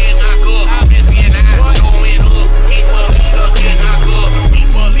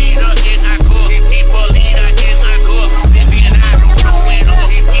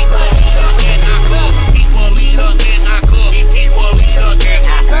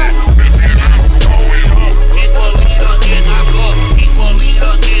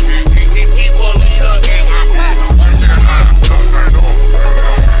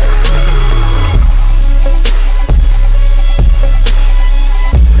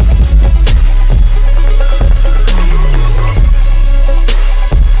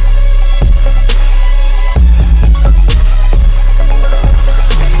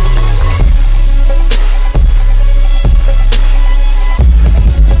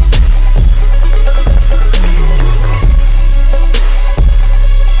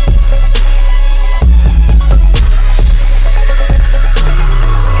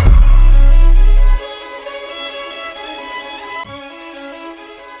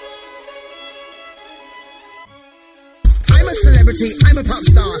 I'm a pop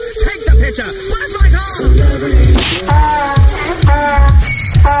star. Take the picture. Where's my car?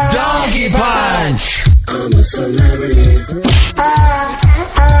 Donkey punch. I'm a celebrity.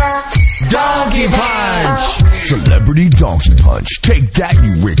 Donkey punch. Celebrity donkey punch. Take that,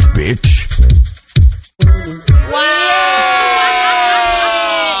 you rich bitch. Wow!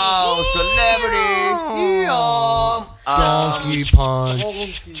 Celebrity. Donkey punch.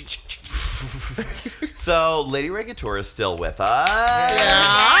 So, Lady Regator is still with us.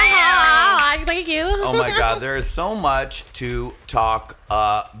 Thank you. Oh my God, there is so much to talk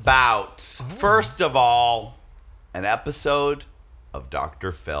about. First of all, an episode of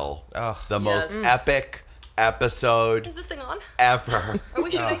Dr. Phil. The most epic episode Is this thing on? ever. Are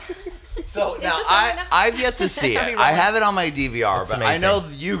we shooting? So Is now this on right now? I've yet to see it. I have it on my DVR, That's but amazing. I know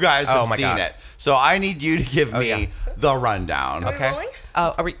you guys have my seen God. it. So I need you to give me the rundown. Okay.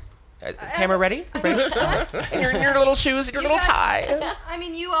 Are we? Camera ready? Ready? in your little shoes and your little tie. I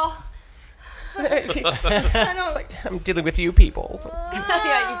mean, you all. It's like, I'm dealing with you people.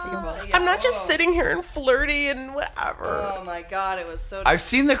 Yeah, you people. I'm not just sitting here and flirty and whatever. Oh my God, it was so. I've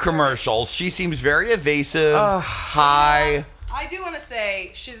seen the commercials. She seems very evasive. Hi. I do want to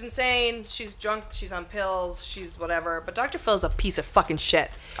say she's insane. She's drunk. She's on pills. She's whatever. But Dr. Phil's a piece of fucking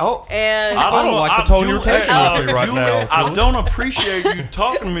shit. Oh, and I don't like the tone you're taking with me right Julie, now. I don't appreciate you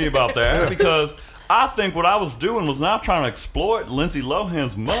talking to me about that because I think what I was doing was not trying to exploit Lindsay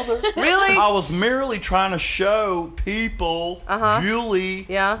Lohan's mother. Really? I was merely trying to show people, Julie,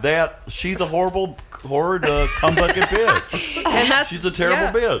 that she's a horrid cum-bucket bitch. And that's, she's a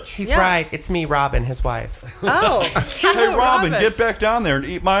terrible bitch. He's right. It's me, Robin, his wife. Oh. Hey, Robin, get back down there and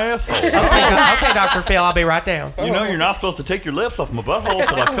eat my asshole. Okay, Dr. Phil, I'll be right down. You know you're not supposed to take your lips off my butthole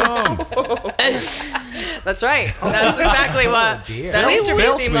till I come. That's right. That's exactly what that interview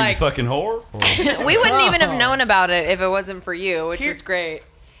Filch seemed me, you like. fucking whore. We wouldn't even have known about it if it wasn't for you, which is great.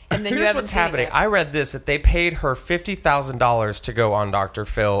 And then you Here's haven't what's seen it happening. yet. I read this that they paid her $50,000 to go on Dr.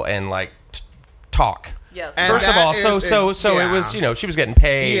 Phil and like talk. Yes. And First of that all, is- so it was, she was getting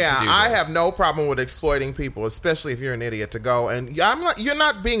paid. Yeah, to do I this. have no problem with exploiting people, especially if you're an idiot to go. And you're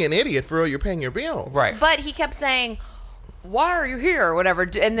not being an idiot for real. You're paying your bills. Right. But he kept saying, "Why are you here?" or whatever.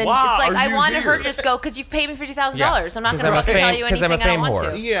 And then Why it's like, are I you wanted her here? to just go because you've paid me $50,000. Yeah. I'm not 'Cause going I'm to a tell you fame- 'cause I'm a anything I don't fame want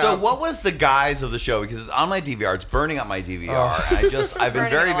whore. to. Yeah. So what was the guise of the show? Because it's on my DVR. It's burning up my DVR. Oh. I've been Burning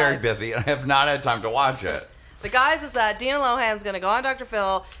very, it very alive. busy, and I have not had time to watch it. The guys is that Dina Lohan's gonna go on Dr.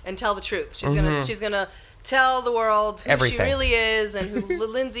 Phil and tell the truth. She's Mhm. gonna tell the world who Everything. she really is and who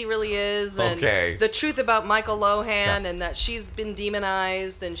Lindsay really is, and Okay. the truth about Michael Lohan, and that she's been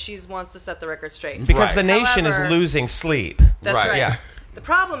demonized and she wants to set the record straight. Because the nation However, is losing sleep. That's right. Yeah. The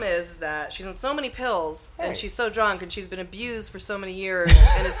problem is that she's on so many pills and she's so drunk and she's been abused for so many years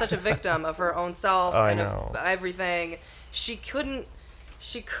and is such a victim of her own self I and know. of everything. She could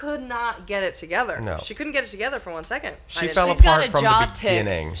not get it together. No. She couldn't get it together for 1 second. She I mean, fell she's apart got a from jaw the tick.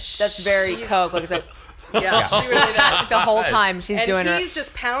 beginning. That's very coke. Like it's like, Yeah, she really does. the whole time she's and doing her. he's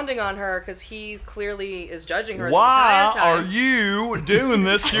just pounding on her because he clearly is judging her Why the entire are time. you doing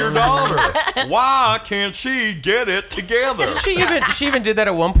this to your daughter? Why can't she get it together? She even did that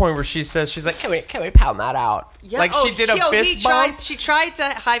at one point where she says, she's like, can we pound that out? Yeah. Like she did a fist bump. She tried to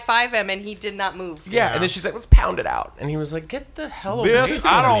high five him and he did not move. Yeah, and then she's like, let's pound it out. And he was like, get the hell away Bitch, from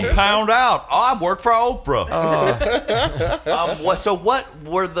I me. don't pound out. I work for Oprah. So what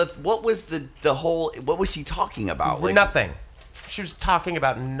was she talking about? Like, Nothing. She was talking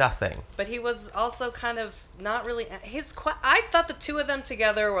about nothing. But he was also kind of not really. I thought the two of them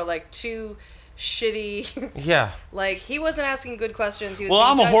together were like two shitty. Yeah. Like he wasn't asking good questions. He was Well,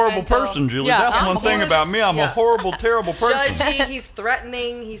 I'm being a horrible judgmental. person, Julie. That's one thing about me. I'm a horrible, terrible person. Judgy. He's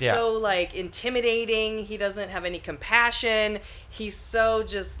threatening. He's Yeah. so like intimidating. He doesn't have any compassion. He's so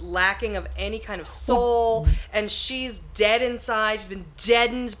just lacking of any kind of soul. And she's dead inside. She's been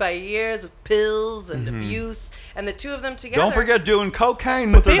deadened by years of pills and abuse. And the two of them together. Don't forget doing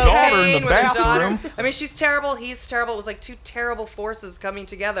cocaine with her daughter in the with her bathroom. daughter. I mean, she's terrible. He's terrible. It was like two terrible forces coming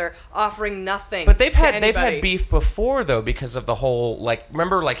together, offering nothing. But they've to had anybody. beef before though because of the whole like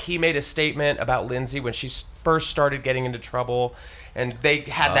remember like he made a statement about Lindsay when she first started getting into trouble. And they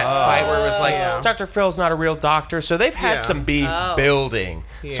had that fight where it was like, Dr. Phil's not a real doctor. So they've had some beef building.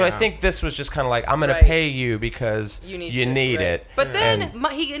 So I think this was just kind of like, I'm going to pay you because you need it. But then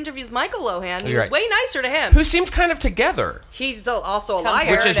he interviews Michael Lohan, who's You're right. way nicer to him. Who seemed kind of together. He's also a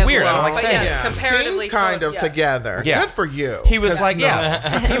liar. Which is weird. I don't like saying yes, comparatively Seems kind of together. Yeah. Good for you. He was like,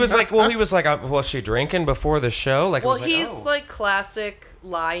 he was like, was she drinking before the show? Like, Well, it was he's like classic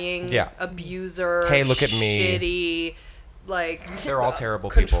lying, abuser. Hey, look at me. Shitty. Like they're all terrible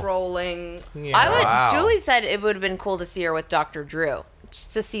people. Controlling. Julie said it would have been cool to see her with Dr. Drew.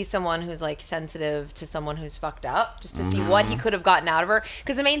 Just to see someone who's like sensitive to someone who's fucked up, just to see what he could have gotten out of her.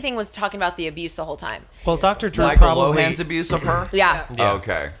 Because the main thing was talking about the abuse the whole time. Well, Dr. Drew Michael probably Lohan's abuse of her? Yeah.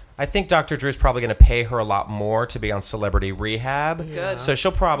 Okay. I think Dr. Drew's probably going to pay her a lot more to be on Celebrity Rehab. Good. So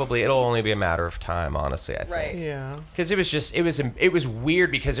it'll only be a matter of time, honestly, I think. Right. Yeah. Because it was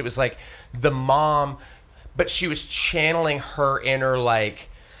weird because it was like the mom, but she was channeling her inner like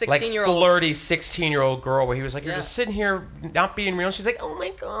 16-year-old. flirty 16-year-old girl where he was like, you're just sitting here not being real. And she's like, oh my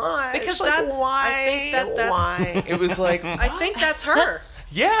God. Because like, that's why? I think that's Why? It was like, I think that's her.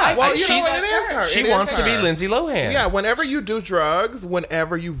 yeah. Well, you know what? It is her. She It is wants to her. be Lindsay Lohan. Yeah, whenever you do drugs,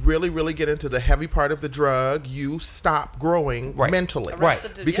 whenever you really, really get into the heavy part of the drug, you stop growing mentally.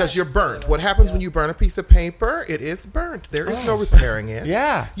 Right. Because you're burnt. What happens when you burn a piece of paper? It is burnt. There is no repairing it.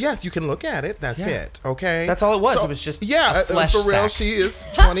 Yeah. Yes, you can look at it. That's it. Okay? That's all it was. So- It was just yeah, a flesh for real, sack. she is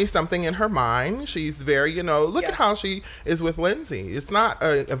 20-something in her mind. She's very, look at how she is with Lindsay. It's not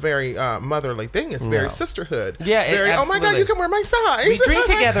a very motherly thing. It's very No. sisterhood. Yeah, it Very, oh my God, absolutely- you can wear my size. We drink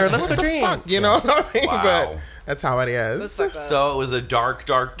together. Let's go What the drink. fuck, you know what I mean? Wow. But that's how it is. So it was a dark,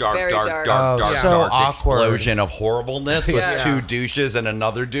 Very dark. So awkward. explosion of horribleness with Yeah. two douches and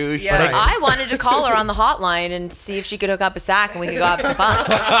another douche. Yeah. Like, I wanted to call her on the hotline and see if she could hook up a sack and we could go have some fun.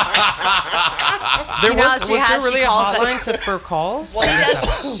 There You know, was she there has- really she a calls hotline for calls?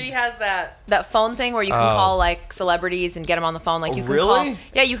 Well, she has that. That phone thing where you can call like celebrities and get them on the phone. Like you can call. Really?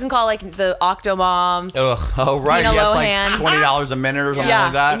 Yeah, you can call like the Octomom. Ugh. oh, right. Dina Yes, like Lohan. $20 a minute or something Yeah,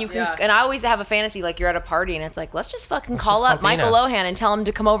 like that. and you can. And I always have a fantasy like you're at a party and it's like let's just fucking call just up call Dina. Michael Lohan and tell him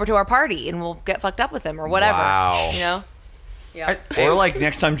to come over to our party and we'll get fucked up with him or whatever. Wow. You know. Yeah. Or like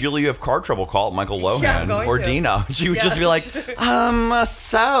next time, Julie, you have car trouble, call Michael Lohan Yeah, I'm going or to. Dina. She would just be like,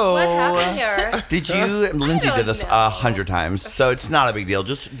 so What happened here? did you? Lindsay did this 100 times, so it's not a big deal.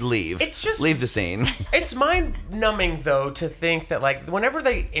 Just leave. It's just- leave the scene. It's mind numbing though to think that like whenever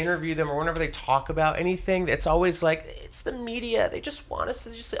they interview them or whenever they talk about anything, it's always like it's the media. They just want us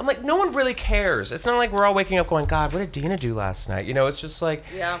to just. I'm like, no one really cares. It's not like we're all waking up going, God, what did Dina do last night? You know, it's just like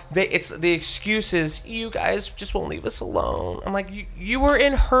it's the excuse is you guys just won't leave us alone. I'm like, you were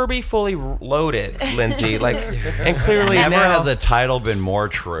in Herbie Fully Loaded, Lindsay. Like, and clearly Never now, has a title been more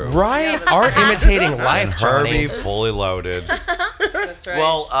true. right? Art imitating life, Johnny. Herbie Fully Loaded. That's right.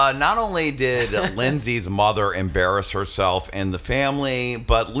 Well, not only did Lindsay's mother embarrass herself and the family,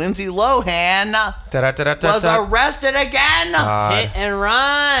 but Lindsay Lohan was arrested again. Hit and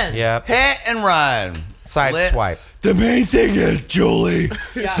run. Yep. Hit and run. Side swipe. The main thing is, Julie,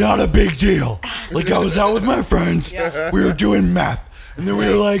 it's not a big deal. Like, I was out with my friends. We were doing meth. And then we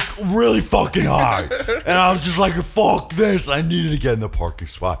were like really fucking high. And I was just like, fuck this. I needed to get in the parking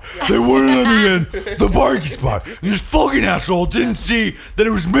spot. They wouldn't let me in the parking spot. And this fucking asshole didn't see that it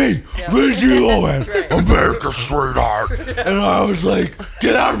was me, Lindsay Lohan, America's sweetheart. And I was like,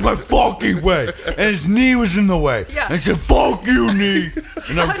 get out of my fucking way. And his knee was in the way. And I said, fuck you, knee.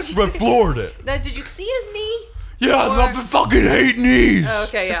 And I floored it. Now, did you see his knee? Yeah, I fucking hate knees. Oh,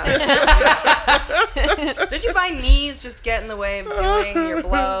 okay, yeah. Did you find knees just get in the way of doing your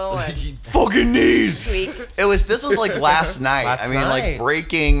blow? And Fucking knees. This was like last night. Last I mean, like night.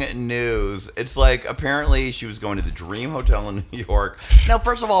 breaking news. It's like apparently she was going to the Dream Hotel in New York. Now,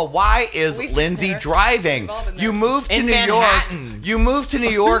 first of all, why is Lindsay driving? You moved to In New Manhattan. York. You moved to New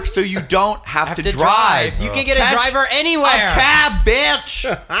York so you don't have to drive. You can get a Catch driver anywhere. A cab, bitch.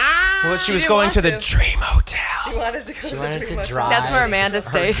 Well, she was didn't going want to the to. Dream Hotel. she wanted to go to the wanted Dream to Hotel. drive. That's where Amanda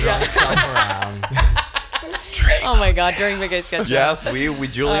stayed. around. Oh my God! During Big A's Sketch. Yes, we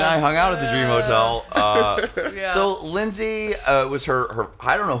Julie and I hung out at the Dream Hotel. Yeah. So Lindsay was her.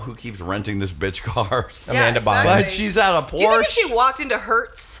 I don't know who keeps renting this bitch cars. Yeah, Amanda Bynes. But she's at a Porsche. Do you think if she walked into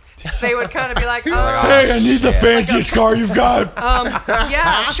Hertz, they would kind of be like, Hey, I need the fanciest car you've got.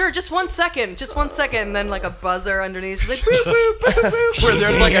 yeah, sure, just 1 second. And then like a buzzer underneath. She's like, boop, boop, boop, boop. Where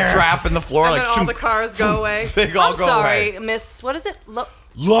there's like a trap in the floor, And like then all shoom, the cars go away. They all I'm go sorry, away. Miss, what is it?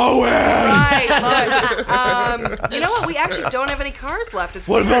 Low end. Right, you know what? We actually don't have any cars left. It's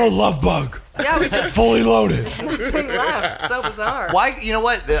What weird. about a love bug? Yeah, we just Fully loaded. nothing left. So bizarre. Why? You know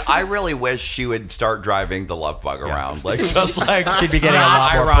what? I really wish she would start driving the love bug around, like just like She'd be getting a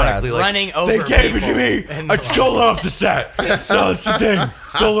lot more ironically, press. like, Running over They gave it to people. me. I stole it off the set. So that's the thing.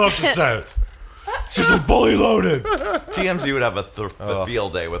 Stole it off the set. She's like fully loaded. TMZ would have a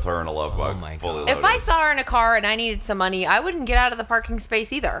field day with her and a love bug, fully loaded. If I saw her in a car and I needed some money, I wouldn't get out of the parking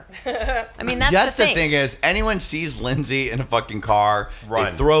space either. I mean, that's the thing is, anyone sees Lindsay in a fucking car,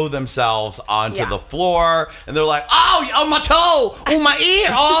 they throw themselves onto the floor, and they're like, oh, my toe, oh, my ear,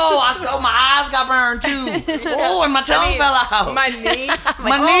 my eyes got burned too, oh, and my tongue fell out. My knee.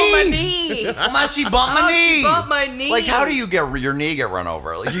 My knee. She bumped my knee. She bumped my knee. Like, how do you get your knee get run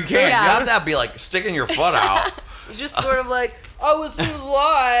over? Like, you can't. Yeah. You have to be like sticking your foot out. Just sort of like, I was in a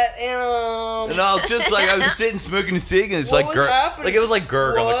lot, and And I was just like, I was sitting smoking a cig, and it's What like was Gerg, happening? like it was like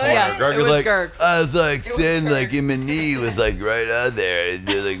Gerg on the corner. Yeah, Gerg it was was like, Gerg. I was like sitting like, and my knee was like right out there. And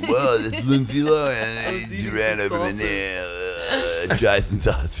they're like, whoa, this Lindsay Lohan, and she ran over my knee. Try some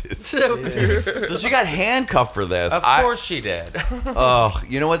sausage. So she got handcuffed for this. Of course she did. Oh,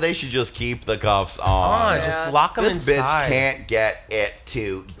 you know what? They should just keep the cuffs on. Just lock them This inside. bitch can't get it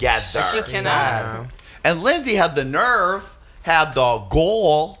together. It's just sad. And Lindsay had the nerve, had the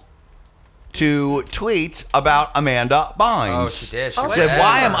goal to tweet about Amanda Bynes. Oh, she did. She said,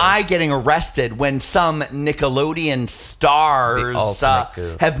 why am I getting arrested when some Nickelodeon stars ultimate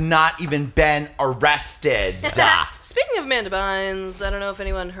goof. have not even been arrested? Speaking of Amanda Bynes, I don't know if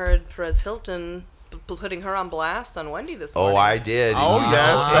anyone heard Perez Hilton putting her on blast on Wendy this morning. Oh, I did. Oh,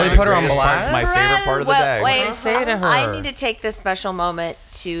 yes. They put her on blast. It's my favorite part of the day. Wait, say to her? I need to take this special moment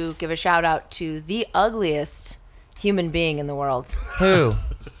to give a shout out to the ugliest human being in the world. Who?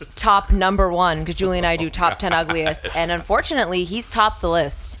 Top number one, because Julie and I do top 10 ugliest, and unfortunately, he's topped the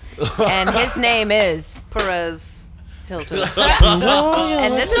list. And his name is Perez Hilton.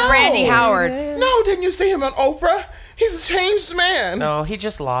 And this is Randy Howard. No, didn't you see him on Oprah? He's a changed man. No, he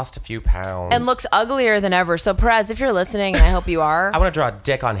just lost a few pounds. And looks uglier than ever. So, Perez, if you're listening, and I hope you are, I want to draw a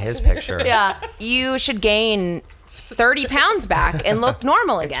dick on his picture. yeah, you should gain 30 pounds back and look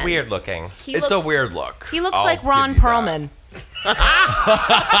normal again. It's weird looking. It's a weird look. He looks I'll like give Ron you that. Perlman.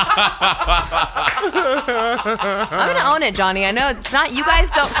 I'm gonna own it, Johnny. I know it's not. You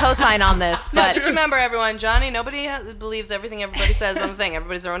guys don't co-sign on this, No, but just remember, everyone, Johnny, nobody believes everything everybody says on the thing.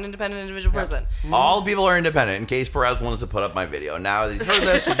 Everybody's their own independent individual person. All people are independent. In case Perez wants to put up my video. Now that he's heard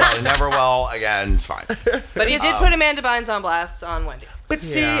this, he probably never will. Again, it's fine. But he did put Amanda Bynes on blast on Wendy. But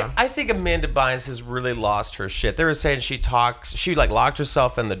see, I think Amanda Bynes has really lost her shit. They were saying she like locked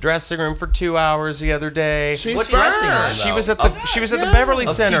herself in the dressing room for 2 hours the other day. She's What dressing room, burned. She was at the Beverly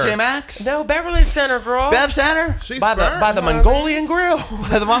Center. TJ Maxx? No, Beverly Center, girl. Bev Center? She's by the burned, Mongolian Grill.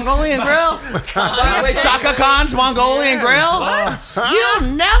 The Mongolian Grill? Wait, Chaka Khan's Mongolian Grill?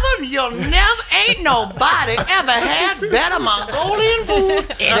 You'll never, ain't nobody ever had better Mongolian food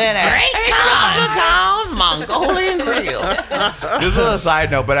than at Chaka Khan's Mongolian Grill. This is a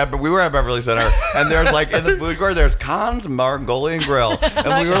side note, but we were at Beverly Center, and there's like, in the food court, there's Khan's Mongolian Grill. And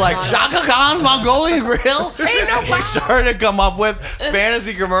we were like, Chaka Khan's Mongolian Grill? And we started to come up with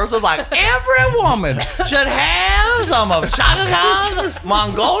fantasy commercials like, every woman should have some of Chaka Khan's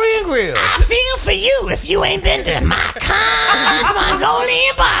Mongolian Grill. I feel for you if you ain't been to my Khan's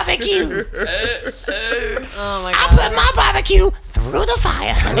Mongolian barbecue. oh my I god, put my barbecue through the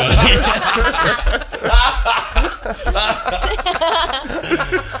fire, honey.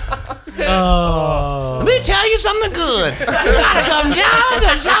 Let me tell you something good. You gotta come down to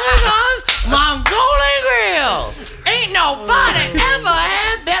Chaka Khan's Mongolian Grill. Ain't nobody ever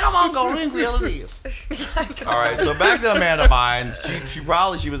had better Mongolian Grill than this. All right, so back to Amanda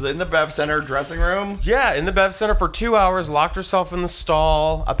Bynes. She was in the Bev Center dressing room. Yeah, in the Bev Center for 2 hours, locked herself in the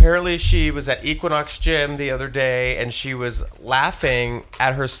stall. Apparently, she was at Equinox Gym the other day, and she was laughing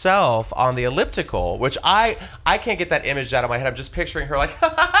at herself on the elliptical, which I can't get that image out of my head. I'm just picturing her like,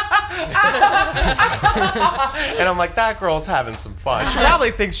 and I'm like, that girl's having some fun. She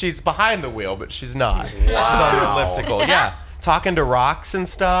probably thinks she's behind the wheel, but she's not. She's on the elliptical. Yeah. Talking to rocks and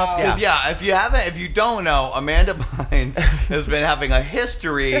stuff. If you don't know, Amanda Bynes has been having a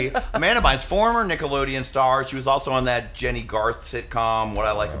history. Amanda Bynes, former Nickelodeon star. She was also on that Jenny Garth sitcom, What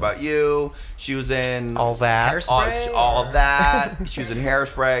I Like About You. She was in all that. Hairspray, all of that. She was in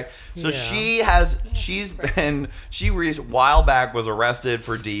Hairspray. So she a while back was arrested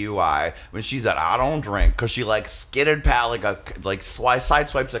for DUI when she said, I don't drink, because she skidded past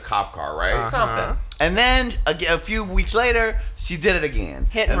sideswipes a cop car, right? Something. And then a few weeks later, she did it again.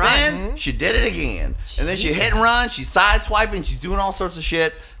 Hit and and run. then she did it again. And then she hit and run. She's sideswiping. She's doing all sorts of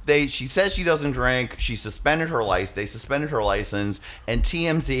shit. She says she doesn't drink. She suspended her license. They suspended her license. And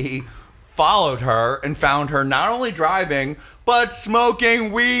TMZ followed her and found her not only driving, but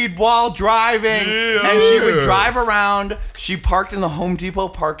smoking weed while driving. Yes. And she would drive around. She parked in the Home Depot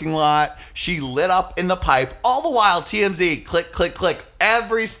parking lot. She lit up in the pipe. All the while, TMZ, click, click, click,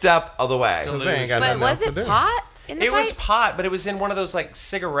 every step of the way. But was it pot in the It was pipe? pot, but it was in one of those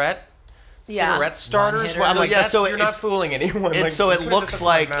cigarette starters. One hitter. You're not fooling anyone. It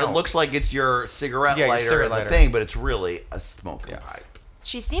looks like it's your cigarette lighter and the thing, but it's really a smoking pipe.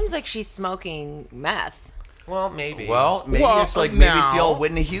 She seems like she's smoking meth. Well, maybe. Maybe it's the old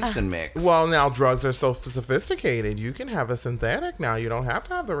Whitney Houston mix. Well, now drugs are so sophisticated. You can have a synthetic now. You don't have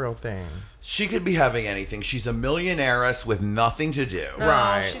to have the real thing. She could be having anything. She's a millionairess with nothing to do.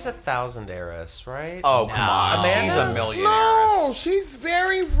 No, she's a thousandairess, right? Oh, come on. Amanda? She's a millionairess. No, she's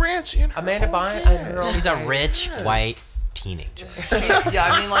very rich. Amanda Bynes? She's a rich white teenager.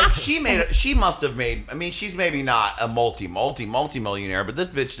 She must have made. I mean, she's maybe not a multi-millionaire, but this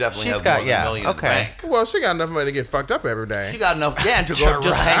bitch definitely has more than a million in the bank. Well, she got enough money to get fucked up every day. She got enough, to go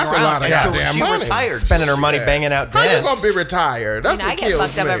just hang That's a around lot of until goddamn she money. retired. Spending her money banging out How you dents. gonna be retired? That's I what get kills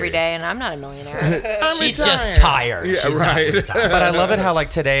fucked up me. every day, and I'm not a millionaire. She's just tired. Yeah, She's right. not tired. But I love it how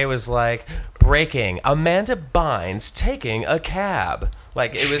today it was breaking. Amanda Bynes taking a cab.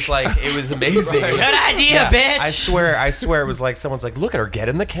 It was amazing. Good idea, bitch. I swear it was someone's look at her, get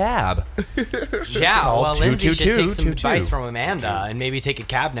in the cab. Yeah, Call well, Lindsay should take some 22222. advice from Amanda and maybe take a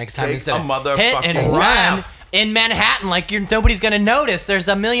cab next time Take instead a of motherfucking hit and run cab. in Manhattan nobody's gonna notice. There's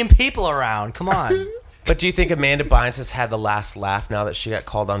a million people around. Come on. But do you think Amanda Bynes has had the last laugh now that she got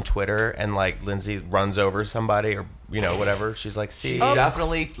called on Twitter and Lindsay runs over somebody or whatever? She's like, see, She's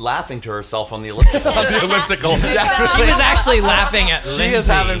definitely laughing to herself on the elliptical. on the elliptical. She was actually laughing at Lindsay. She is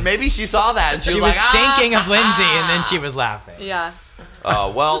having. Maybe she saw that and She was thinking of Lindsay and then she was laughing. Yeah.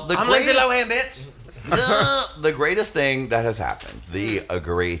 Well, I'm Lindsay Lohan, bitch. The greatest thing that has happened, the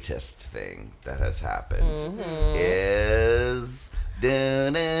greatest thing that has happened is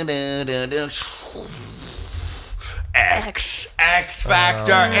X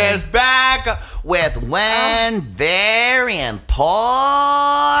Factor is back with one very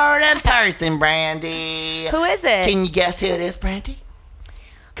important person, Brandy. Who is it? Can you guess who it is, Brandy?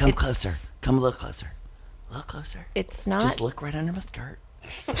 Come closer. Come a little closer. A little closer. It's not. Just look right under my skirt.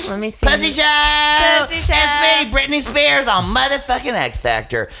 Let me see. Pussy Show! Pussy Show! It's me, Britney Spears on motherfucking X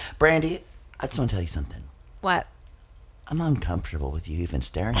Factor. Brandy, I just want to tell you something. What? I'm uncomfortable with you even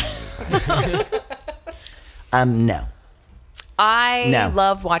staring at me. Right? No. I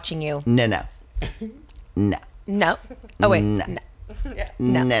love watching you. No. No. Oh, wait. No.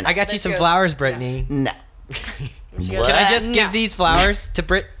 No. I got you some flowers, Brittany. No. Can I just give these flowers to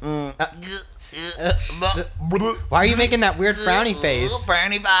Brit? Why are you making that weird frowny face?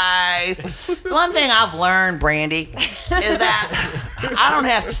 Frowny face. The one thing I've learned, Brandy, is that I don't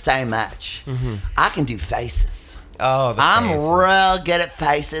have to say much. I can do faces. Oh, I'm real good at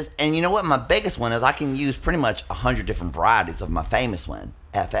faces. And you know what? My biggest one is I can use pretty much 100 different varieties of my famous one,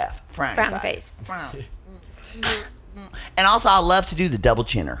 FF. Frown face. And also, I love to do the double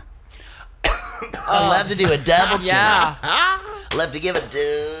chinner. I love to do a double chinner. Yeah. I love to give a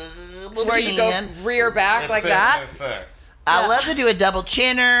double Where chin. you go rear back like that. I love to do a double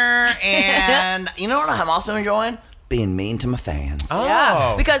chinner. And you know what I'm also enjoying? Being mean to my fans. Oh.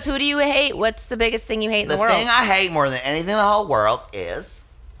 Yeah. Because who do you hate? What's the biggest thing you hate in the world? The thing I hate more than anything in the whole world is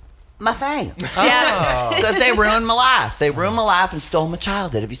my fans. Yeah. Because they ruined my life. They ruined my life and stole my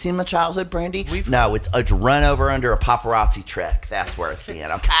childhood. Have you seen my childhood, Brandy? No, it's run over under a paparazzi truck. That's where it's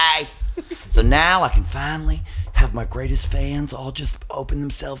been, okay? So now I can finally have my greatest fans all just open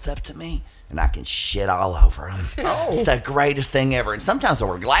themselves up to me and I can shit all over them. Oh. It's the greatest thing ever. And sometimes I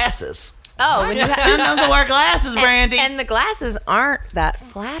wear glasses. Oh, when you Sometimes I wear glasses, Brandy. And the glasses aren't that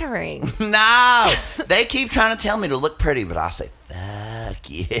flattering. No, they keep trying to tell me to look pretty, but I say, fuck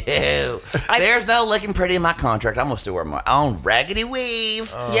you. There's no looking pretty in my contract. I'm going to still wear my own raggedy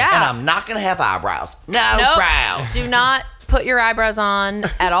weave. Yeah. And I'm not going to have eyebrows. No brows. Do not put your eyebrows on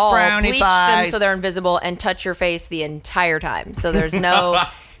at all. Frowny Bleach them face. so they're invisible and touch your face the entire time. So there's no...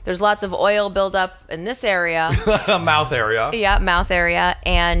 There's lots of oil buildup in this area. Mouth area. Yeah, mouth area.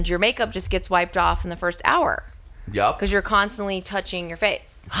 And your makeup just gets wiped off in the first hour. Yep. Because you're constantly touching your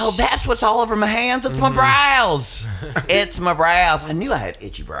face. Oh, that's what's all over my hands. It's my brows. It's my brows. I knew I had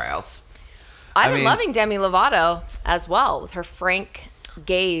itchy brows. I've been loving Demi Lovato as well with her frank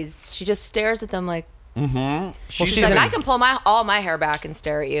gaze. She just stares at them like... Mm-hmm. She's like, I can pull all my hair back and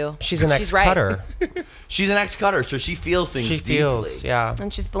stare at you. She's an ex-cutter. Right. She's an ex-cutter, so she feels things deeply. Yeah.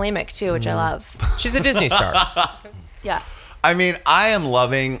 And she's bulimic too, which I love. She's a Disney star. Yeah. I mean, I'm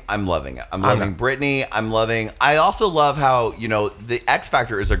loving it. I'm loving Britney. I also love how, the X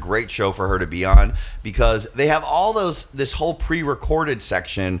Factor is a great show for her to be on because they have all this whole pre-recorded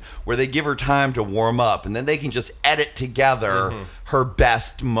section where they give her time to warm up and then they can just edit together her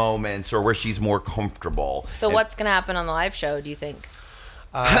best moments or where she's more comfortable. So what's going to happen on the live show, do you think?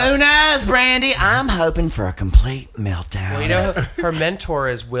 Who knows, Brandy? I'm hoping for a complete meltdown. Well, her mentor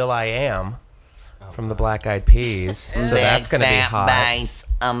is Will.i.am. From the Black Eyed Peas, so that's going to be hot. Bass,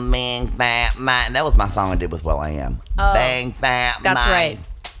 bang, fat, mind. That was my song I did with Will.i.am. Oh, bang, fat, that's mind. right.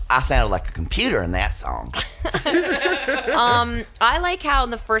 I sounded like a computer in that song. I like how in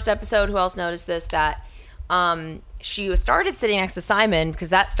the first episode, who else noticed this, that she started sitting next to Simon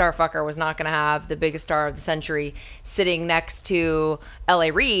because that starfucker was not going to have the biggest star of the century sitting next to L.A.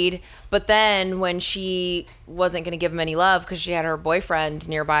 Reid. But then when she wasn't going to give him any love because she had her boyfriend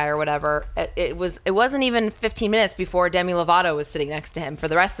nearby or whatever, it wasn't even 15 minutes before Demi Lovato was sitting next to him for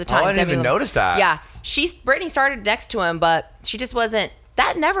the rest of the time. Oh, I didn't even notice that. Yeah, Britney started next to him, but she just wasn't.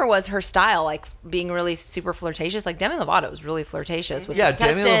 That never was her style, like being really super flirtatious. Like Demi Lovato was really flirtatious with the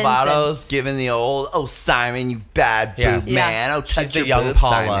Demi Lovato's giving the old, oh, Simon, you bad boob man. Oh, she's touch the your young boob,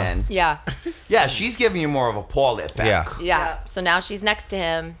 Paula. Simon. Yeah. Yeah, she's giving you more of a Paula effect. Yeah. So now she's next to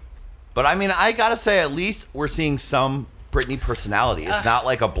him. But I mean, I gotta say, at least we're seeing some Britney personality. It's not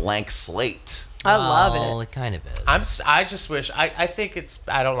like a blank slate. I love Well, it kind of is. I just wish. I think it's.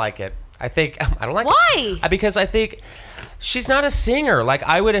 I don't like it. I don't like Why? it. Because I think she's not a singer. Like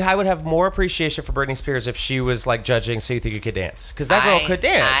I would have more appreciation for Britney Spears if she was like judging So You Think You Could Dance, because that girl could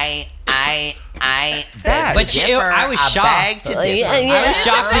dance. But I was shocked. I was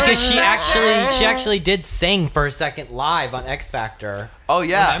shocked because she actually did sing for a second live on X Factor. Oh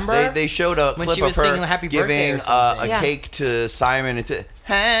yeah, Remember? they showed a When clip she was of her singing Happy Birthday giving or something. a cake to Simon. It's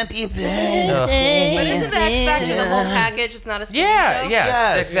Happy Birthday. But isn't the X Factor the whole package? It's not a singing show?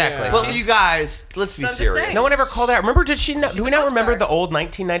 Yeah, exactly. Well, you guys, let's be serious. No one ever called out. Remember, do we not remember the old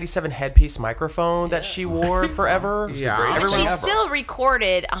 1997 headpiece microphone that she wore forever? Yeah. She still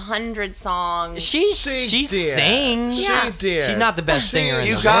recorded 100 songs. She did. sings. She did. She's not the best singer in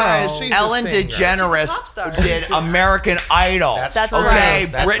You the guys, world. She's a Ellen singer. DeGeneres did American Idol. That's okay. right.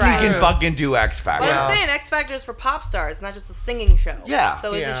 Brittany That's can right. fucking do X Factor. But I'm saying X Factor is for pop stars, not just a singing show. Yeah.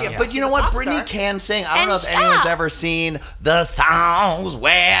 So isn't she a But you know what? Brittany can sing. I don't know if anyone's ever seen the songs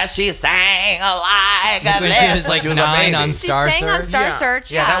where she sang like a When she was like She was 9 amazing. on She Star sang on Search. Star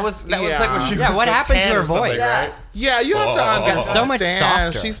Search. Yeah, that was like when she was what like happened to 10 her or something, voice? right? Yeah, you have to Got understand. so much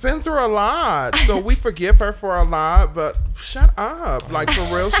softer. She's been through a lot, so we forgive her for a lot. But shut up, like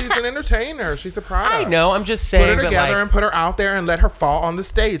for real, she's an entertainer. She's a product. I know. I'm just saying. Put her that, together like, and put her out there and let her fall on the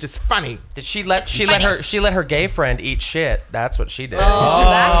stage. It's funny. did she let her gay friend eat shit? That's what she did. Oh,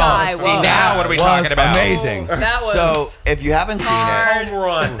 that guy. See, Whoa. now what are we Was talking about? Amazing. That was So if you haven't seen it, Home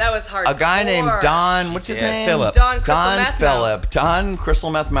run. That was hard. a guy named Don, what's his name? Philip. Don Crystal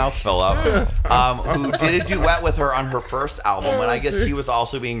Meth Phillip, who did a duet with her on her first album, and I guess he was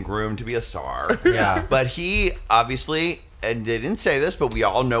also being groomed to be a star. Yeah. But he obviously, and they didn't say this, but we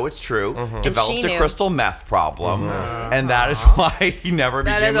all know it's true, And developed she a knew. crystal meth problem, and that is why he never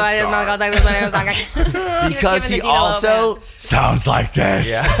That became is why I a did not star. go like this. Because he also Sounds like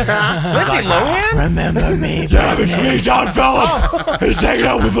this. Lindsay Lohan? Remember me? Yeah, it's me, Don Phillip. He's hanging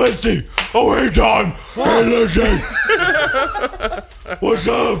out with Lindsay. Oh, hey, Don. Hey, Lindsay. What's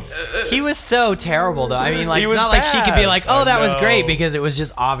up? He was so terrible, though. I mean, like, He it's was not like she could be bad. like, "Oh, that was I great," know. because it was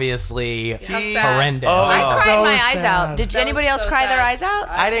just obviously sad. horrendous. I cried so my eyes sad. out. Did anybody else cry their eyes out?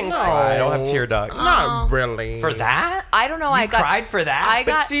 I didn't cry. I don't have tear ducts. Not really. For that? I don't know. I got cried for that? I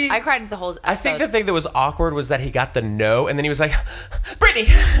But see, cried the whole episode. I think the thing that was awkward was that he got the no, and then he was like, Brittany.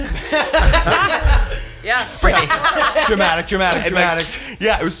 Yeah. Brittany. Dramatic. And, like,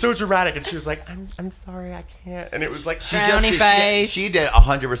 yeah, it was so dramatic, and she was like, I'm sorry, I can't. And it was like, Frowny face. She did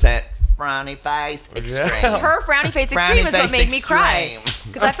 100% frowny face extreme. her frowny face Frowny extreme is what face made me cry.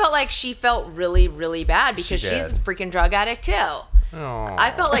 extreme. Because I felt like she felt really, really bad because She she's a did. freaking drug addict too.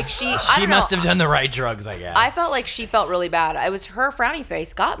 I felt like she must have done the right drugs, I guess. I felt like she felt really bad. It was her frowny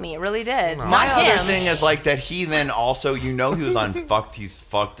face got me. It really did. My Not other him. thing is like that he then also, he was on he's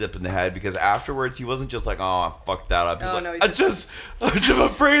fucked up in the head because afterwards he wasn't just like, oh, I fucked that up. He's Oh, like, no, he I'm just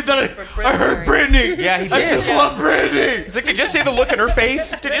afraid that I hurt Brittany. yeah, he I did. just love Brittany. He's like, did you see the look in her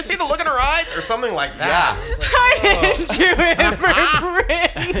face? Did you see the look in her eyes? Or something like that. Yeah. do it for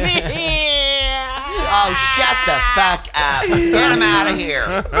Brittany. Oh, shut the fuck up. Get him out of here.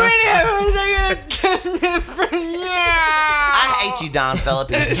 I hate you, Don Phillippe.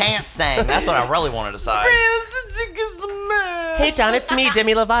 You can't sing. That's what I really wanted to say. Hey, Don, it's me,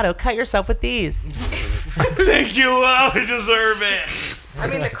 Demi Lovato. Cut yourself with these. Thank you. I deserve it. I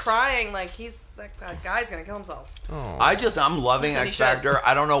mean, the crying, like, he's like, that guy's gonna kill himself. I'm loving He X should. Factor.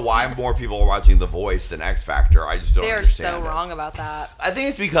 I don't know why more people are watching The Voice than X Factor. I just don't They're understand so it. wrong about that. I think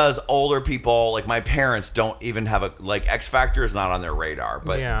it's because older people, like my parents, don't even have a X Factor is not on their radar,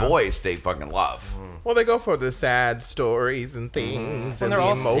 but Yeah. Voice they fucking love. Well, they go for the sad stories and things and they're the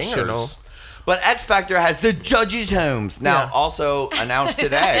all emotional. singers. But X Factor has the judges' homes now. Yeah. Also announced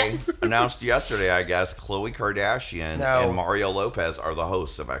yesterday, I guess. Khloe Kardashian and Mario Lopez are the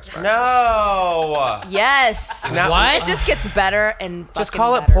hosts of X Factor. No. Yes. Now- What? It just gets better and Just fucking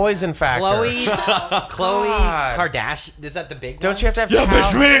call it better. Poison Factor. Chloe God. Kardashian. Is that the big Don't one? you have to have Yep, talent?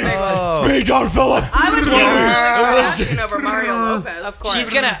 it's me. Oh. It's me, Don Phillippe. I would take Khloe Kardashian over Mario Lopez. Of course. She's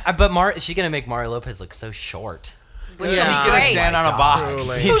gonna make Mario Lopez look so short. Which Yeah. would He's be gonna great. stand on a box.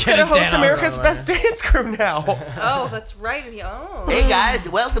 Truly. Who's going to host stand on America's the Best Dance Crew now? Oh, that's right. And oh. Hey guys,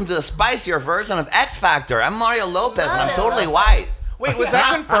 welcome to the spicier version of X Factor. I'm Mario Lopez and I'm totally white. Wait, was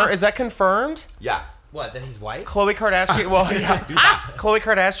that confirmed? Is that confirmed? Yeah. What? That he's white? Khloe Kardashian. Well, yeah. Khloe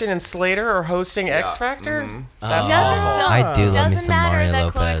Kardashian and Slater are hosting X Factor. That's I do love me Doesn't some matter Mario that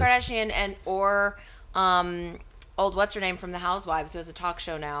Lopez. Khloe Kardashian or old what's her name from the Housewives, who has a talk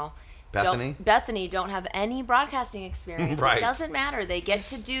show now. Bethany? Don't have any broadcasting experience. Right. It doesn't matter. They get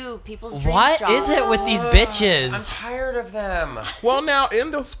to do people's dream What jobs. is it with these bitches? I'm tired of them. Well, now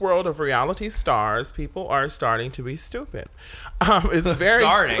in this world of reality stars, people are starting to be stupid. It's very,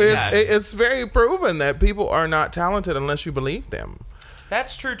 it's very proven that people are not talented unless you believe them.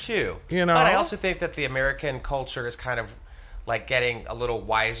 That's true too. You know? But I also think that the American culture is kind of like getting a little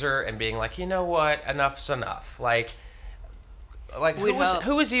wiser and being like, you know what, enough's enough. Like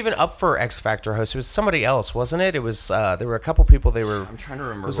who was even up for X Factor host? It was somebody else, wasn't it? It was there were a couple people. I'm trying to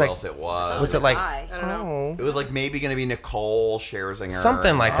remember who else it was. Was it like I don't know. It was like maybe going to be Nicole Scherzinger.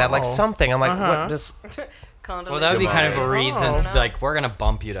 something like that? Like something. I'm like, Uh-huh. what does? Well, that would be kind of a reason. Like, we're gonna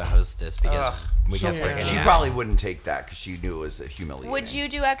bump you to host this because we can't break any She out. probably wouldn't take that because she knew it was a humiliating. Would you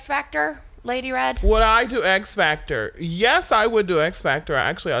do X Factor, Lady Red? Would I do X Factor? Yes, I would do X Factor. I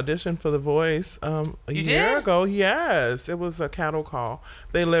actually auditioned for The Voice a year ago. Yes, it was a cattle call.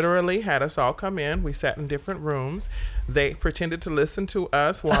 They literally had us all come in. We sat in different rooms. They pretended to listen to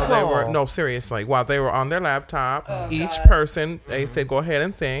us while they were seriously, while they were on their laptop. Each person, they said, go ahead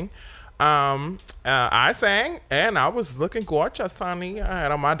and sing. I sang and I was looking gorgeous, honey. I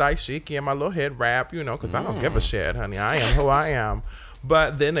had on my dashiki and my little head wrap, because I don't give a shit, honey. I am who I am.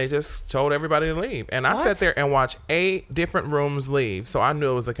 But then they just told everybody to leave. And I sat there and watched 8 different rooms leave. So I knew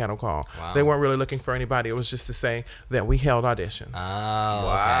it was a cattle call. Wow. They weren't really looking for anybody. It was just to say that we held auditions. Oh,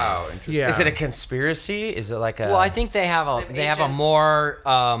 Wow. interesting. Yeah. Is it a conspiracy? Is it like a? Well, I think they have a more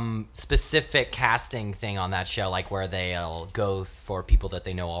specific casting thing on that show, like where they'll go for people that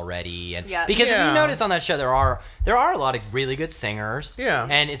they know already, and because if you notice on that show, there are a lot of really good singers,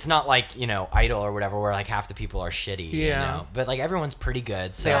 and it's not like Idol or whatever, where like half the people are shitty, but like everyone's pretty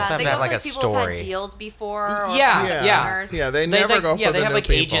good. So They also have to have like a People story. had deals before. Or Yeah, they never go for the they have new like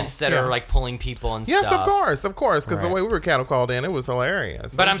people. agents that are like pulling people and Yes, stuff. of course, because the Right. way we were cattle called in, it was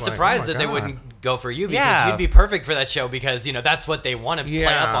hilarious. But It I'm was like, surprised oh my that they God. wouldn't go for you because Yeah. you'd be perfect for that show because that's what they want to play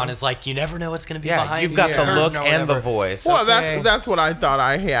Yeah. up on is like you never know what's going to be Yeah, behind. you've got the curtain look or and the whatever. voice. Well, Okay. that's what I thought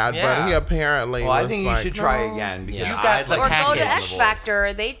I had, but he apparently. Well, I was think you like, should try no. again because You got I'd the like Or go to package. X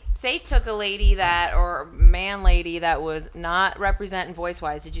Factor. They Say took a lady or man lady that was not representing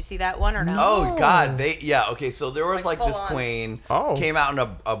voice-wise. Did you see that one or no? Oh God, okay. So there was Like this full on. queen Oh. came out in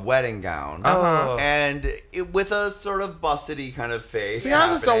a wedding gown, and with a sort of busted-y kind of face. See, I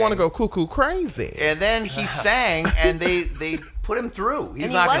just don't want to go cuckoo crazy. And then he sang, and they put him through. He's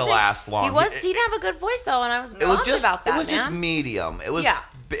And not going to wasn't- last long. He didn't have a good voice though, and I was It was bummed just about that. it was just man. medium. It was Yeah.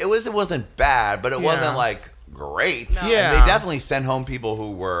 it wasn't bad, but it Yeah. wasn't like great. No. And Yeah. they definitely sent home people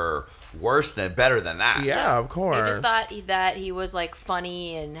who were better than that. Yeah, of course. I just thought that he was like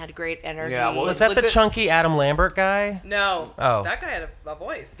funny and had great energy. Yeah, well, Was that the chunky Adam Lambert guy? No. Oh. That guy had a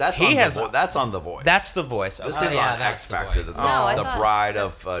voice. That's on the voice. That's the voice. This Okay. is on X Factor. This is No, I the thought- bride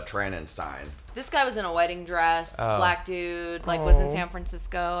of Tranenstein. This guy was in a wedding dress, Oh. black dude, was in Oh. San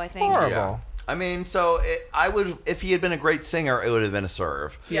Francisco, I think. Yeah. I mean, so I would, if he had been a great singer, it would have been a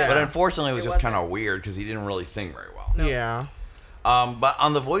serve. Yes. But unfortunately, it was It just kind of weird because he didn't really sing very well. Yeah. But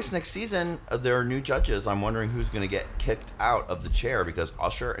on The Voice next season, there are new judges. I'm wondering who's going to get kicked out of the chair because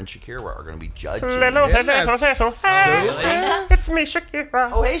Usher and Shakira are going to be judging. It's me,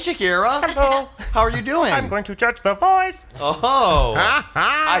 Shakira. Oh, hey, Shakira. Hello. How are you doing? I'm going to judge The Voice. Oh.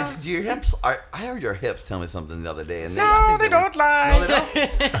 Do your hips? I heard your hips tell me something the other day, and I No, think they don't lie. No, they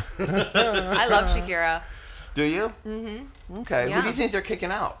don't. I love Shakira. Do you? Mm-hmm. Okay. Who Yeah. do you think they're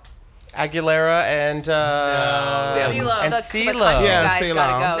kicking out? Aguilera and CeeLo. and The CeeLo. country Yeah, guy's CeeLo.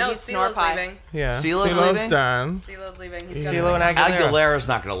 gotta go. No, He's CeeLo's Snorpie. leaving. Yeah. CeeLo's leaving? done. CeeLo's leaving. He's CeeLo and Aguilera. Aguilera's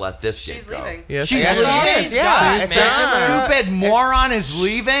not going to let this kid She's go. leaving. Yes, She's she leaving? is. Yeah, She's exactly. done. Stupid moron is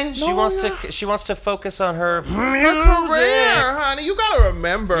leaving? She wants to focus on her Her career, honey. You gotta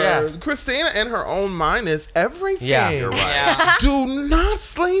remember, Yeah. Christina in her own mind is everything. Yeah, you're right. Do not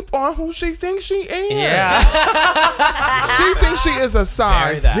sleep on who she thinks she is. Yeah. She thinks she is a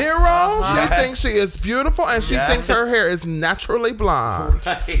size that. 0. She thinks she is beautiful, and she Yes. thinks her hair is naturally blonde.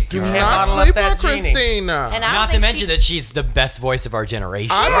 Do Cannot not bottle up sleep that on genie. Christina. And I don't Not to think mention that she's the best voice of our generation.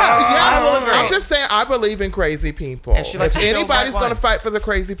 I'm just saying, I believe in crazy people. And she likes If to show anybody's white going to wine. fight for the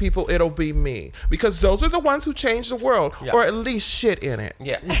crazy people, it'll be me. Because those are the ones who change the world, Yeah. or at least shit in it.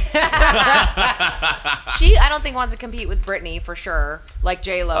 Yeah. She, I don't think, wants to compete with Britney for sure. Like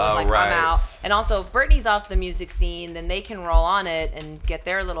J-Lo Oh, is like, right. I'm out. And also, if Britney's off the music scene, then they can roll on it and get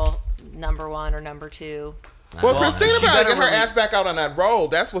their little number 1 or number 2. Well, Christina she better better get her really- ass back out on that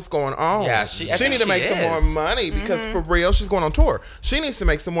road. That's what's going on. Yeah, she- I she think need to she make some more is. money because for real, she's going on tour. She needs to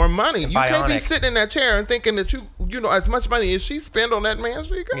make some more money. You can't be Bionic. sitting in that chair and thinking that you know, as much money as she spent on that man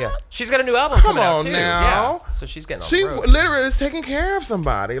she got. Yeah. She's got a new album Come coming out on too. now. Yeah. So she's getting on She the road. literally is taking care of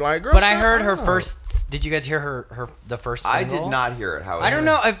somebody. Like, girl, But I shut heard her up. first. Did you guys hear the first I single? did not hear it. How I don't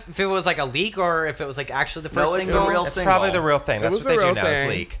know if it was like a leak or if it was like actually the first No, it's single. a real It's single. probably the real thing. It That's was what they the do real now is thing.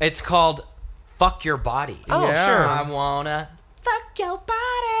 leak. It's called "Fuck Your Body." Oh, Yeah. sure. I wanna fuck your body.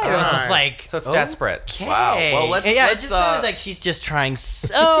 It was just like So it's desperate. Okay. Wow. Well, let's- it let's, just sounded like she's just trying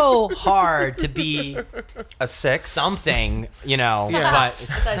so hard to be A 6. something, you know, Yeah. but it's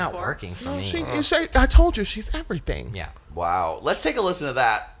just Size not 4. working for me. I told you, she's everything. Yeah. Wow. Let's take a listen to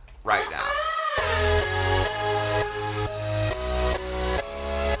that right now.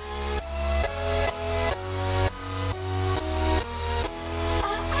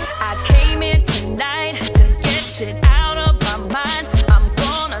 I came here tonight to get shit out of my mind. I'm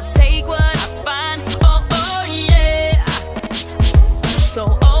gonna take what I find. Oh, oh yeah. So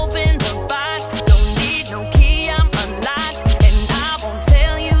open the box. Don't need no key. I'm unlocked, and I won't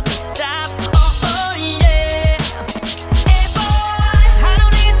tell you to stop. Oh, oh yeah. Hey boy, I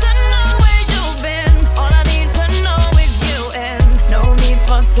don't need to know where you've been. All I need to know is you, and no need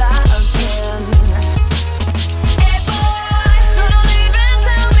for talking. Hey boy, so don't even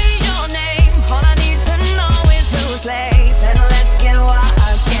tell me your name. All I need to know is whose place, and let's get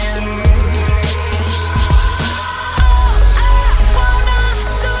walking. All I wanna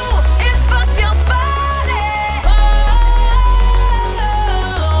do is fuck your body.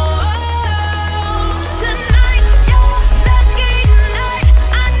 Tonight's your lucky night.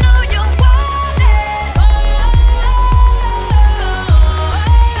 I know you want it.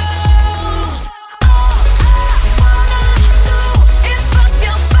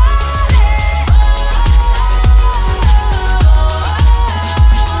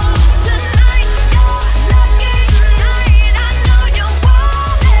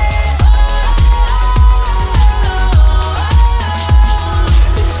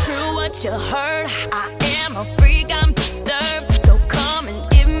 You heard, I am a freak, I'm disturbed. So come and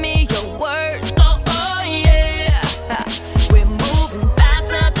give me your words. Oh, oh yeah. We're moving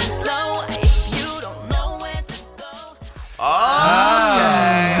faster than slow. If you don't know where to go.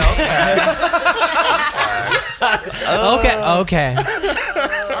 Okay.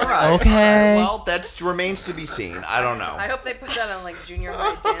 All All right. Okay. Well, that remains to be seen. I don't know. I hope they put that on like junior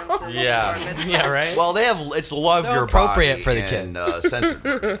high dances. Yeah. or mitzvahs. Yeah, right. Well, they have it's love So your appropriate body for the and, kids.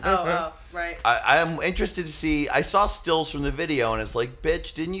 censored. Oh, right. I'm interested to see. I saw stills from the video, and it's like,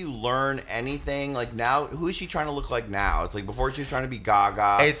 bitch, didn't you learn anything? Like now, who is she trying to look like now? It's like before she was trying to be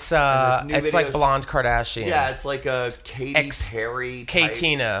Gaga. It's and this new it's video- like blonde Kardashian. Yeah, it's like a Katy Perry. type-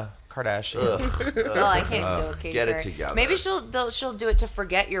 Katina Kardashian. Well, I can't do it. Katy Get it Perry. together. Maybe she'll do it to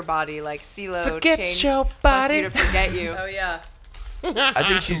forget your body, like CeeLo. Forget changed your Fuck body. You to forget you. Oh yeah. I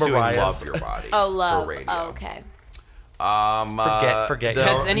think she's doing Mariah's. love your body. Oh, love. For radio. Oh, okay. Forget. the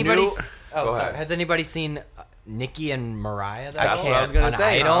Has anybody? new- Oh, Go sorry. ahead. Has anybody seen Nikki and Mariah? That's what I was gonna on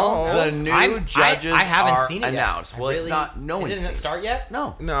say. Idol? The new judges I haven't are seen it announced. Yet. Well, I it's not. No It one's didn't seen it. start yet.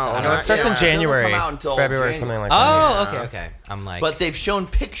 No. No. No, it starts in Yeah, it doesn't January, come out until February, January. something like Oh, that. okay. I'm like, But they've shown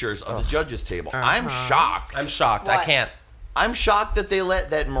pictures of the judges' table. I'm shocked. I'm shocked. I What? can't. I'm shocked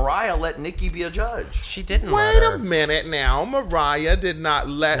that Mariah let Nikki be a judge. She didn't Wait let a her. minute now. Mariah did not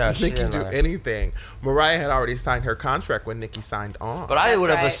let No, she Nikki didn't do let her. anything. Mariah had already signed her contract when Nikki signed on. But I That's would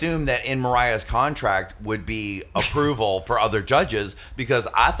have right. assumed that in Mariah's contract would be approval for other judges because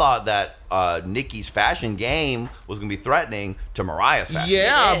I thought that Nikki's fashion game was going to be threatening to Mariah's fashion.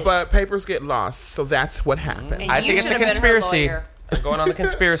 yeah, It is. but papers get lost, so that's what happened. And I you think it's a should have been her conspiracy. lawyer. I'm going on the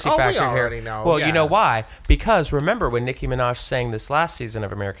conspiracy Oh, we factor already here. know, Well, you know yes. why? Because remember when Nicki Minaj sang this last season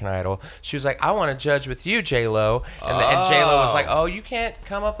of American Idol, she was like, "I want to judge with you, J Lo," and J Lo was like, "Oh, you can't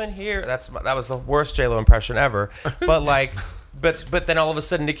come up in here." That was the worst J Lo impression ever. But like, but then all of a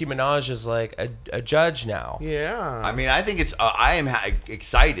sudden Nicki Minaj is like a judge now. Yeah. I mean, I think it's. I am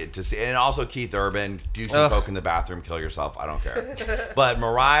excited to see, and also Keith Urban do some Ugh. coke in the bathroom, kill yourself. I don't care. But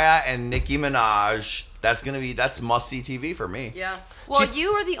Mariah and Nicki Minaj, that's must see TV for me. Yeah. Well,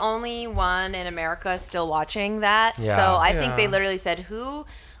 you were the only one in America still watching that. Yeah. So I think Yeah. they literally said, who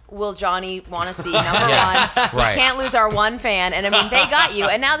will Johnny want to see? Number one. We Right. can't lose our one fan. And I mean, they got you.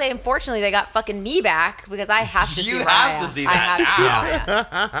 And now unfortunately, they got fucking me back because I have to see You Raya. have to see I that have to see now.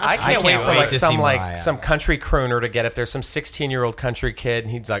 Raya. I can't wait for wait like to some see like Mariah. some country crooner to get up there, some 16-year-old country kid,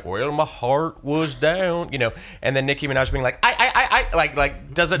 and he's like, "Well, my heart was down," and then Nicki Minaj being like, "I,"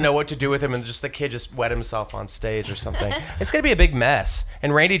 like doesn't know what to do with him, and just the kid just wet himself on stage or something. It's gonna be a big mess.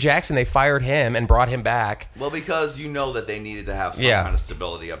 And Randy Jackson, they fired him and brought him back. Well, because you know that they needed to have some Yeah. kind of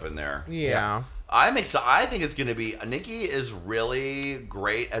stability up in there. yeah. I'm excited. I think it's going to be. Nikki is really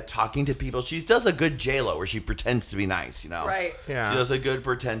great at talking to people. She does a good J-Lo where she pretends to be nice, Right. Yeah. She does a good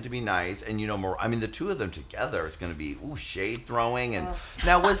pretend to be nice, and I mean, the two of them together, it's going to be shade throwing. And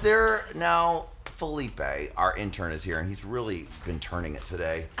now Felipe, our intern, is here, and he's really been turning it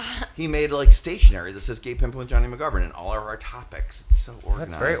today. He made like stationery that says "Gay Pimpin' with Johnny McGovern" in all of our topics. It's so organized.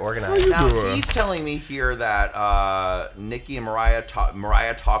 That's very organized. Now he's telling me here that Nikki and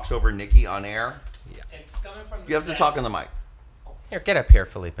Mariah talks over Nikki on air. It's coming from the You have to set. talk in the mic. Here, get up here,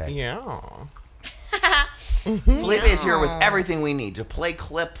 Felipe. Yeah. Felipe is here with everything we need to play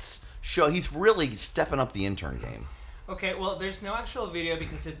clips. He's really stepping up the intern game. Okay, well, there's no actual video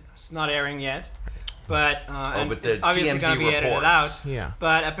because it's not airing yet. But, and but the it's obviously TMZ going to be edited reports. out. Yeah.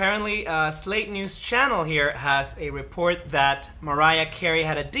 But apparently, Slate News Channel here has a report that Mariah Carey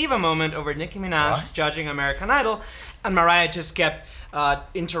had a diva moment over Nicki Minaj judging American Idol, and Mariah just kept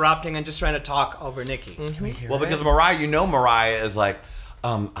interrupting and just trying to talk over Nicki. Well, because Mariah is like,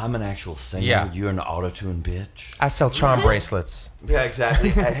 I'm an actual singer. Yeah. You're an auto-tune bitch. I sell charm bracelets. Yeah,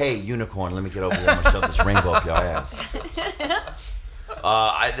 exactly. Hey, unicorn, let me get over here and shove this rainbow up your ass.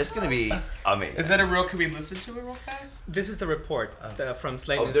 This is going to be amazing. Is that a real? Can we listen to it real fast? This is the report from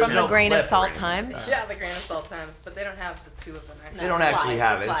Slate News there's From Channel. the Grain of clip or Salt anything Times. Yeah, the Grain of Salt Times, but they don't have the two of them. They don't actually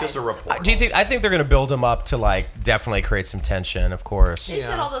have it. It's just a report. Do you think? I think they're going to build them up to like definitely create some tension. Of course. She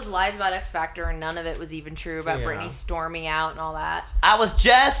said all those lies about X Factor, and none of it was even true about Yeah. Britney storming out and all that. I was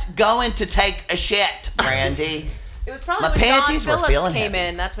just going to take a shit, Brandy. It was probably My when John panties were Phillips feeling came heavy.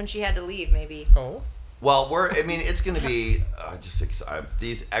 in. That's when she had to leave, maybe. Oh. Well, it's going to be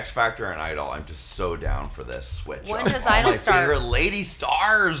these X Factor and Idol. I'm just so down for this switch. When up. does All Idol my start? favorite lady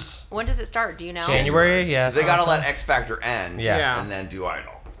stars. When does it start? Do you know? January, yeah. They got to let X Factor end, Yeah. and then do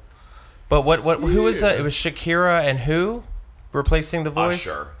Idol. But who was it? It was Shakira and who replacing the voice?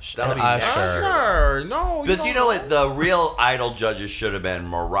 Usher. That'll be Usher. No. But you know what? The real Idol judges should have been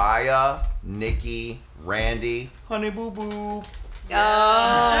Mariah, Nikki, Randy, Honey Boo Boo.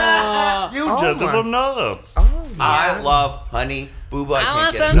 Oh. You Oh just my- another. Oh, I love Honey Boo Boo. I can't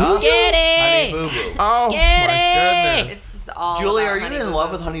want get some enough. skitty. Honey Boo Boo. Oh my goodness. This is all Julie, about are you Honey in Boo love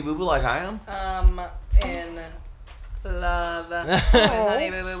Boo. with Honey Boo Boo like I am? In love Honey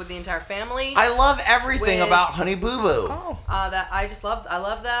Boo Boo with the entire family. I love everything With- about Honey Boo Boo. That I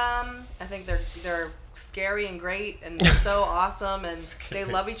love them. I think they're scary and great and they're so awesome and they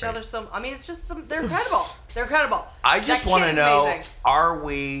love each other so. I mean, it's just they're incredible. They're incredible. I just want to is know: amazing. are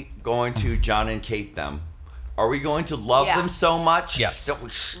we going to John and Kate them? Are we going to love Yeah. them so much? Yes. That we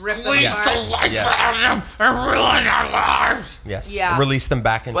Rip them squeeze apart. the life Yes. out of them and ruin their lives? Yes. Yeah. Release them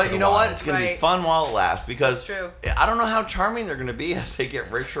back into But the you know what? wild. It's going to be Right. fun while it lasts because That's true. I don't know how charming they're going to be as they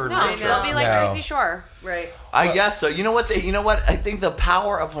get richer and No, richer. they'll be like No. Jersey Shore. Right. I guess so. You know what? I think the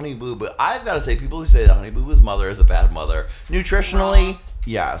power of Honey Boo Boo. I've got to say, people who say that Honey Boo Boo's mother is a bad mother, nutritionally,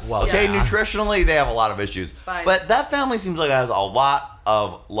 yes. Well, okay, yeah. nutritionally, they have a lot of issues. Fine. But that family seems like it has a lot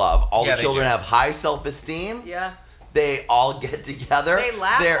of love. All Yeah, the they children do. have high self-esteem. Yeah. They all get together. They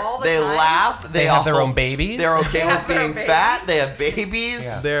laugh all the they time. laugh. They have their own babies. They're okay They with have their being own fat. They have babies.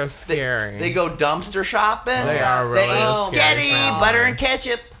 Yeah. They're scary. They go dumpster shopping. They are really They eat scary spaghetti, family. butter and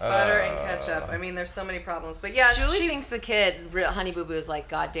ketchup. Butter and ketchup. I mean, there's so many problems. But yeah, Julie she's, thinks the kid, Honey Boo Boo, is like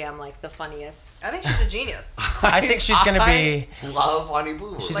goddamn, like the funniest. I think she's a genius. I think she's gonna be. I love Honey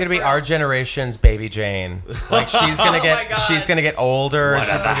Boo Boo. She's Like gonna be for our real. generations Baby Jane. Like she's gonna Oh get. my God. She's gonna get older. and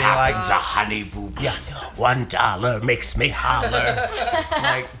she's Whatever gonna be like. happened to Honey Boo Boo? Yeah, $1 makes me holler.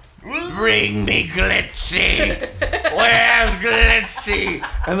 Like Bring me Glitzy. Where's Glitzy?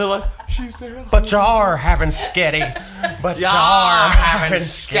 And they're like, she's there. but you're having sketty. But you're having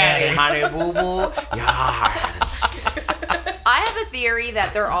sketty. Honey Boo Boo. I have a theory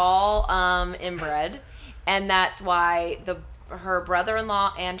that they're all inbred, and that's why her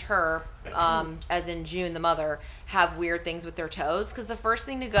brother-in-law and her, as in June, the mother, have weird things with their toes. Because the first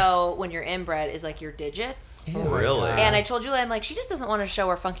thing to go when you're inbred is like your digits. Really? And I told Julie, I'm like, she just doesn't want to show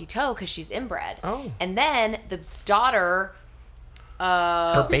her funky toe because she's inbred. Oh. And then the daughter,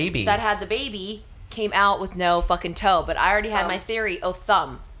 Her baby. that had the baby, came out with no fucking toe. But I already had my theory. Oh,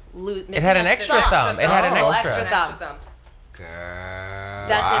 thumb. It had an extra thumb. It had an Oh, extra. extra thumb.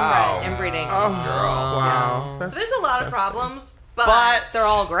 That's inbreeding. Wow. So there's a lot of problems, but, They're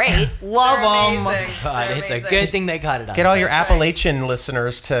all great. Love them. God, They're it's a amazing. good thing they got it on. Get all your That's Appalachian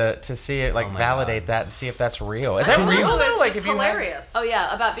listeners to see it, like my validate that and see if that's real. Is that I don't real? know, though? it's Like just if you have- hilarious. Oh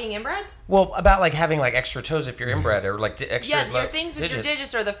yeah, about being inbred. well, about like having like extra toes if you're inbred or like extra. Yeah, your like, things with your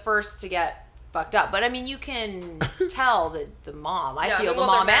digits are the first to get fucked up. But I mean, you can tell the mom. I feel the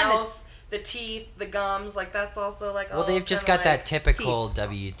mom their and the mouth, the teeth, the gums, like that's also like. Well, all they've just kinda got like that typical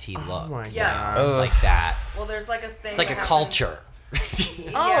WT look. my Yes. It's like that. Well, there's like a thing. It's like a that happens- culture.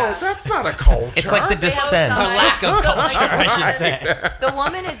 Oh, that's not a culture. It's like the They have descent. signs. Lack of Like, culture, I should say. the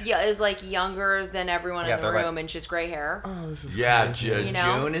woman is like younger than everyone Yeah, in the they're like- room, and she has gray hair. Oh, this is Yeah, crazy. You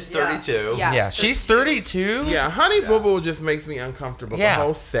know? June is Yeah. 32. Yeah. Yeah, she's 32. Yeah, Honey Boo Boo just makes me uncomfortable. Yeah. The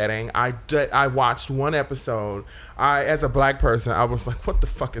whole setting. I watched one episode. As a black person, I was like, "What the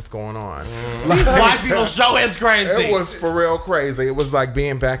fuck is going on?" White people show is crazy. It was for real crazy. It was like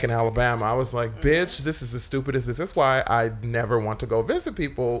being back in Alabama. I was like, "Bitch, this is the stupidest." This is why I never want to go visit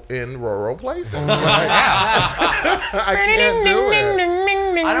people in rural places. Like, I can't do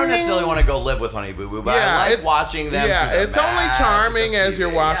it. I don't necessarily want to go live with Honey Boo Boo, but I like it's- watching them. Yeah, through the it's only mask, charming the as you're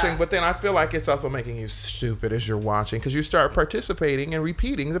TV. watching, but then I feel like it's also making you stupid as you're watching because you start participating and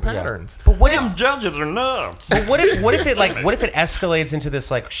repeating the patterns. But what if Them judges are nuts. But what if it escalates into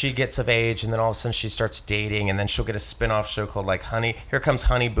this, like she gets of age and then all of a sudden she starts dating and then she'll get a spin-off show called like Here Comes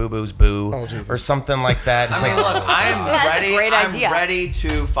Honey Boo Boo's Boo or something like that. It's I mean, like, look, I'm That's a ready. great idea. I'm ready to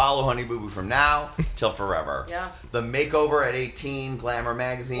follow Honey Boo Boo from now till forever. Yeah. The makeover at 18, Glamour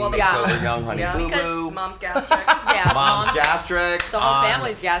magazine Well, makes yeah. over young Honey Yeah, Boo because Boo. mom's gastric. Yeah, Mom's mom. gastric. The whole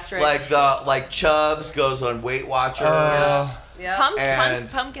family's gastric. Like Chubbs goes on Weight Watchers. Yeah. And-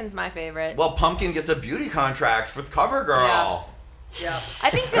 Pumpkin's my favorite. Well, Pumpkin gets a beauty contract with CoverGirl. Yeah. I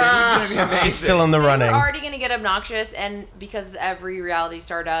think she's still in the they running. were already going to get obnoxious, and because every reality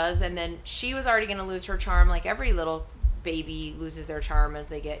star does, and then she was already going to lose her charm, like every little baby loses their charm as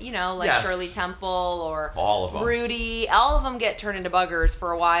they get, like Yes. Shirley Temple or All of them. Rudy. All of them get turned into buggers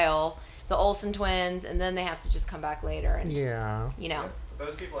for a while. The Olsen twins, and then they have to just come back later, and Yeah.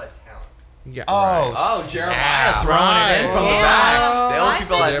 Those people had talent. Yeah. Oh, Jeremiah throwing it in from the back. Those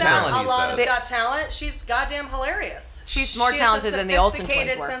people I have think talent, that he Alana's says. got talent. She's goddamn hilarious. She's more She has talented a than the Olsen twins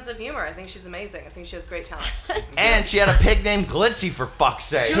sophisticated were. sense of humor. I think she's amazing. I think she has great talent. And she had a pig named Glitzy, for fuck's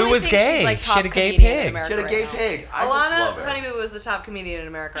sake. Julie Who was thinks gay? She's like She top had a gay comedian in pig. America She had a right gay now. pig. I just Alana love her. Honey Boo Boo is the top comedian in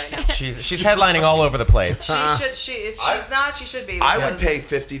America right now. she's headlining all over the place. If she's not, she should be. I would because-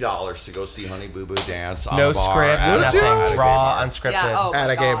 pay $50 to go see Honey Boo Boo dance on No a bar script, at a nothing. bar, at a gay Raw, bar. unscripted. Yeah, oh At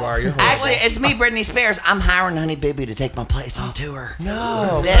my a gay God. bar, you're Actually, it's me, Britney Spears. I'm hiring Honey Boo Boo to take my place on tour.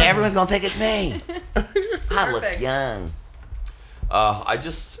 No. Then everyone's gonna think it's me. I look Perfect. young. I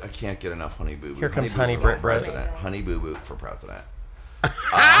can't get enough Honey Boo Boo. Here comes Honey Honey Boo Boo for Brit Brit. president. Honey Boo Boo for president.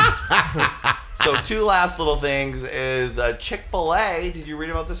 So 2 last little things is Chick-fil-A. Did you read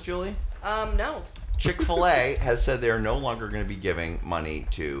about this, Julie? No. Chick-fil-A has said they are no longer going to be giving money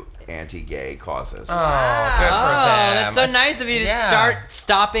to anti-gay causes. Oh, good for them. That's so nice of you to start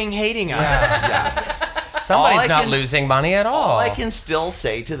stopping hating us. Somebody's not losing money at all. All I can still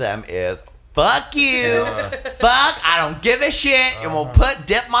say to them is, fuck you. Fuck, I don't give a shit. And we'll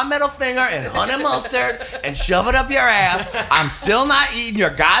dip my middle finger in honey mustard and shove it up your ass. I'm still not eating your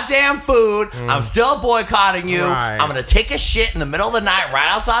goddamn food. I'm still boycotting you. Right. I'm going to take a shit in the middle of the night right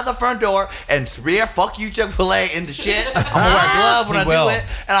outside the front door and smear fuck you Chick-fil-A into shit. I'm going to wear a glove when I do it.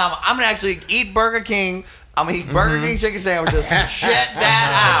 And I'm going to actually eat Burger King. I'm going to eat Burger King chicken sandwiches. Shit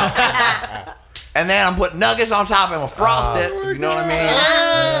that out. And then I'm putting nuggets on top and I'm gonna frost it. You know what I mean?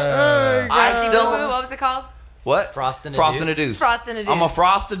 Frosty Boo Boo, what was it called? What? Frost and a Frost Deuce. and a Deuce. Frost and a Deuce. I'm a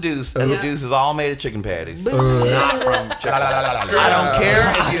Frost a Deuce, and the Deuce is all made of chicken patties. Not from Chick-fil-A. I don't care.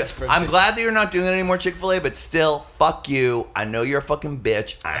 If you, I'm glad that you're not doing it anymore, Chick-fil-A, but still, fuck you. I know you're a fucking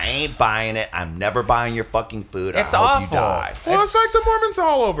bitch. I ain't buying it. I'm never buying your fucking food. It's I hope awful. you die. Well, it's like the Mormons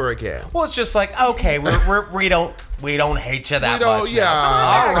all over again. Well, it's just like, okay, we don't hate you that much. Yeah.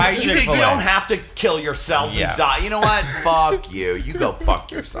 All right, you Chick-fil-A. don't have to kill yourself and die. You know what? Fuck you. You go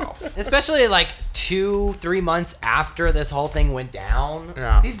fuck yourself. Especially like 2-3 months after this whole thing went down.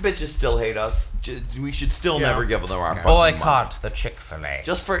 Yeah. These bitches still hate us. We should still never give them our fucking Boycott the Chick-fil-A.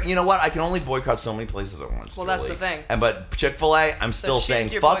 Just for, you know what? I can only boycott so many places at once. Well, that's Julie. the thing. But Chick-fil-A, I'm So still choose saying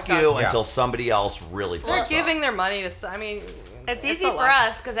your fuck boycotts. you Yeah. until somebody else really They're fucks up. giving their money to. It's easy a for lot.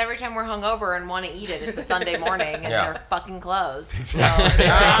 us because every time we're hungover and want to eat it, it's a Sunday morning and Yeah. they're fucking closed.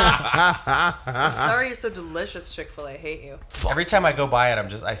 I'm sorry you're so delicious, Chick-fil-A. I hate you. Every time I go by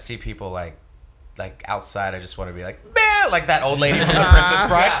it, I see people like outside. I just want to be like, boo, like that old lady from The Princess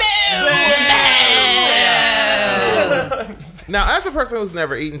Bride. Now, as a person who's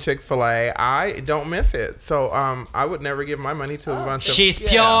never eaten Chick-fil-A, I don't miss it. So I would never give my money to a bunch of... She's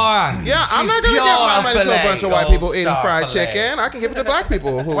pure. Yeah, I'm not going to give my money to a bunch of white Gold people eating star fried filet. chicken. I can give it to black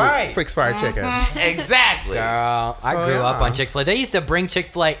people who fix fried chicken. Exactly. Girl, I So, grew up yeah. on Chick-fil-A. They used to bring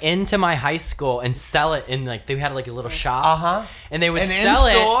Chick-fil-A into my high school and sell it in they had like a little shop. Uh-huh. And they would An sell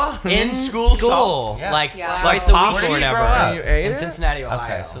in-store? it in In-school school. shop? Yeah. Like Yeah. twice Like a Pop, week where or did you whatever. grow up? And you ate In it? Cincinnati, Ohio.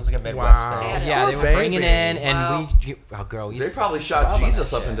 Okay, so it's like a Midwest Wow. thing. Yeah, they Oh, would bring it baby. in and Wow. we They probably shot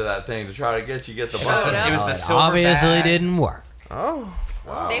Jesus up into that thing to try to get the It was bus. the, it was the silver obviously bag. didn't work. Oh.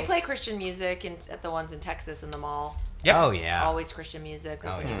 Wow. They play Christian music at the ones in Texas in the mall. Yep. Oh yeah. Always Christian music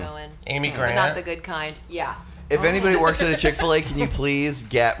when you go in. Amy But Grant. not the good kind. Yeah. If anybody works at a Chick-fil-A, can you please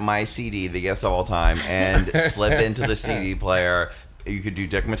get my CD, The Guest of All Time, and slip it into the CD player? You could do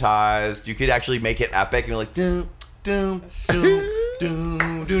Digmatized. You could actually make it epic and be like, doom, doom, doom,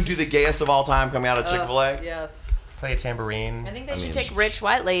 doom, doom, do the gayest of all time coming out of Chick-fil-A. Yes. Play a tambourine. I think they should take Rich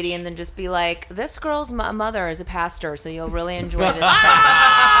White Lady and then just be like, this girl's mother is a pastor, so you'll really enjoy this.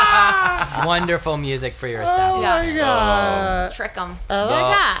 It's wonderful music for your establishment. Oh, my God. Trick them. Oh my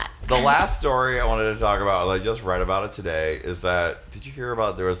god. The last story I wanted to talk about, I just read about it today, is that, did you hear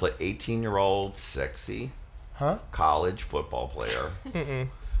about there was like 18-year-old sexy college football player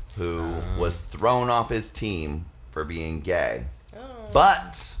who was thrown off his team for being gay.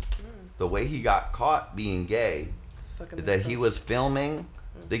 But the way he got caught being gay is that he was filming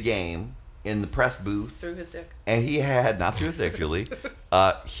the game in the press booth. Through his dick. And he had, not through his dick, Julie,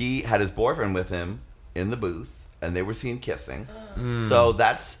 he had his boyfriend with him in the booth, and they were seen kissing. So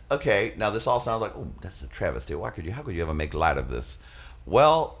that's, okay, now this all sounds like, oh, that's a travesty. How could you ever make light of this?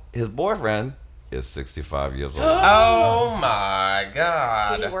 Well, his boyfriend is 65 years old. Oh my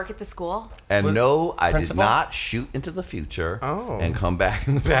God. Did he work at the school? And no, I Principal? did not shoot into the future and come back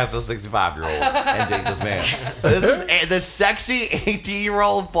in the past as a 65-year-old and date this man. This sexy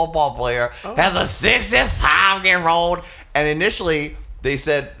 18-year-old football player has a 65-year-old. And initially, they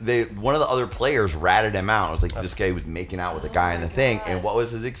said one of the other players ratted him out. It was like this guy was making out with a guy in the thing. And what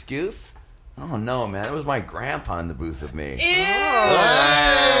was his excuse? Oh, no, man. It was my grandpa in the booth with me.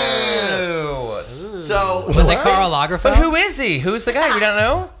 So Was it Carl Lagerfeld? But who is he? Who's the guy? We don't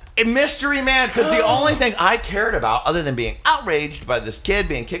know. A mystery man, because the only thing I cared about, other than being outraged by this kid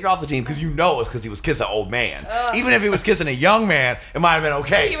being kicked off the team, because you know it's because he was kissing an old man. Even if he was kissing a young man, it might have been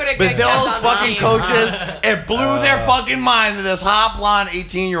okay. He would've But got kept those on the fucking team. coaches, it blew their fucking mind that this hot blonde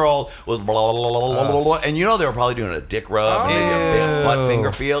 18-year-old was blah, blah, blah, blah, blah, blah. And you know they were probably doing a dick rub, maybe a big butt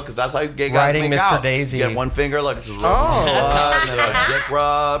finger feel, because that's how gay guys Riding make Mr. out. Daisy. You get one finger, like, this is butt, and then a dick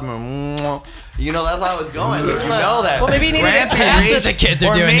rub. You know, that's how it's going. You know that. Well, maybe you need to Grandpa that's reached- what the kids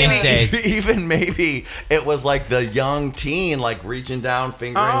are or doing maybe, these days. Even maybe it was like the young teen, like reaching down,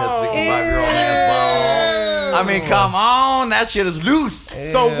 fingering his 65-year-old man's ball. I mean, come on, that shit is loose.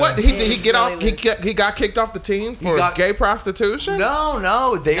 So what? Did he get off? He got kicked off the team for gay prostitution?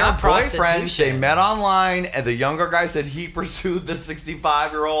 No, they are Not boyfriends. prostitution. They met online, and the younger guy said he pursued the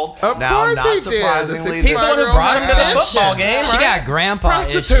 65-year-old. Of now, course not he did. surprisingly, He's the one who brought him to the football game, She right? got grandpa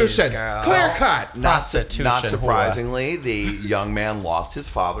Prostitution. issues, girl. Clear cut. Prostitution. Not surprisingly, the young man lost his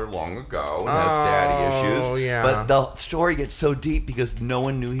father long ago and has daddy issues. Oh, yeah. But the story gets so deep because no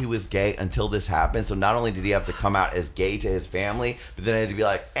one knew he was gay until this happened. So not only did he have to come out as gay to his family, but then he had to be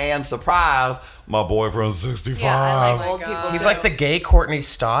like, and surprise, my boyfriend's 65. Yeah, I like old people. He's too. like the gay Courtney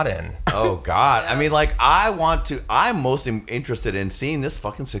Stodden. Oh God! I mean, like, I'm most interested in seeing this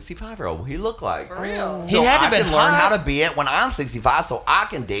fucking 65-year-old. What he look like? For real. He So had to I been can learn hot. how to be it when I'm 65, so I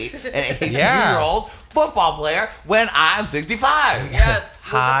can date an 18-year-old Yeah. football player when I'm 65. Yes.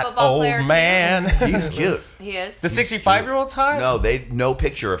 with the Hot football old player. man. He's cute. He is. The 65-year-old's hot? No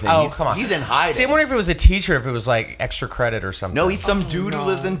picture of him. Oh, he's, come on. He's in hiding. See, I wonder if it was a teacher, if it was like extra credit or something. No, he's some dude who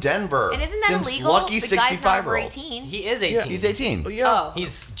lives in Denver. And isn't that Some illegal? Lucky The guy's not over 65-year-old. 18. He is 18. He's 18. Yeah. Oh.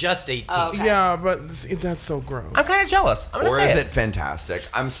 He's just 18. Oh, okay. Yeah, but that's so gross. I'm kind of jealous. I'm gonna Or say is it. it fantastic?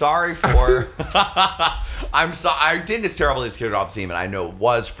 I'm sorry for. I think it's terrible he's kicked off the team, and I know it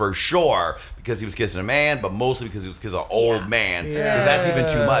was for sure because he was kissing a man, but mostly because he was kissing an old man. Because that's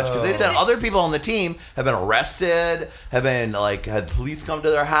even too much. Because they said other people on the team have been arrested, have been like had police come to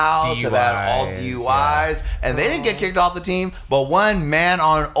their house, have had all DUIs, and they didn't get kicked off the team. But one man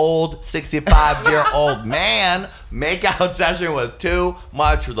on old 65-year-old man makeout session was too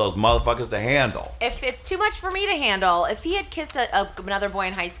much for those motherfuckers to handle. If it's too much for me to handle, if he had kissed another boy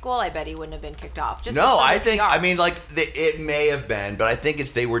in high school, I bet he wouldn't have been kicked off. Just No, because of I the think, PR. I mean, like, it may have been, but I think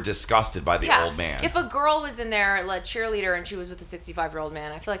it's they were disgusted by the old man. If a girl was in there, like cheerleader, and she was with a 65-year-old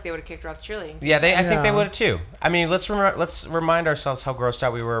man, I feel like they would have kicked her off the cheerleading team. Yeah, I think they would have too. I mean, let's remind ourselves how grossed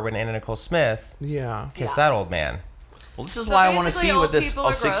out we were when Anna Nicole Smith kissed that old man. Well, this is why I want to see what this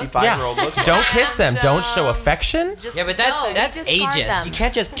 65-year-old looks like. Don't kiss them. Don't show affection. Yeah, but that's ageist. You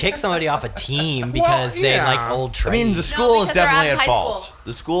can't just kick somebody off a team because they like old I trades. mean, the school is because they're definitely out at of high fault. school.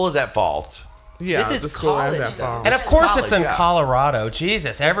 The school is at fault. Yeah, This is the school has college, that though. fault. And of course, it's in College, yeah. Colorado.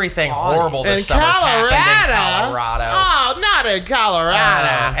 Jesus, everything horrible this In summer's happened in Colorado? Colorado. Oh, not in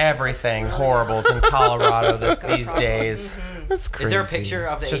Colorado. Everything horrible's in Colorado these days. That's crazy. Is there a picture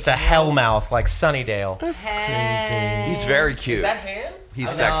of the It's just a hellmouth like Sunnydale. That's crazy. He's very cute. him? He's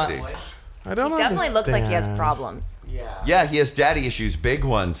sexy. I don't He definitely looks like he has understand. problems. Yeah, he has daddy issues, big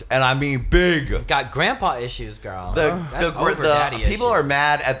ones, and I mean big. Got grandpa issues, girl. The That's over daddy people issues. are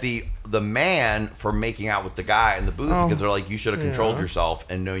mad at the man for making out with the guy in the booth because they're like, you should have controlled yourself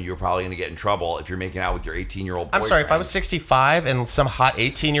and know you're probably going to get in trouble if you're making out with your 18-year-old boyfriend. I'm sorry, if I was 65 and some hot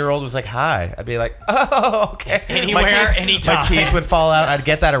 18-year-old was like, hi, I'd be like, oh, okay. Anywhere, anytime. My teeth would fall out. I'd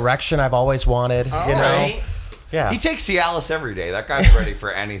get that erection I've always wanted, you know? Right? Yeah. He takes Cialis every day. That guy's ready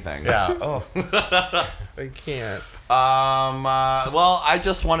for anything. Yeah. Oh. I can't. Well, I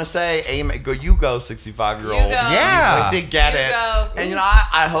just want to say, amen. You go, 65-year-old. You go. Yeah. You really get You it. go. And you know,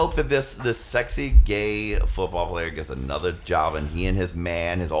 I hope that this sexy gay football player gets another job, and he and his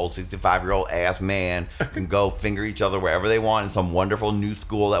man, his old 65-year-old ass man, can go finger each other wherever they want in some wonderful new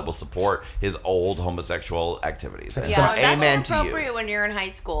school that will support his old homosexual activities. And Yeah, so, that's amen to you. inappropriate when you're in high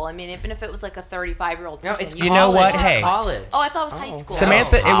school. I mean, even if it was like a 35-year-old No, person. it's You know what? college. Hey. It's college. Oh, I thought it was high school.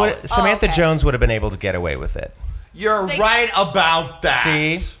 Samantha, college. Samantha okay. Jones would have been able to get away with it. You're They- right about that.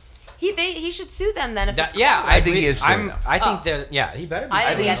 See? He should sue them then if it's Yeah, college. I think he is suing them. I think that. Yeah, he better be. I I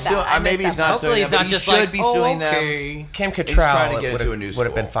didn't think get he's that. suing. I Maybe missed he's that not part. suing Hopefully them, he's but not he just should like, be oh, suing them. okay. Kim He's trying to Cattrall get into a new would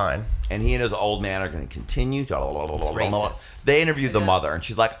have been school. fine. And he and his old man are going to continue to. racist. They interviewed the mother, and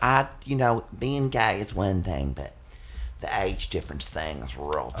she's like, being gay is one thing, but the age difference thing is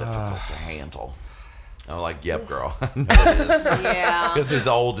real difficult to handle. I'm like, yep, girl. Yeah. Because he's as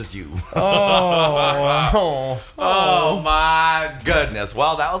old as you. Oh. My goodness.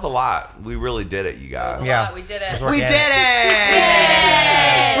 Well, that was a lot. We really did it, you guys. Yeah. We did it. We did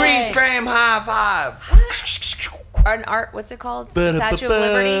it! Freeze frame high five. What's it called? Statue of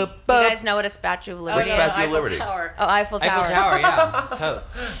Liberty. You guys know what a Statue of Liberty is? Statue of Liberty. Oh, Eiffel Tower. Eiffel Tower, yeah.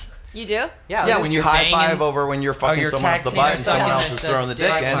 Totes. You do? Yeah, when you high five over. over when you're fucking you're someone up tag the teaming butt and someone someone else is that's throwing the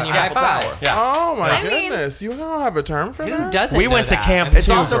dick dick in. when you Eiffel high five. Tower. Yeah. Oh my I mean- goodness! You don't have a term for Who that? doesn't? We know went to that? camp It's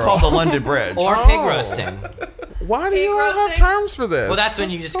too, also girl. called the London Bridge. Or Oh. pig roasting. Why do you not have terms for this? Well, that's when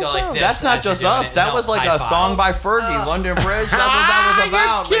you just go like this. That's not as you're just doing us. it. That No, was like high a five. song by Fergie, London Bridge. That's what that was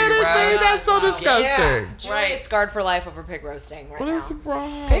about. You're kidding Lady me? Red. That's so disgusting. Julie is scarred for life over pig roasting right What now. is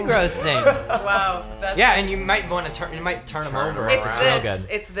wrong? Pig roasting. Wow. That's Yeah, and you might want to turn. You might turn them over. It's around. this. Real good.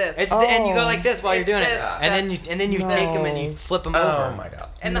 It's this. It's and you go like this while you're It's doing this. it, and then you take them and you flip them over. Oh my god.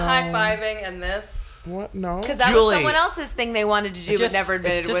 and the high-fiving and this. What? No. Because that was someone else's thing they wanted to do Just- but never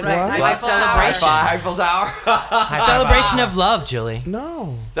did. it's just Was like Eiffel a celebration. Tower. Eiffel Tower. It's a celebration of love, Julie.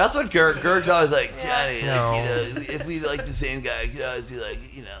 No. That's what Gert's always like, Johnny, No. like, you know, if we like the same guy, could always be like,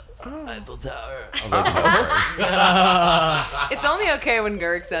 you know, Eiffel Tower. I was like, It's only okay when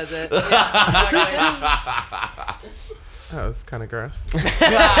Gerg says it. That was kind of gross.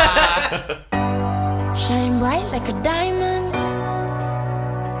 Shine bright like a diamond.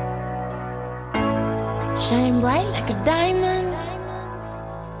 Shine bright like a diamond.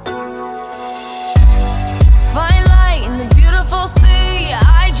 Fine light in the beautiful sea.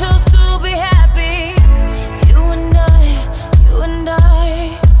 I chose to be happy. You and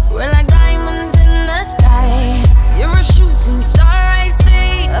I, we're like diamonds in the sky. You're a shooting star, I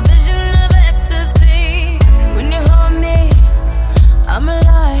see, a vision of ecstasy. When you hold me, I'm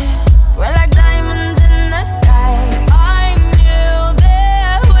alive. We're like diamonds in the sky. I knew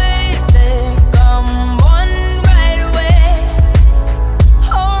that we'd become one right away.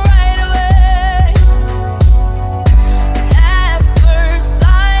 Oh, right away. At first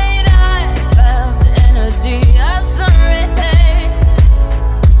sight, I felt the energy of sun rays.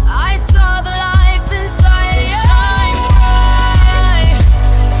 I saw the life inside. So shine bright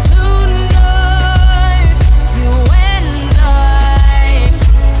tonight. You and I,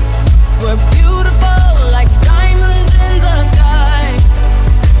 we're beautiful like diamonds in the sky.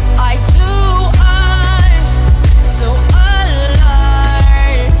 I too, I'm so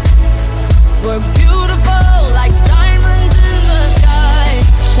alive. We're beautiful like diamonds in the sky.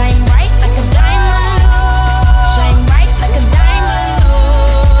 Shine bright like a diamond. Shine bright like a diamond.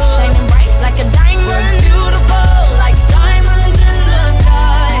 Shining bright like a diamond. We're beautiful like diamonds in the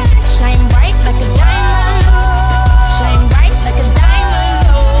sky. Shine bright like a diamond. Shine bright like a diamond.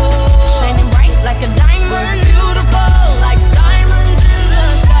 Shining bright like a diamond. We're beautiful like diamonds in the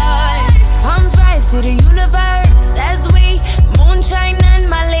sky. Palms rise to the universe as we moonshine and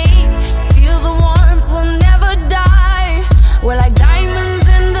Mali. Feel the warmth, we'll never die. We're like diamonds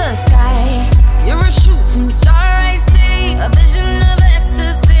in the sky. You're a shooting star, I see, a vision of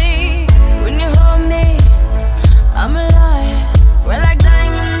ecstasy. When you hold me, I'm alive. We're like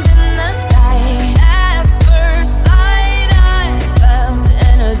diamonds in the sky. At first sight, I felt the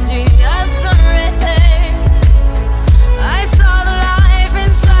energy of sun rays. I saw the life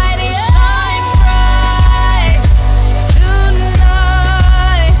inside you. Shine bright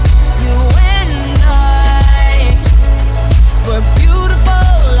tonight. You and I, we're beautiful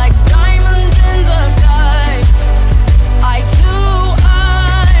like diamonds in the sky. I too,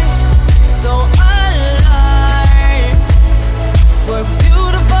 I'm so alive. We're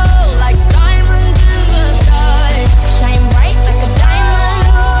beautiful like diamonds in the sky. Shine bright like a diamond.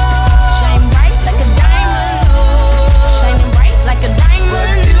 Shine bright like a diamond. Shining bright like a diamond.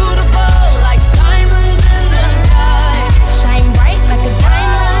 We're beautiful like diamonds in the sky. Shine bright like a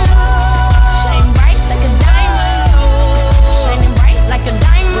diamond. Shine bright like a diamond. Shining bright like a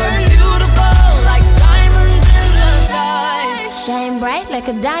diamond. We're beautiful like diamonds in the sky. Shine bright like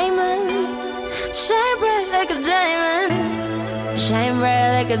a diamond. Shine bright like a diamond. Shine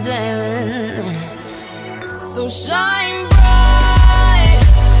bright like a diamond. So shine bright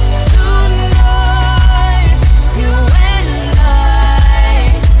tonight. You and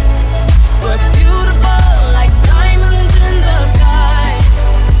I, we're beautiful like diamonds in the sky.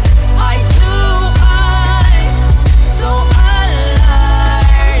 I too, I'm so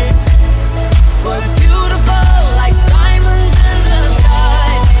alive. We're beautiful like diamonds in the sky.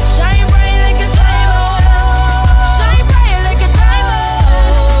 Shine bright like a diamond. Shine bright like a diamond.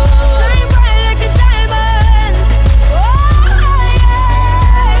 Shine bright like a diamond. Oh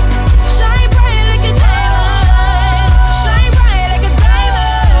yeah. Shine bright like a diamond. Shine bright like a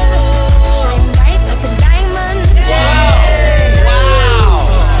diamond. Shine bright like a diamond.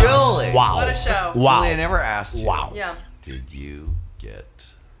 wow. Julie. Wow. What a show. Wow. Julie, I never asked you. Wow. Yeah. Did you get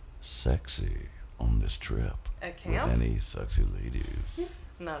sexy on this trip? At camp? With any sexy ladies?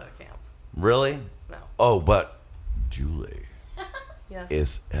 Not at camp. Really? No. Oh, but Julie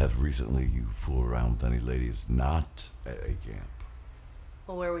Yes. has recently you fooled around with any ladies not at a camp,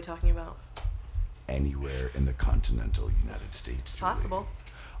 Well, where are we talking about? anywhere in the continental United States. Julie. Possible.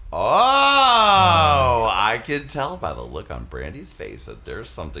 Oh, I can tell by the look on Brandy's face that there's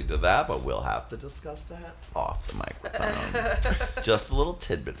something to that, but we'll have to discuss that off the microphone. Just a little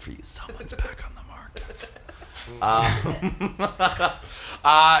tidbit for you. Someone's back on the mark.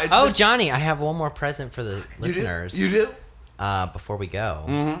 Johnny, I have one more present for the listeners. You do? Before we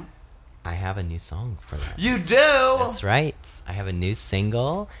go, I have a new song for them. You do? That's right. I have a new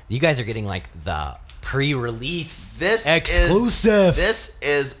single. You guys are getting like the pre-release exclusive. This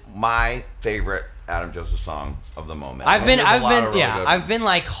is my favorite Adam Joseph song of the moment. I've been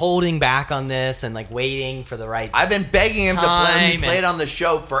like holding back on this and like waiting for the right. I've been begging him to play it on the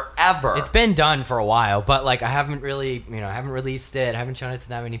show forever. It's been done for a while, but like I haven't really, I haven't released it. I haven't shown it to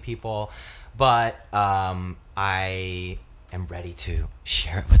that many people, but I am ready to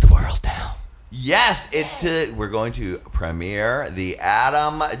share it with the world now. Yes, we're going to premiere the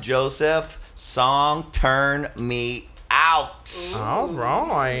Adam Joseph song "Turn Me Out." All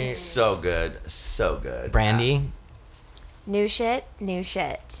right. So good. So good. Brandy. New shit.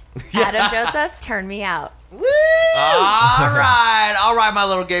 Adam Joseph, turn me out. Woo! All right, my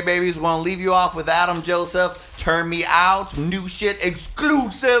little gay babies. We want to leave you off with Adam Joseph, "Turn Me Out," new shit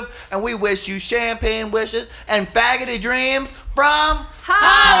exclusive, and we wish you champagne wishes and faggoty dreams from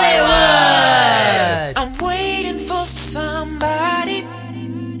Hollywood. I'm waiting for somebody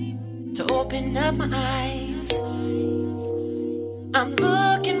to open up my eyes. I'm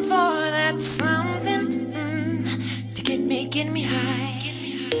looking for that something to get me high.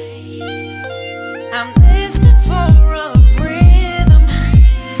 I'm listening for a rhythm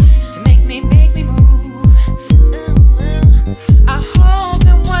to make me move. I hope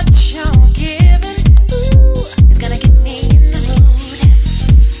that what you're giving is gonna get me in the mood.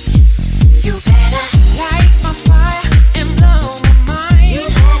 You better light my fire and blow my mind. You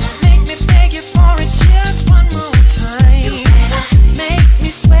better make me beg you for it just one more time. You better make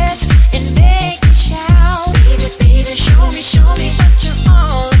me sweat and make me shout. Baby, show me what you're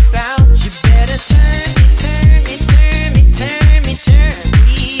all about. You better turn me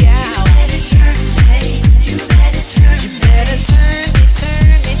out. You better turn me. You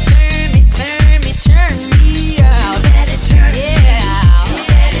better turn me out. You better turn me out. You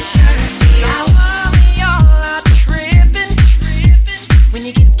better turn me out. Some of y'all are tripping when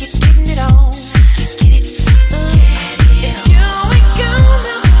you getting it on. Get it. If you ain't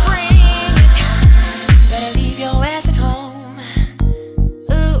gonna bring it, better leave your ass at home.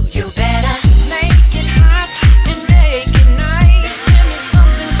 Ooh, you better make it hot and make it nice. Give me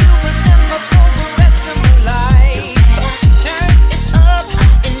something to remember for the rest of my life. Turn it up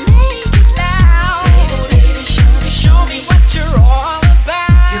and make it loud. Baby, show me what you're all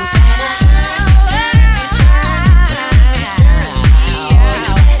about. You better turn me out. You better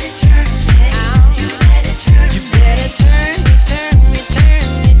turn me out. You better turn me.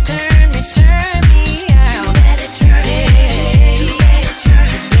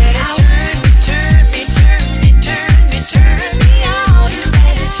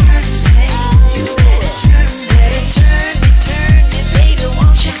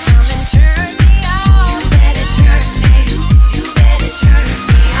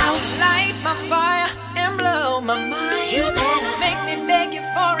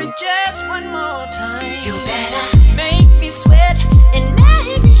 Just one more time. You better make me sweat and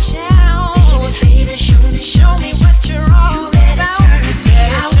make me shout. Baby, show me what you're all about. You better turn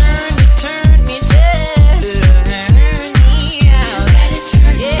me out. You better turn me.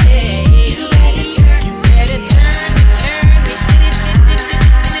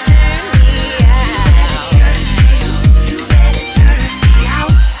 You better turn me.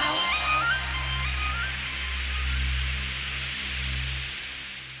 Out.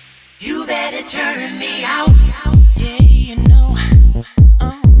 You better turn me out. Yeah, you know.